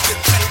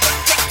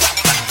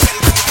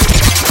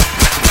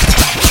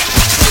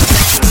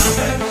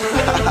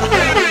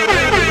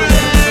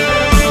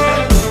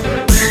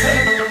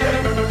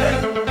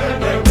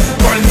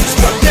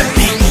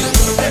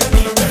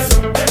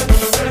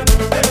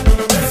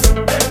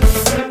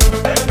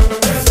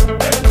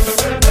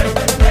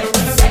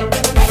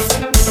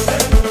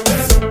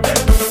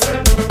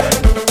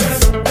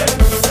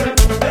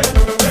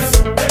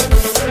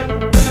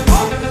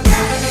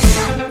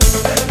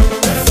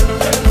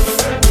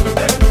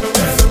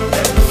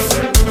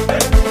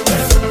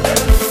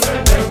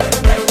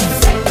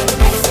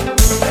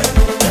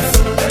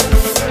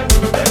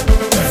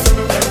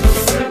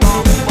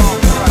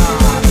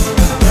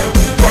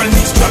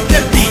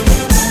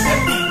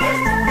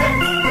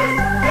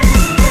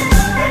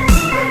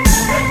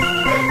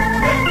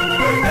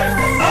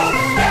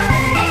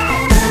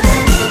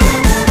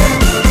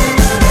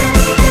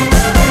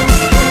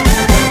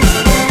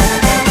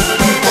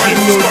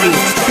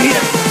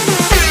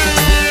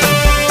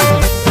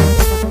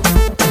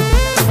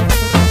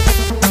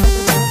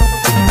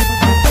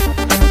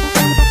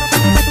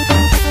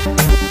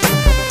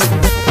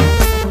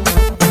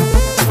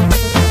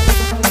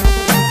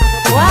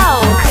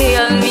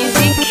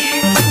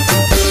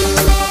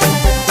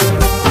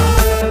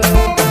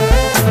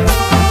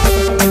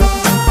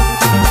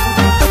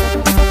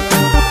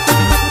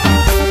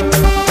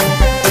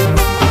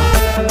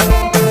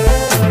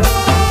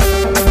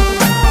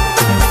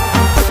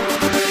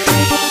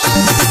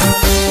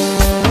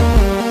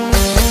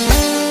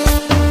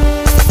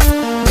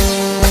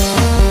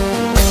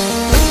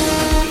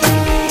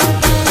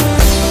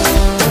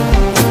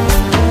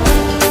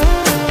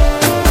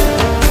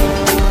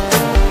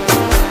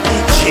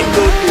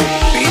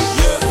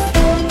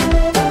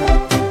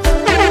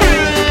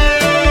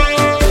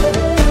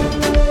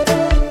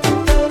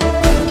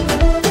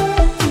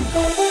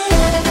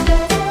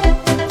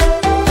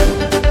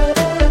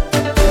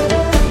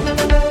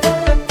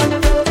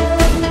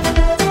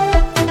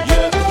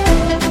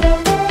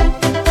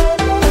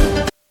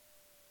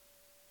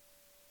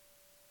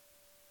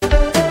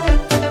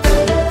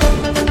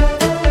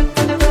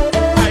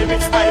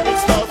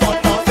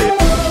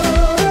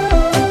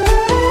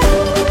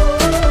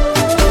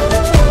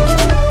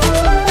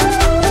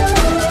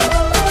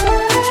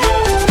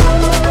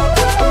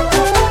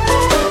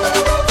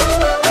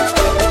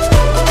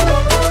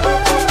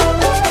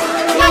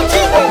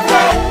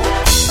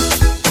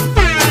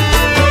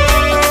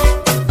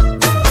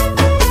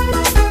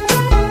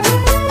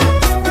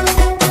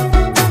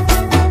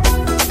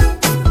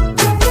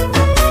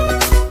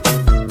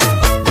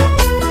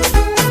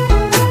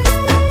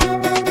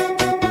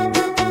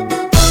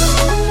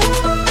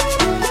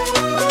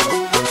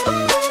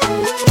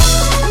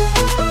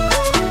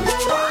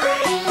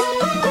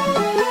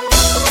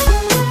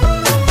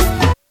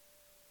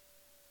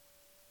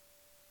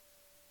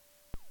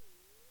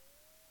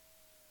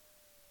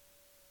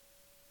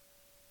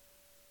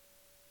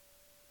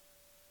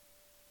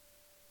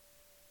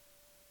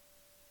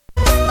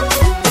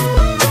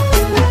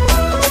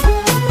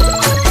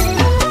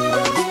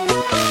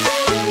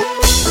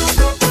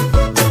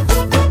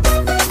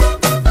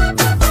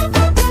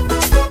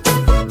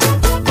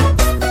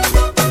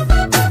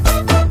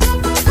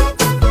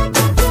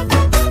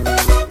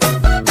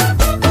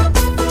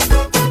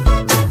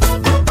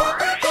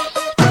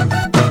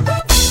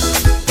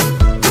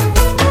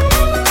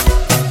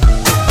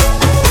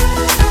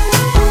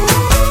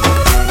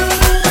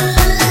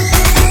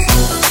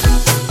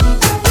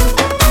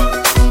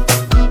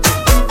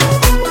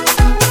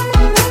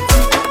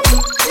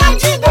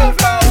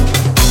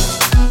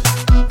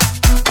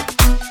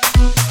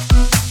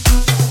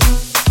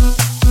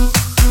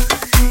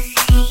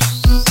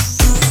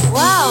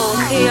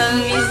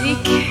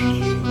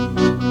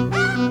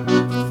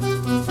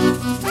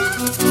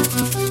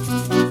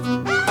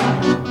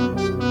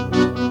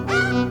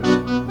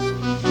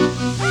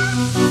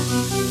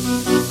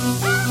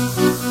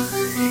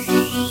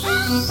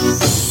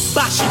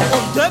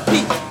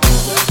 Sepi.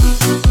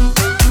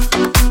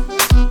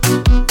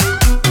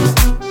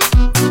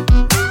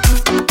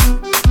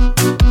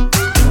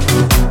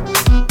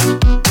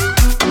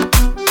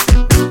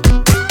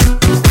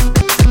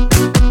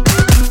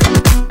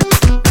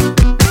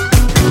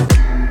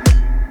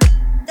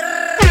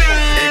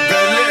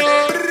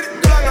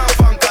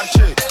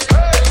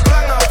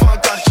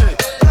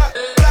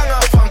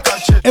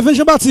 Even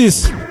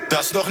Jean-Baptiste. Dat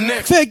is nog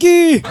niks.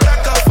 Feki.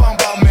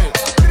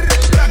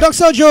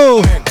 Dr.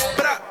 Joe.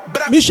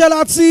 Michel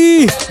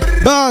Atsi.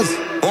 Baz.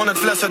 100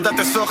 flessen, dat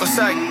is zo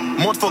gezeik.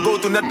 Mond voor go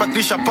to net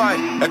Patricia Pai.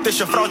 Het is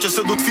je vrouwtje,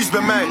 ze doet vies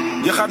bij mij.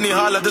 Je gaat niet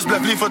halen, dus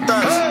blijf liever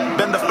thuis.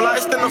 Ben de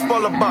flyest in een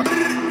volle bak.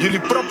 Jullie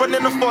proppen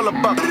in een volle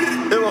bak.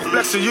 Eeuwig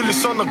flexen, jullie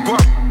zonder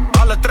guap.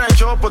 Alle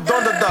treintje op het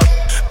donderdag.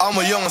 Al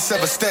mijn jongens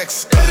hebben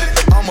stacks.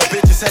 Al mijn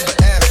bitches hebben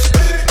ass.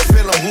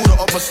 Veel een hoeren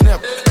op mijn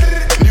snap.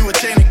 Nieuwe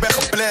chain, ik ben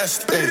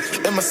geblest.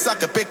 In mijn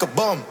zak heb ik een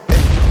bom.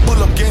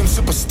 Pull-up game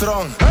super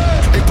strong.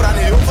 Ik praat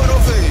niet over.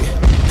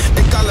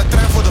 Ik kan de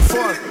trein voor de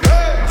vorm.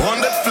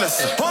 100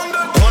 flessen.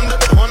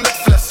 100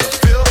 flessen.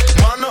 Veel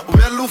mannen,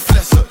 wel hoe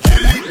flessen.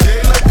 Jullie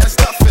delen en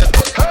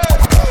stafetten.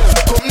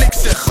 Kom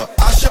niks zeggen.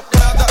 Als je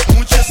praat, dan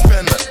moet je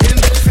spenden. In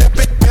de VIP,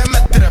 ik ben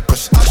met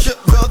trappers. Als je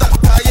wil, dan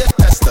ga je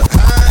testen.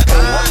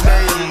 Wat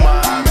ben je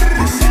man?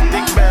 Je ziet,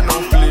 ik ben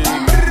op vlieg.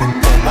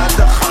 Kom uit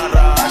de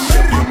garage.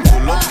 Je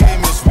pull-up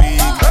game is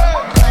weak.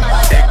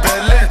 Ik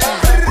ben lid.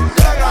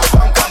 Lange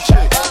van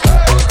Katje.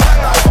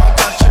 Lange van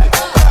Katje.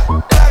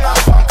 Lange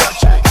van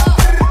Katje.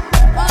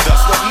 Dat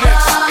is nog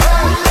niks.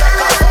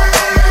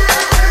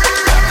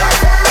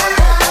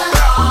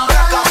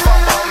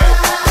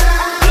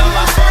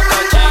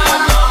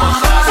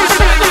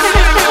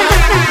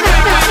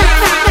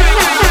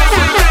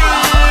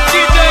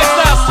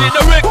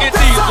 The record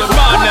is the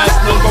man that's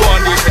number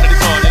one this in the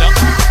town, you know.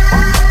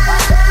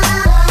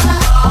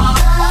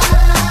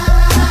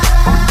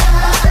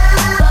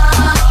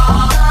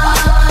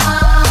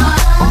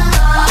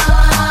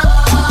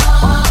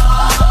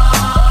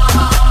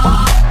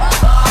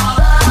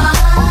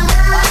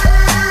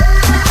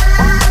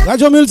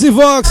 Radio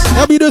Multivox,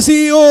 Herbie the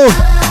CEO.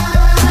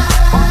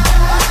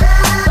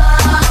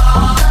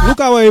 Look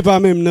away, pas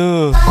même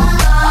non.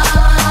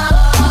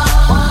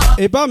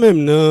 Et pas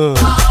même non.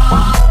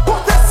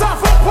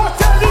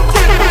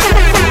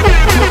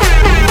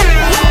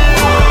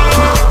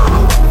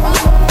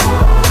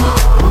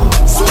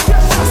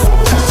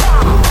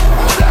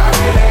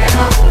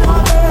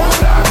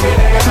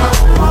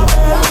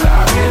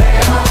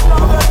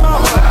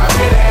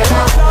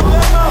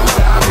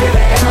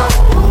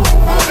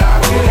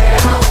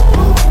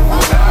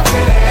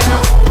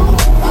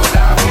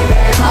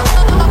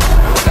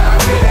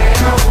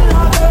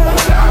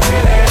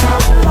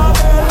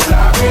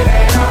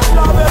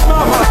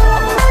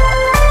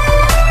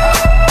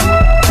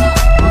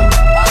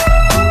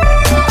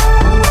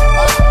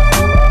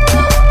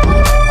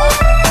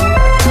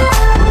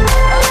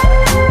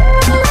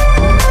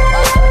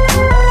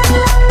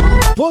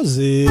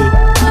 Posé.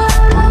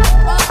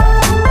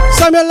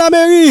 Samuel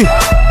Lamery.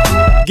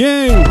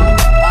 Gang.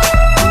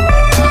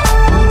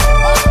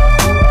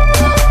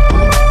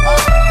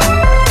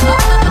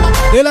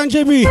 Delan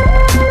JB.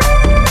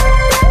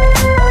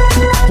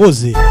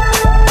 Posé.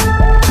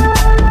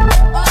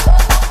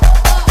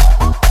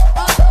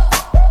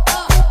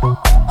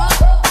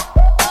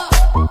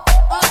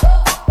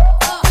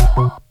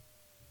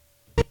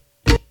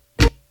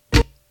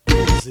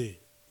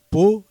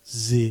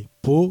 Posé.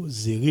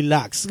 Posé.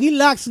 Relax.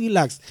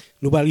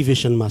 Nous allons arriver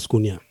chez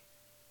Masconia.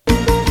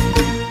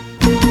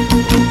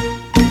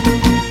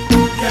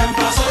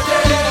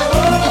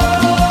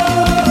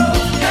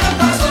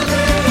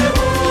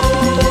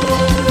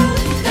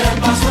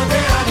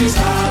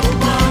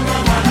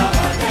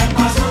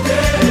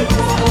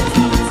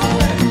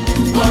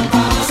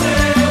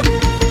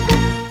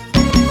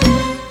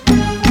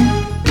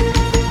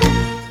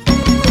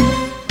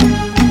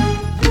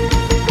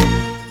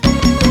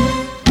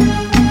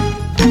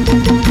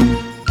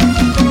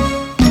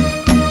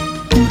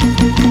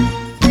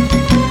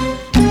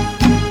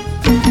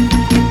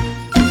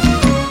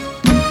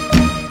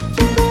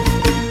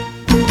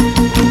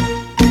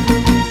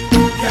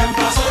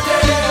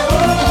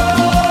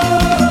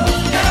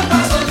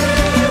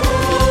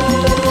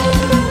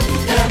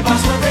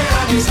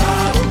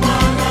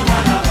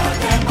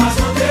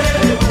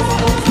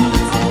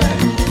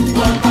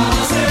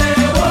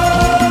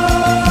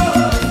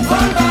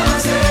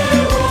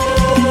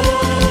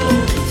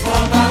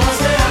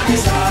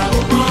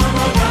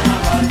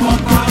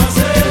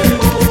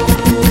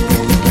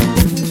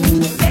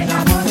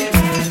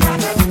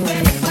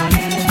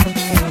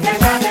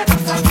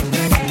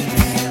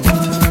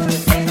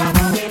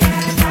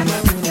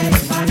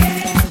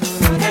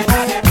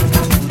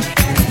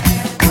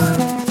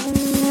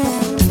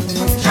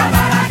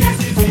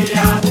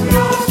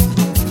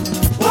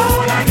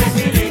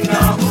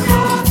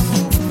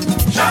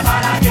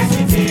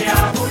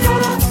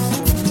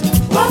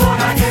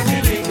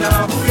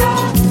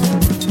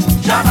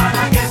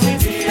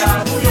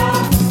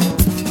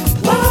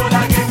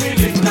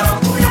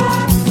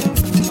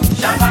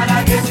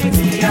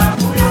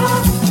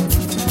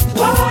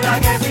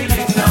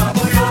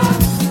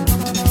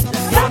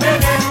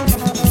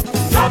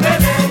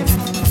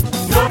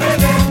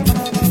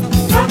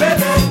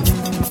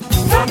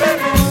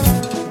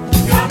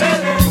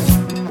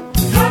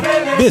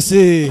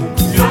 Baissez.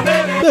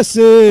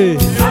 Baissez.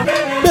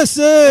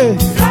 Baissez.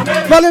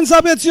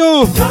 Valenza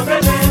Pétion.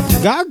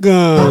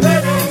 Gagan.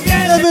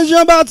 Evan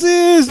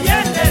Jean-Baptiste.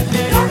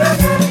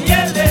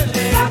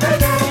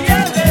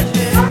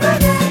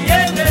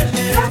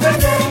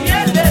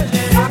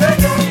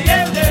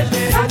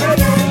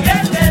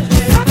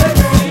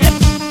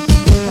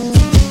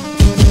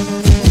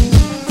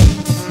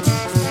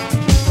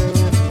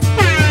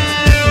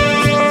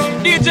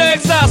 DJ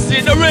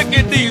Sassy, the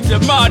reggae DJ,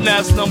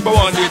 madness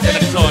 #1 DJ in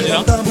the town, you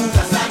know.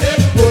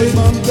 Boy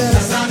bum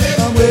dance,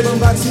 I'm way bum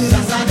backsy.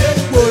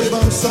 Boy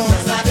bum song,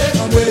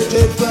 I'm way J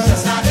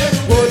France.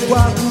 Boy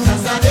Waku,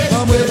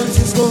 I'm way bum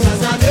Cisco.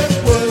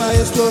 Boy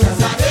Maestro,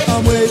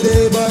 I'm way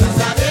Dayban.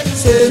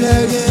 Say it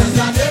again,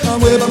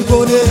 I'm way bum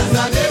Cody.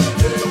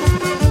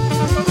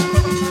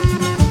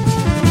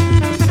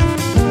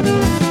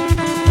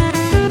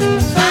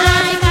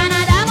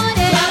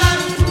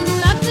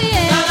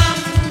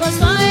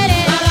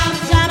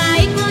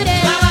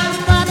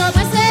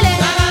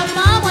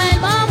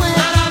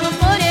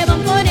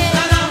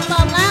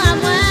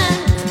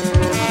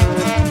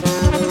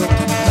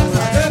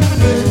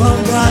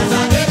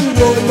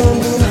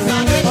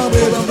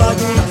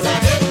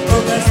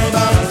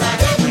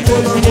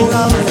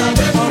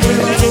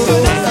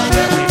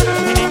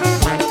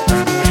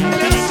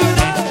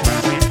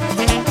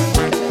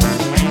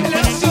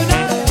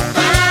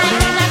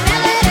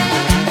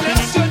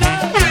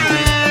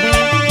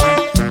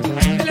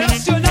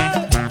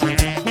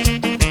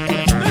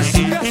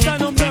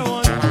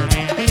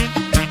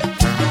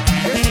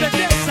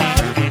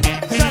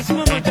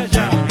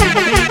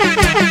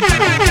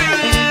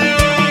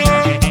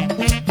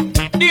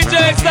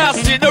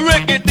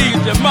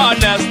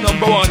 Madness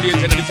 #1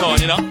 DJ in the town,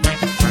 you know.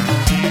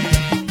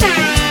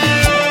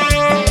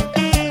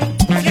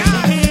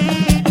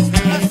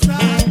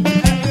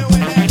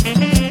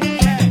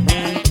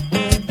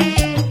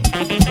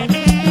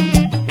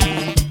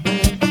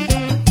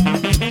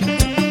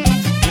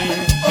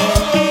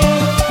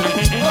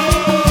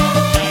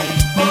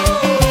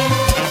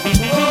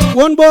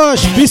 One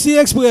Bush, BC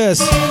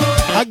Express,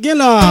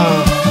 Aguila.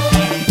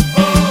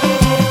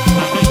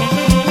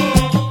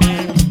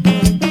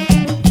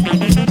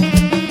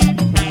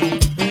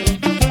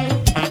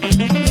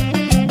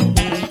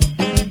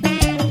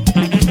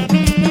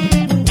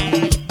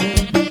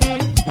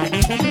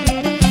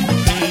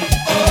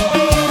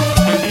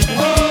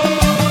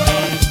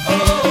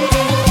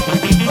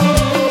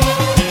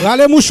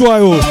 Allez mouchoir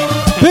yo.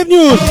 Pep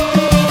News.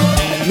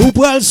 Nous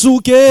pral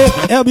souke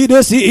RB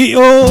de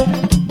CEO.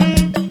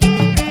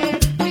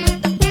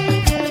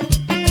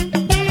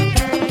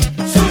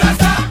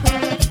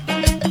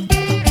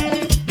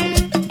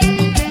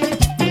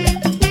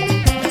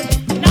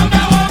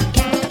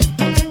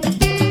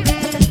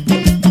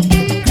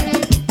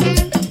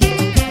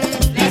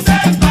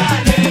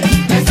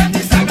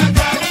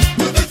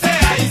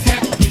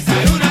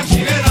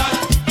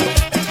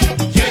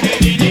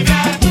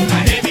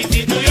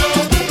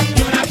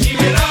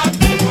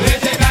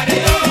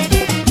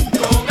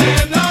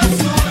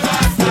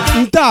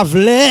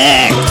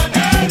 Vlek.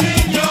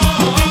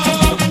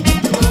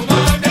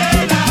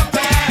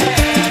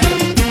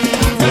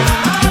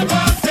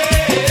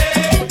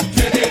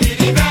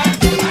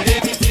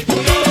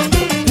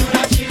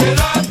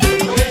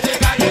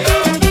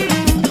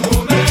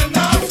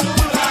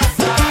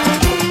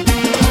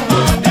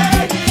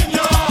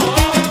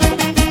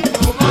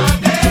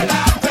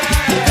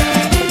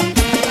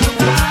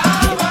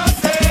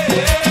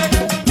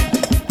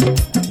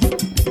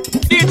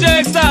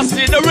 DJ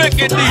Sassy, the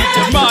reggae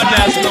DJ,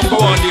 madness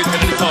 #1 DJ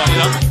in the town, you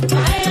know.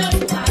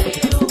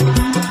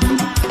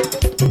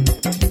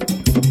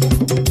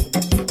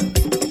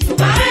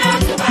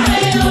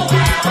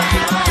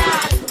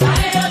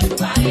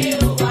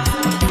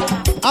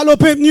 Allo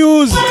Pep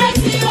News.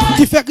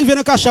 Qui fait qu'il vient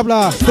de Cachab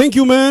là. Thank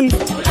you man.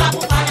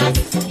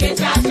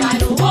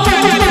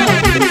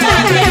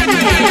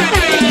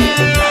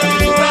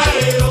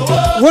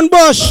 One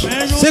Bush,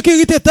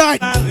 sécurité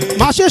tight.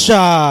 Marché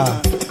chat.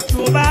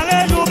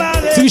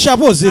 Si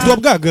chapeau, c'est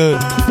top gag.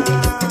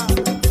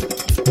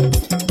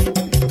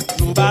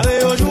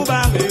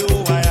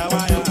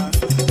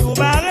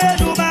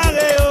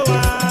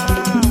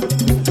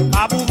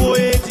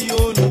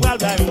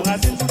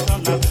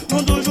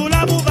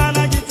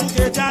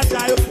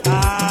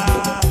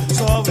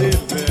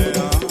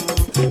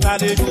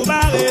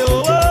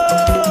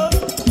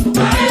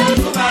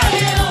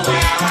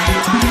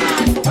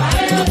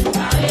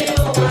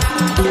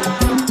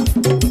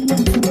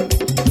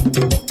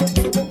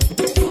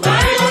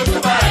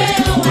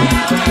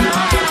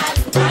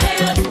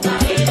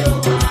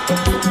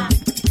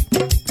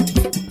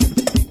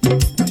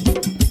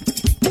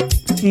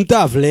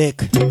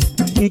 Ntavlek.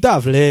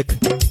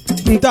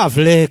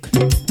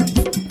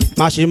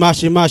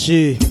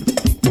 Marché.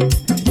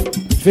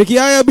 Fait qu'il y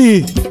a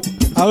Yabi.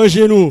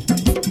 Arrangez nous.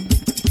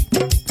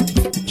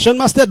 Sean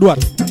Master droite.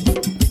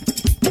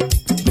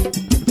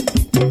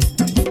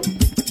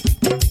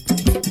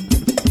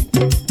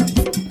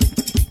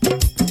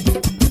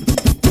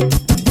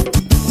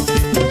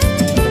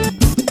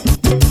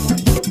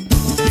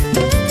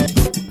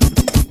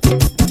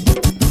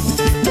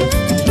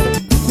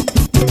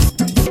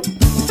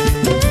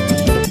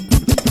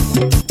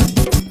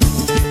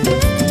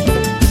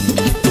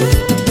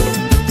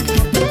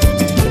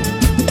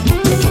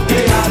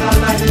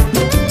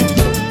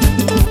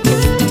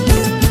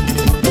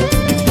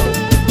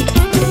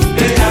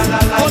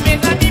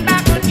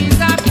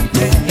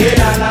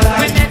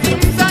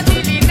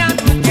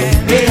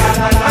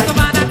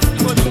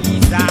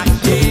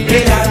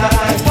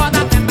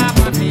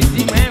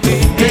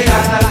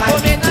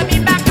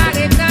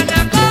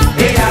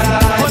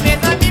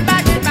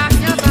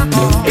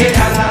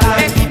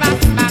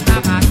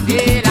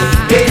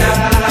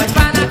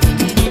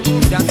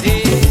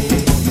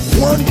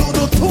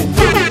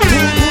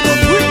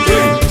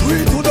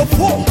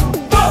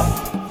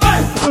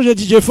 le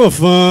DJ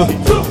Fofan.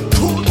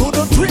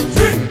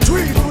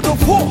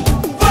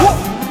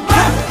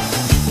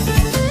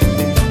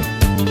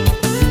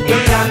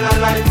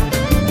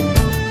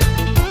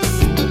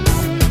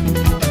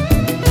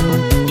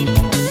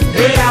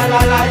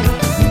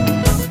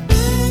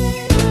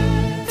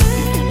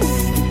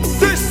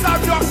 This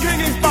time your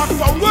king is back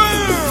from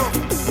where?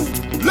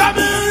 Let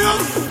me hear.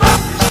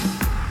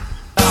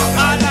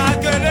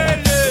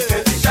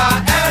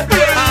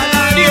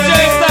 DJ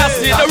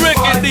Sassy, the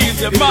reggae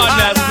DJ, man,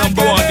 that's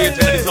number one DJ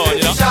in the song,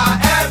 you know.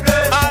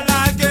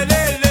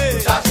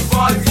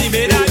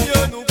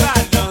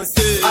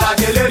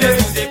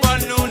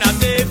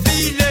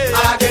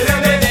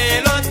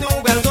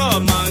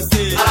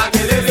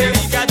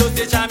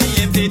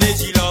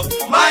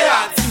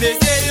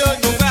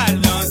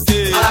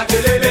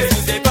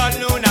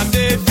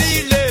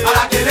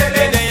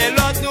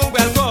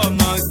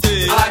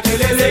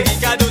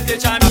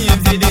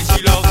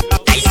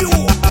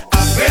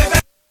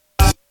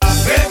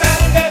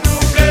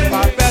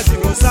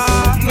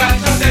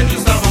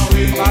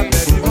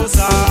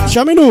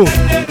 Chaminou.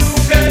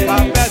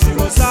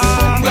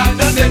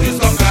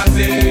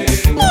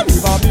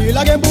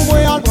 La game pour moi,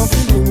 elle prend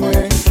feeling,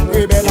 ouais.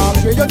 Et belle âme,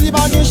 je dis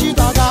pas que je suis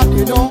ta garde,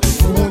 non.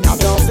 Tout le monde a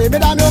dansé,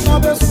 mesdames,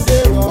 on peut sous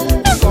des rangs.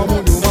 Comme on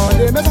nous demande,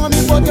 mes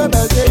amis, faut que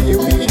belle t'ayez,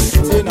 oui.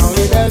 C'est dans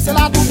les belles, c'est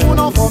là tout le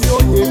monde en forme, yo,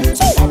 yeah.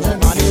 So, I'm trying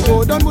to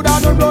go, don't go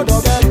down, don't blow,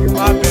 don't beg, you.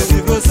 Ma belle,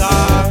 c'est comme ça.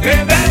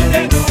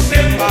 Rebelle,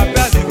 ma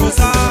belle, c'est comme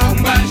ça. On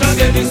va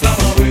chanter du sang,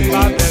 oui.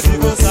 Ma belle, c'est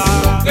comme ça.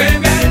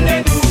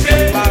 Rebelle,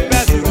 ma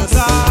belle, c'est comme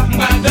ça. On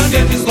va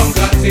chanter du sang,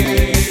 gratis.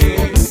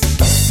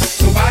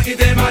 So, pas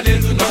quitter ma ligne,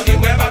 tout le monde dit,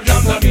 ouais, pas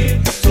bien dormir.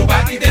 So,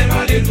 pas quitter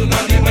ma ligne, tout le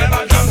monde dit, ouais,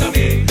 pas bien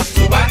dormir.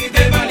 So, pas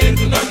quitter ma ligne,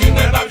 tout le monde dit,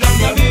 ouais, pas bien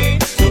dormir.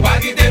 So, pas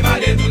quitter ma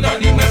ligne, tout le monde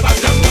dit, ouais, pas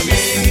bien dormir.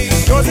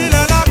 Josie,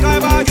 là, la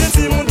caille, va, qu'est-ce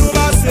que mon tout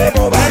va, c'est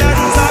bon, bah, elle a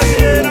tout ça, il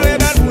est dans les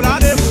belles pour la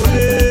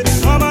débouler.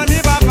 On m'en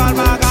dit, pas mal,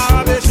 ma car,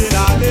 empêcher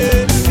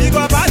d'aller. Puis,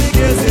 quoi,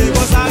 paniquer, c'est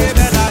quoi, ça,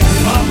 rebelle, là,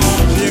 maman.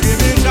 J'ai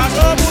rêvé,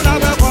 château, pour la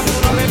belle, comme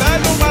nous, les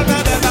belles, nous, pas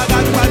faire des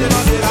bagages, nous, pas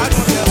dénoncer la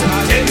confiance, là.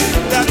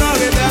 Tellement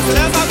rebelle, c'est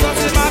ça, comme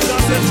c'est ma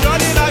chance, c'est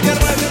jolie, la gueule,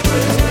 moi,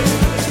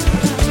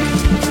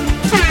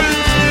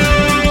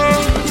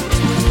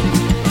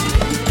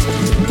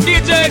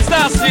 DJ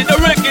Sassy, the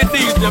reggae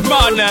DJ,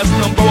 man, that's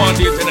number one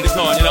DJ in the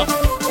song, you know.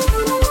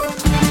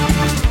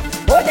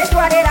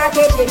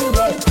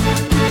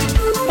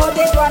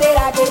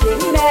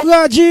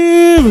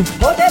 Rajiv,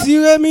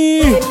 Tiremi,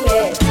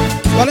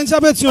 Valencia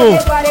Betio.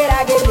 Ôte-toi de là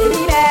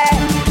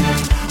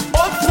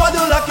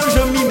que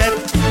je m'y mette.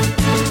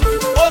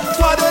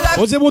 Ôte-toi de là.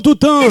 Osez bon tout le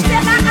temps.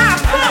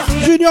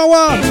 Junior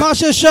Wa,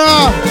 Machecha.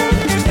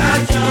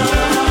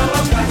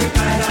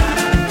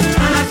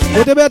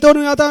 Côté béton,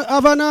 nous attend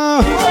Havana.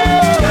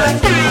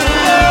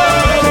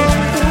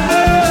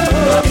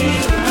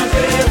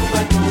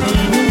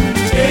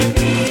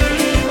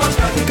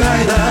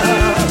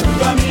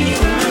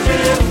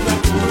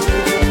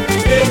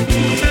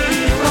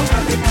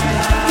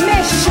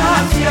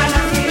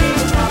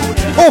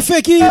 Oh,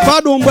 Feki,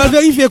 pardon, on va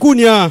vérifier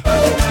Kounia.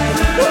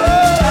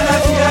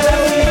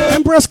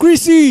 Empress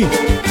Chrissy.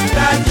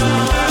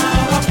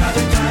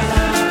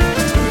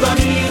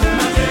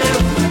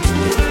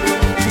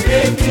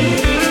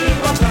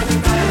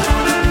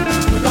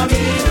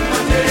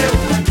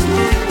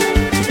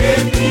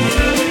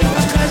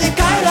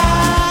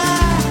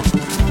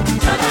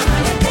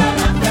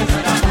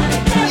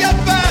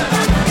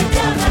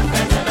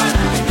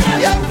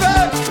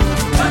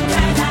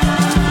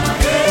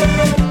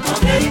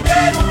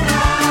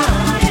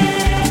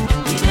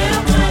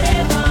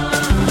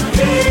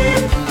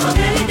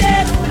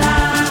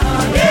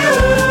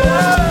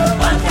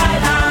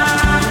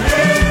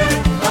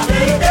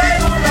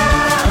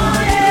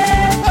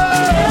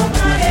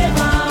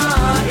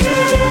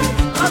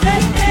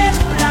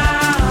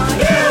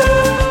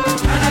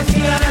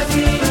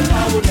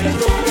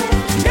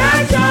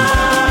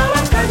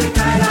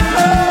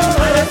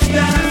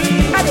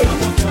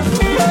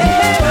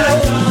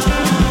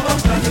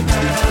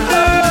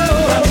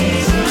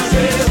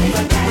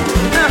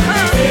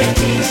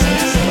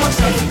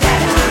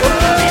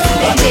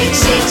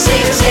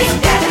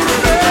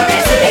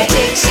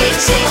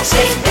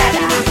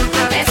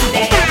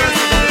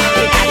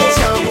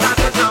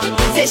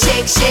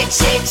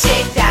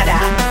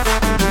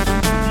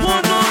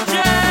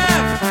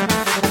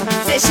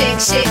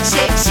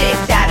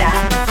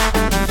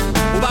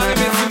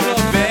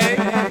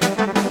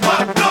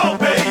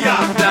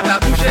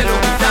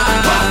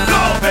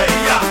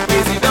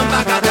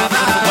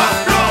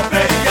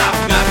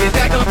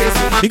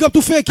 Big up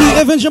to Feki,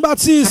 Evan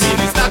Jean-Baptiste,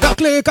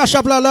 Claire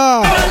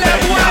Kachaplala,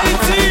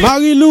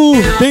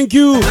 Marie-Lou, thank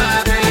you.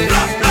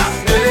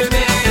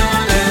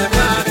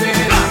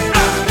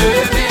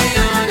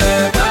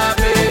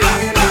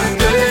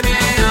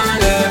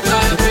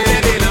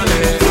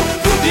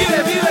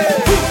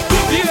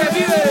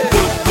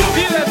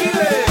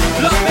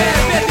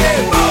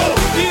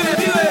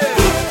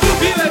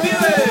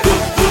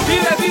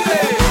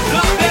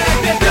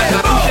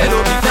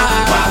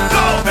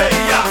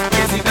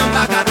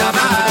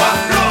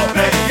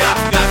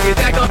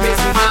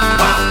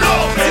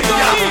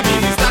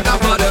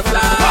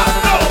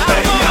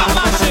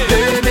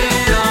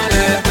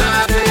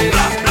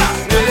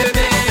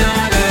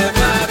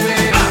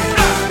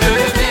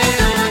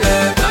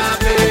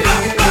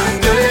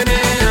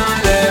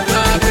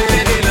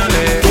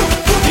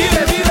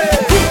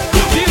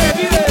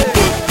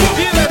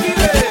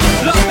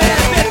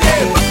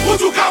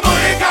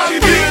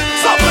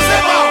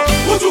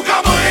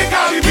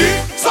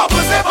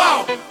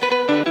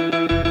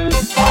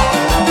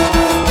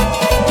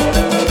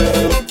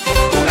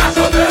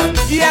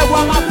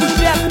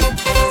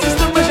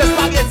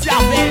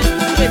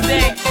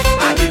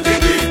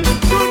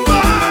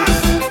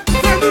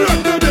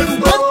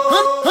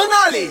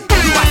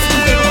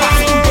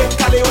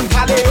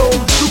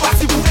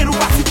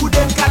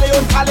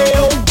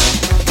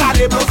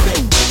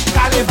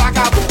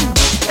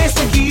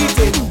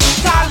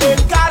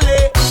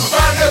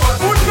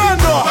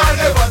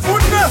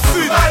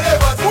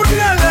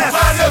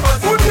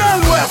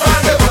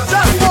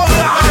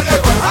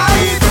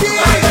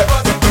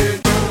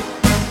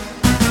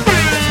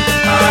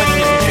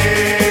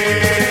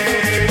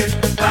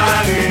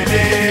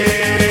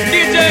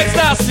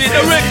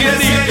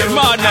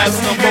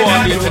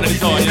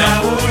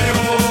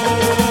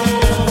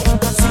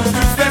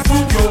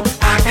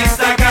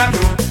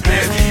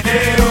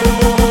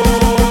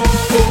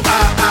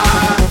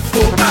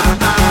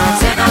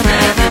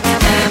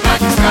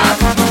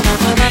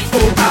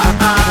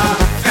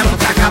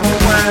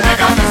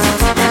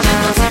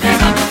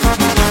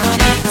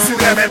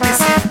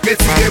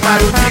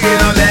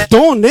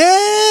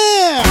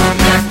 tonnerre.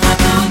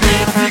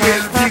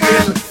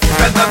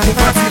 Faites un coup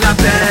facile à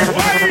terre.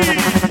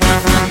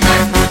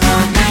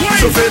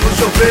 Chauffez-nous,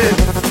 chauffez.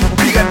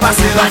 Pirate,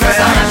 passez la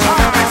mer.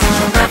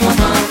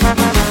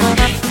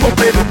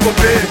 Pompez-nous,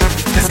 pompez.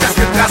 Jusqu'à ce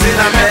que craser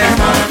la mer.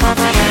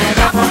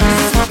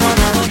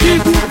 Qui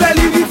vous belle,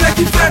 il fait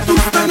qui fait tout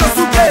ce temps dans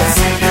souper.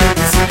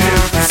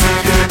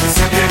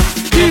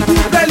 Qui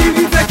vous belle,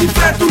 il fait qui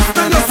fait tout ce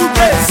temps dans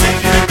souper.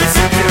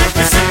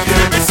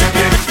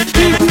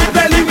 Qui vous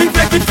belle, il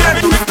fait qui fait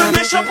tout ce temps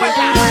dans souper.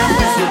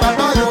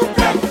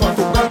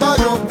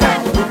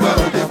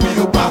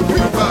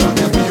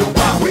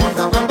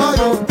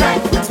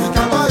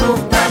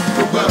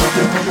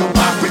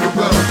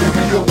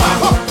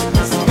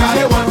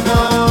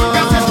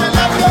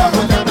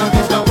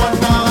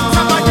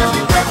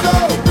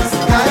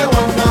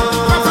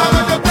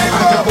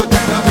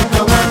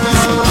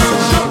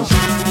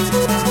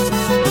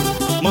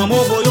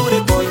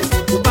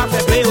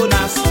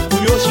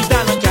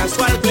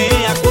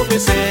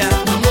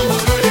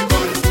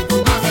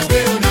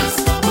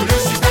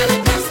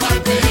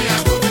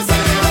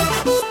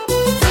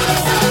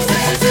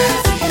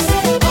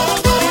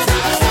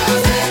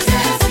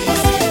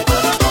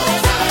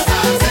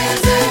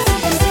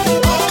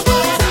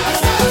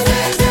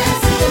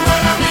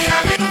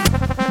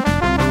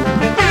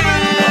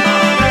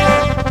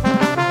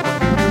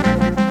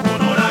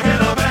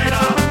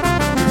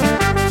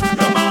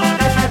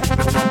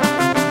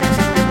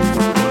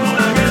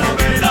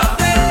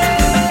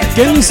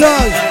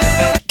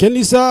 Ken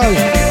Lissage,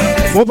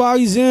 mon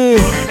parisien,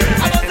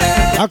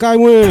 Akaï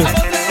moi,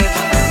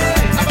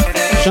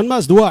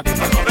 Chanmas droite.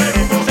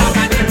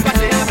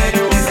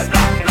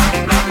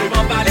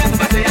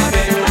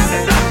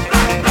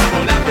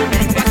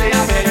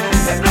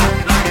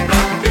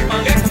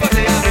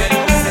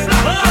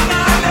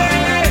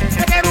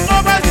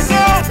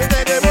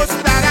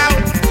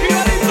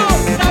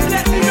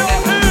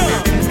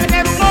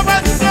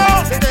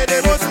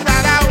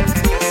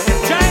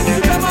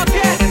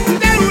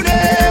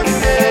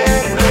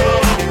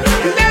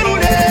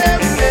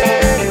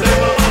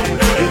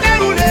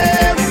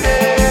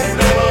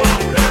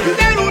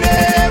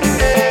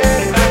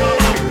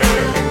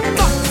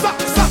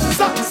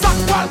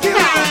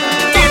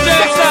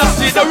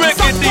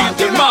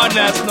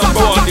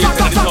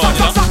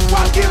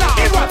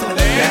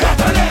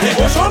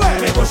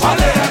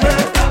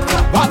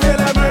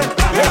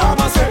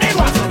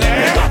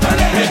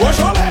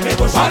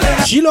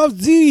 She loves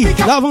D,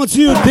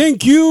 l'aventure,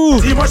 thank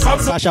you.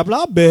 Ça chape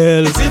la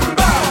belle.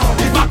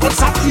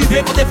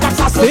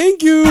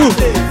 Thank you.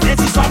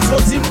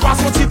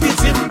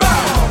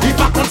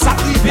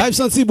 Live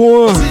senti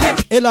bon,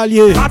 et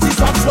l'allié.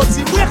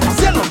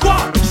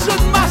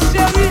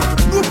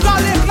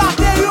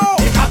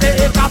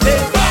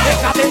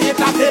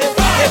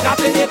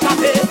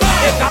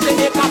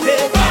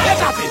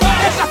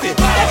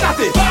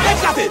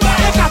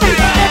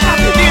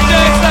 DJ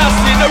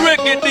Sassy, the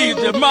reggae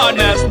DJ,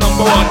 madness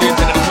number one DJ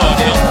in the town,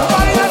 you know.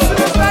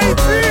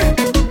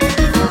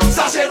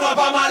 Ça c'est moi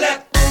pas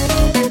malette.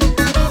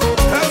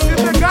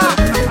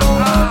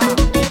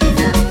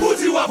 Où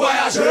tu vas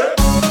voyager?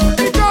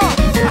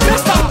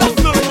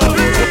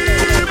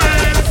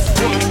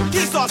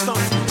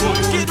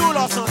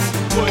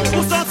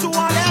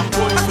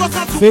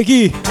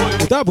 Feki,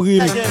 ou ta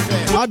brille.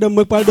 Madame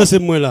me parle de ce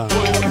moi là.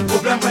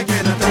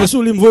 Je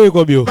suis lui m'voyer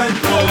comme yo.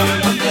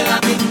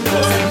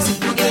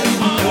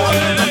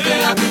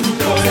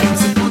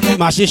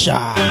 Ma chicha.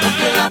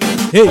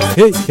 Hey,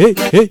 hey, hey,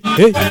 hey,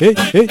 hey, hey,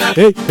 hey,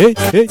 hey, hey,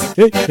 hey,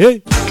 hey,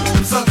 hey.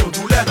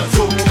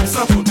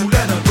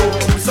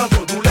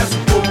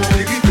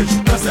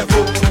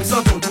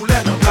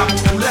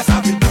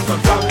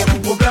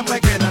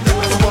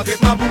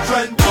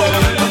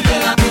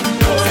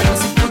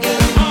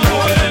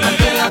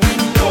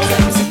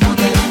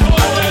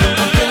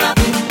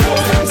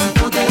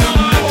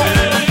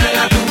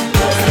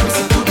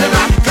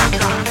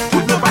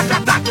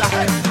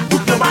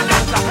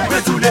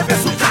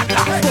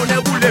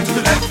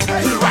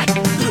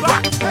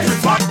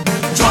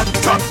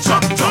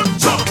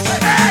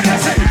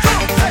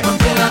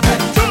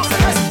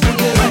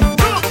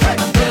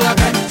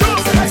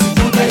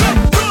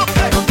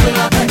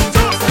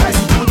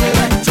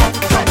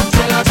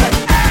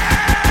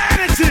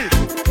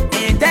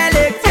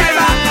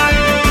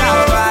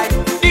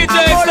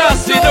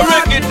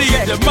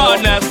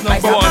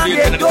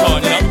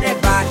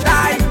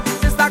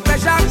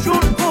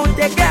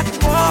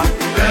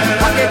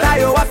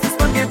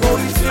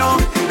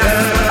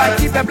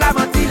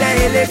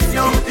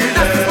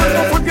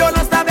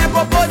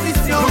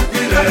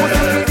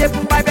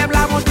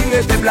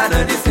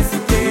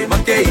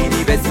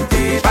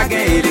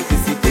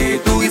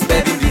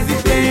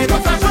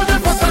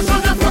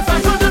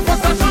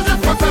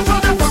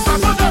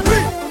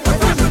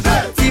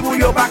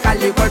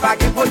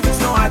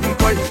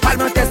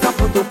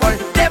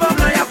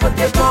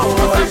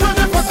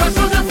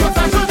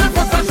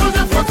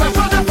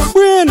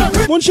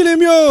 Mon chile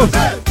mieux.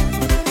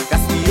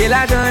 Gaspiller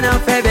la jeune en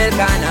fait bel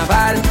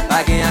carnaval.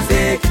 Pas gain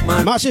assez,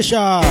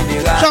 Machicha,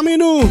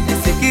 Chaminou,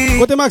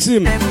 côté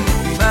Maxime,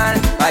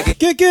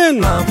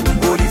 Kekin,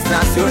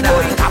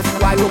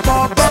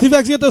 Steve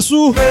X est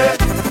sous.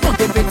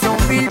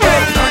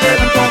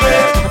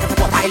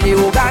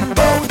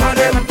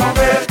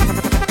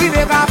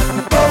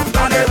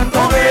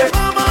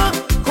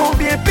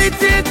 Combien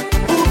petite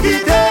pour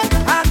quitter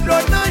à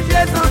l'autre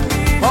danger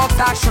d'ennui. Pour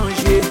ça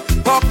changer,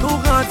 pour tout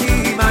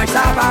grandir, mais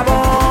ça va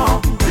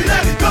bon.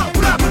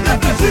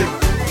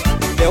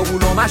 Les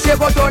roulons marché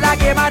photo la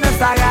game dans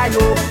sa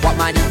rayo. Pour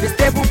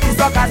manifester pour qu'ils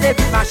soient casés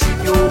puis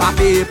machine yo. Pas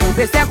payer pour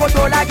faire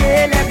photo la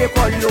game élève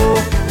l'école yo.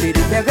 Les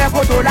faire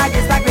photo la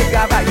game ça fait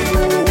travail yo.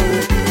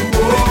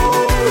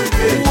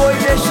 Oh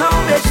méchant,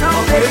 méchant,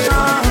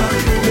 méchant.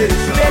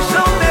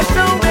 Méchant,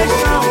 méchant,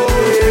 méchant.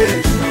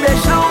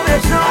 Méchant,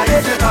 méchant,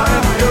 méchant.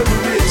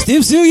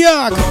 Steve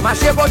Syriac.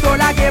 Marché photo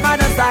la game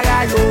dans sa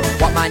rayo.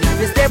 Pour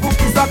manifester pour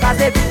qu'ils soient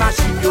casés puis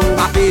machine yo.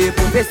 Pas payer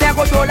pour faire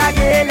photo la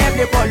game élève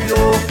l'école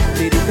yo.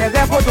 Les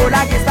faire photo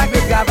la game ça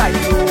fait travail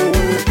yo.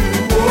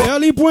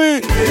 Early point.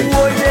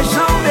 Oh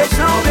méchant,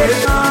 méchant,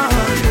 méchant.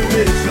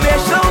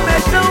 Méchant,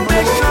 méchant,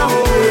 méchant.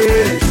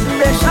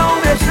 Méchant,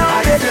 méchant,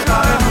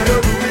 méchant.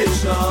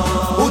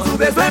 Ou tout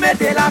besoin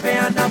mettre la paix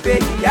en un pays,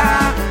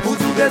 ou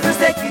tout besoin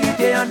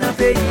sécurité en un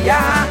pays.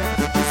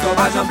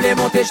 Sauvage en blé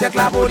monter chèque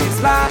la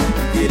police là.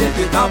 Il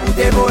est temps pour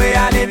dévorer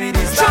à les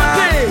ministres.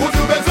 Ou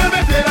tout besoin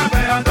mettre la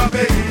paix en un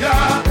pays,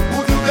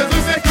 ou tout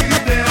besoin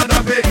sécurité en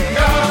un pays.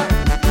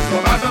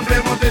 Sauvage en blé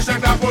monter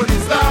chèque la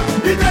police là.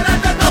 Il est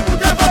temps pour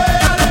dévorer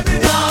à les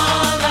ministres.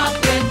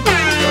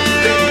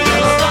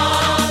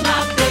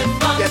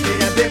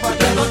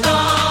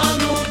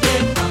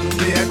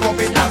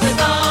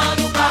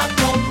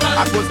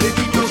 À cause des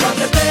vidéos, j'en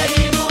ai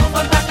payé, nous, on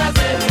va pas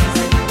casser.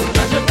 Pour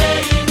changer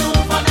pays, nous,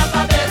 on n'a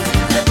pas baissé.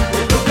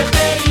 Pour tout le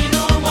pays,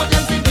 nous, on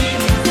vient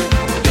civiliser.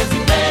 Pour les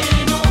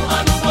pays, nous,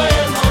 on nous voit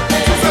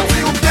monter. Tout ça,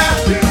 c'est au bien,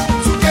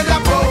 tout est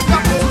d'abord,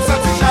 tout ça,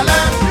 c'est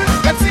chaleur.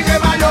 Retirez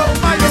maillot,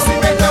 maillot, si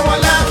mettez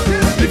voilà.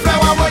 Il fait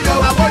waboyo,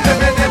 waboyo,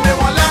 mettez mes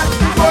voilà.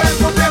 Faut être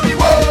mon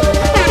termiwo.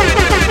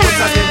 Tout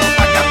ça, c'est non,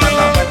 pas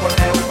capable, on va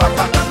connaître, ou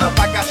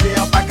pas caché,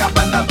 on pas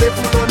capable, on va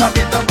foutre la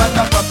vie dans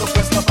banda, pas tout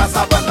presse, non, pas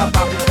ça, banda,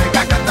 pas.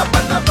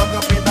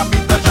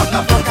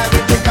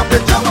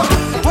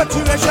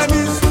 Retirez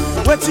chemise,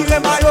 retirez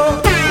maillot,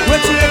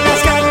 retirez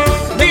cascade.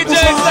 DJ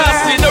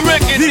Sassy, the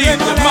record team,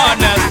 the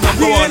madness,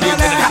 number one in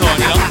the zone,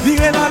 yeah.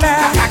 Virez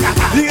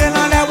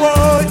dans l'air,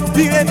 woy,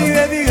 virez,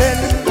 virez, virez.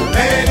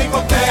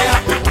 Hélicoptère,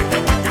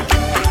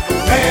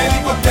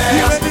 hélicoptère.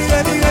 Virez,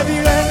 virez, virez,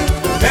 virez.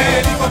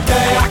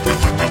 Hélicoptère,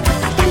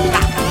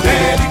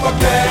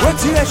 hélicoptère.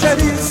 Retirez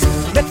chemise,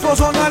 mettez vos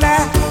zones en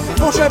l'air,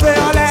 vos cheveux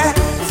en l'air,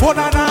 vos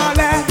nanas en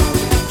l'air,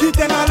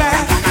 quittez dans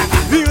l'air,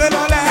 virez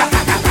dans l'air,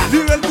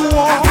 virez le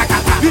courant.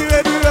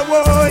 Virez, virez,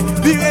 woy,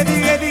 virez,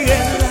 virez,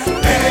 virez.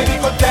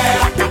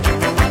 Hélicoptère.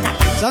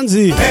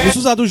 Sanzi, nous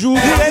sommes toujours.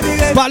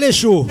 Parlez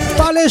chaud,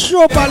 parlez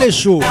chaud, parlez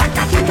chaud.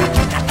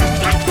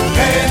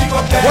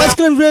 West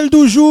Glenville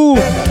toujours.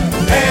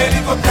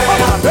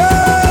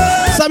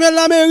 Samuel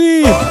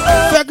Lamery,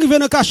 fait que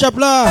dans Cachap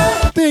là.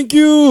 Thank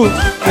you.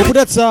 Et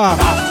peut-être ça,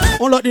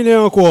 on l'a dit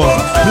encore.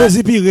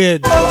 Plaisir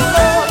pirate.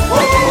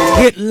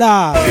 Red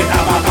là.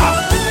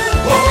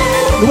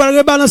 Nous allons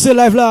rebalancer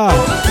live là.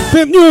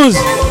 Pimp News.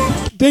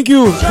 Thank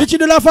you. Richie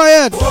de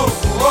Lafayette.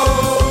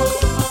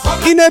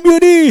 Ine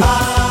Beauty.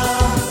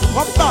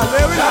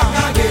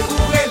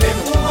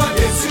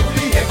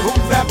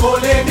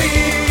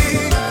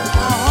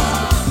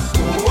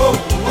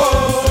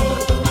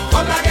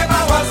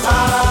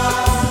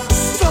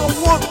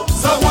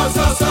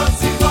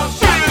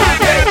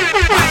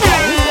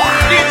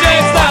 DJ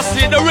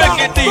Sassy, the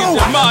record team,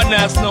 the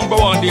madness, number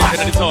one in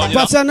the zone,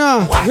 yeah.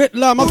 Patiana, Red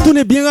là, m'a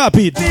tourné bien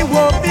rapide. Eh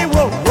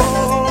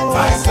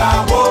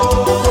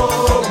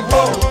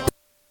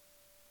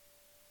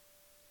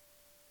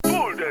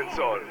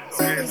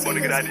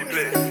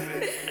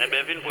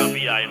ben, viens pour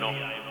PI, non?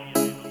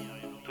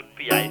 Tout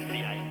PI.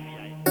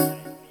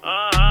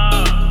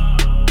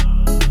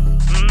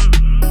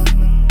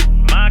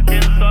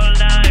 Maquin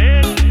soldat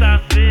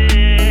extasié.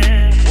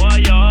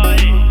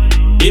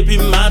 Depuis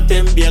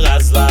matin bien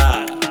ras là.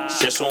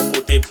 Cherche un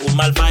côté pour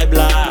mal vibe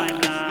là.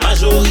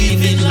 Majori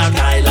vin la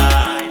caille là.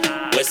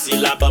 Voici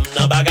la bombe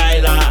nan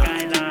bagay là.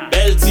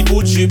 Belle ti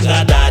bout tube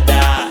la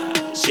dada.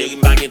 Chéri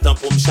m'baguette temps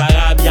pour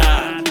m'charabia.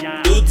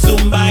 Tout sou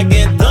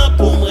m'baguette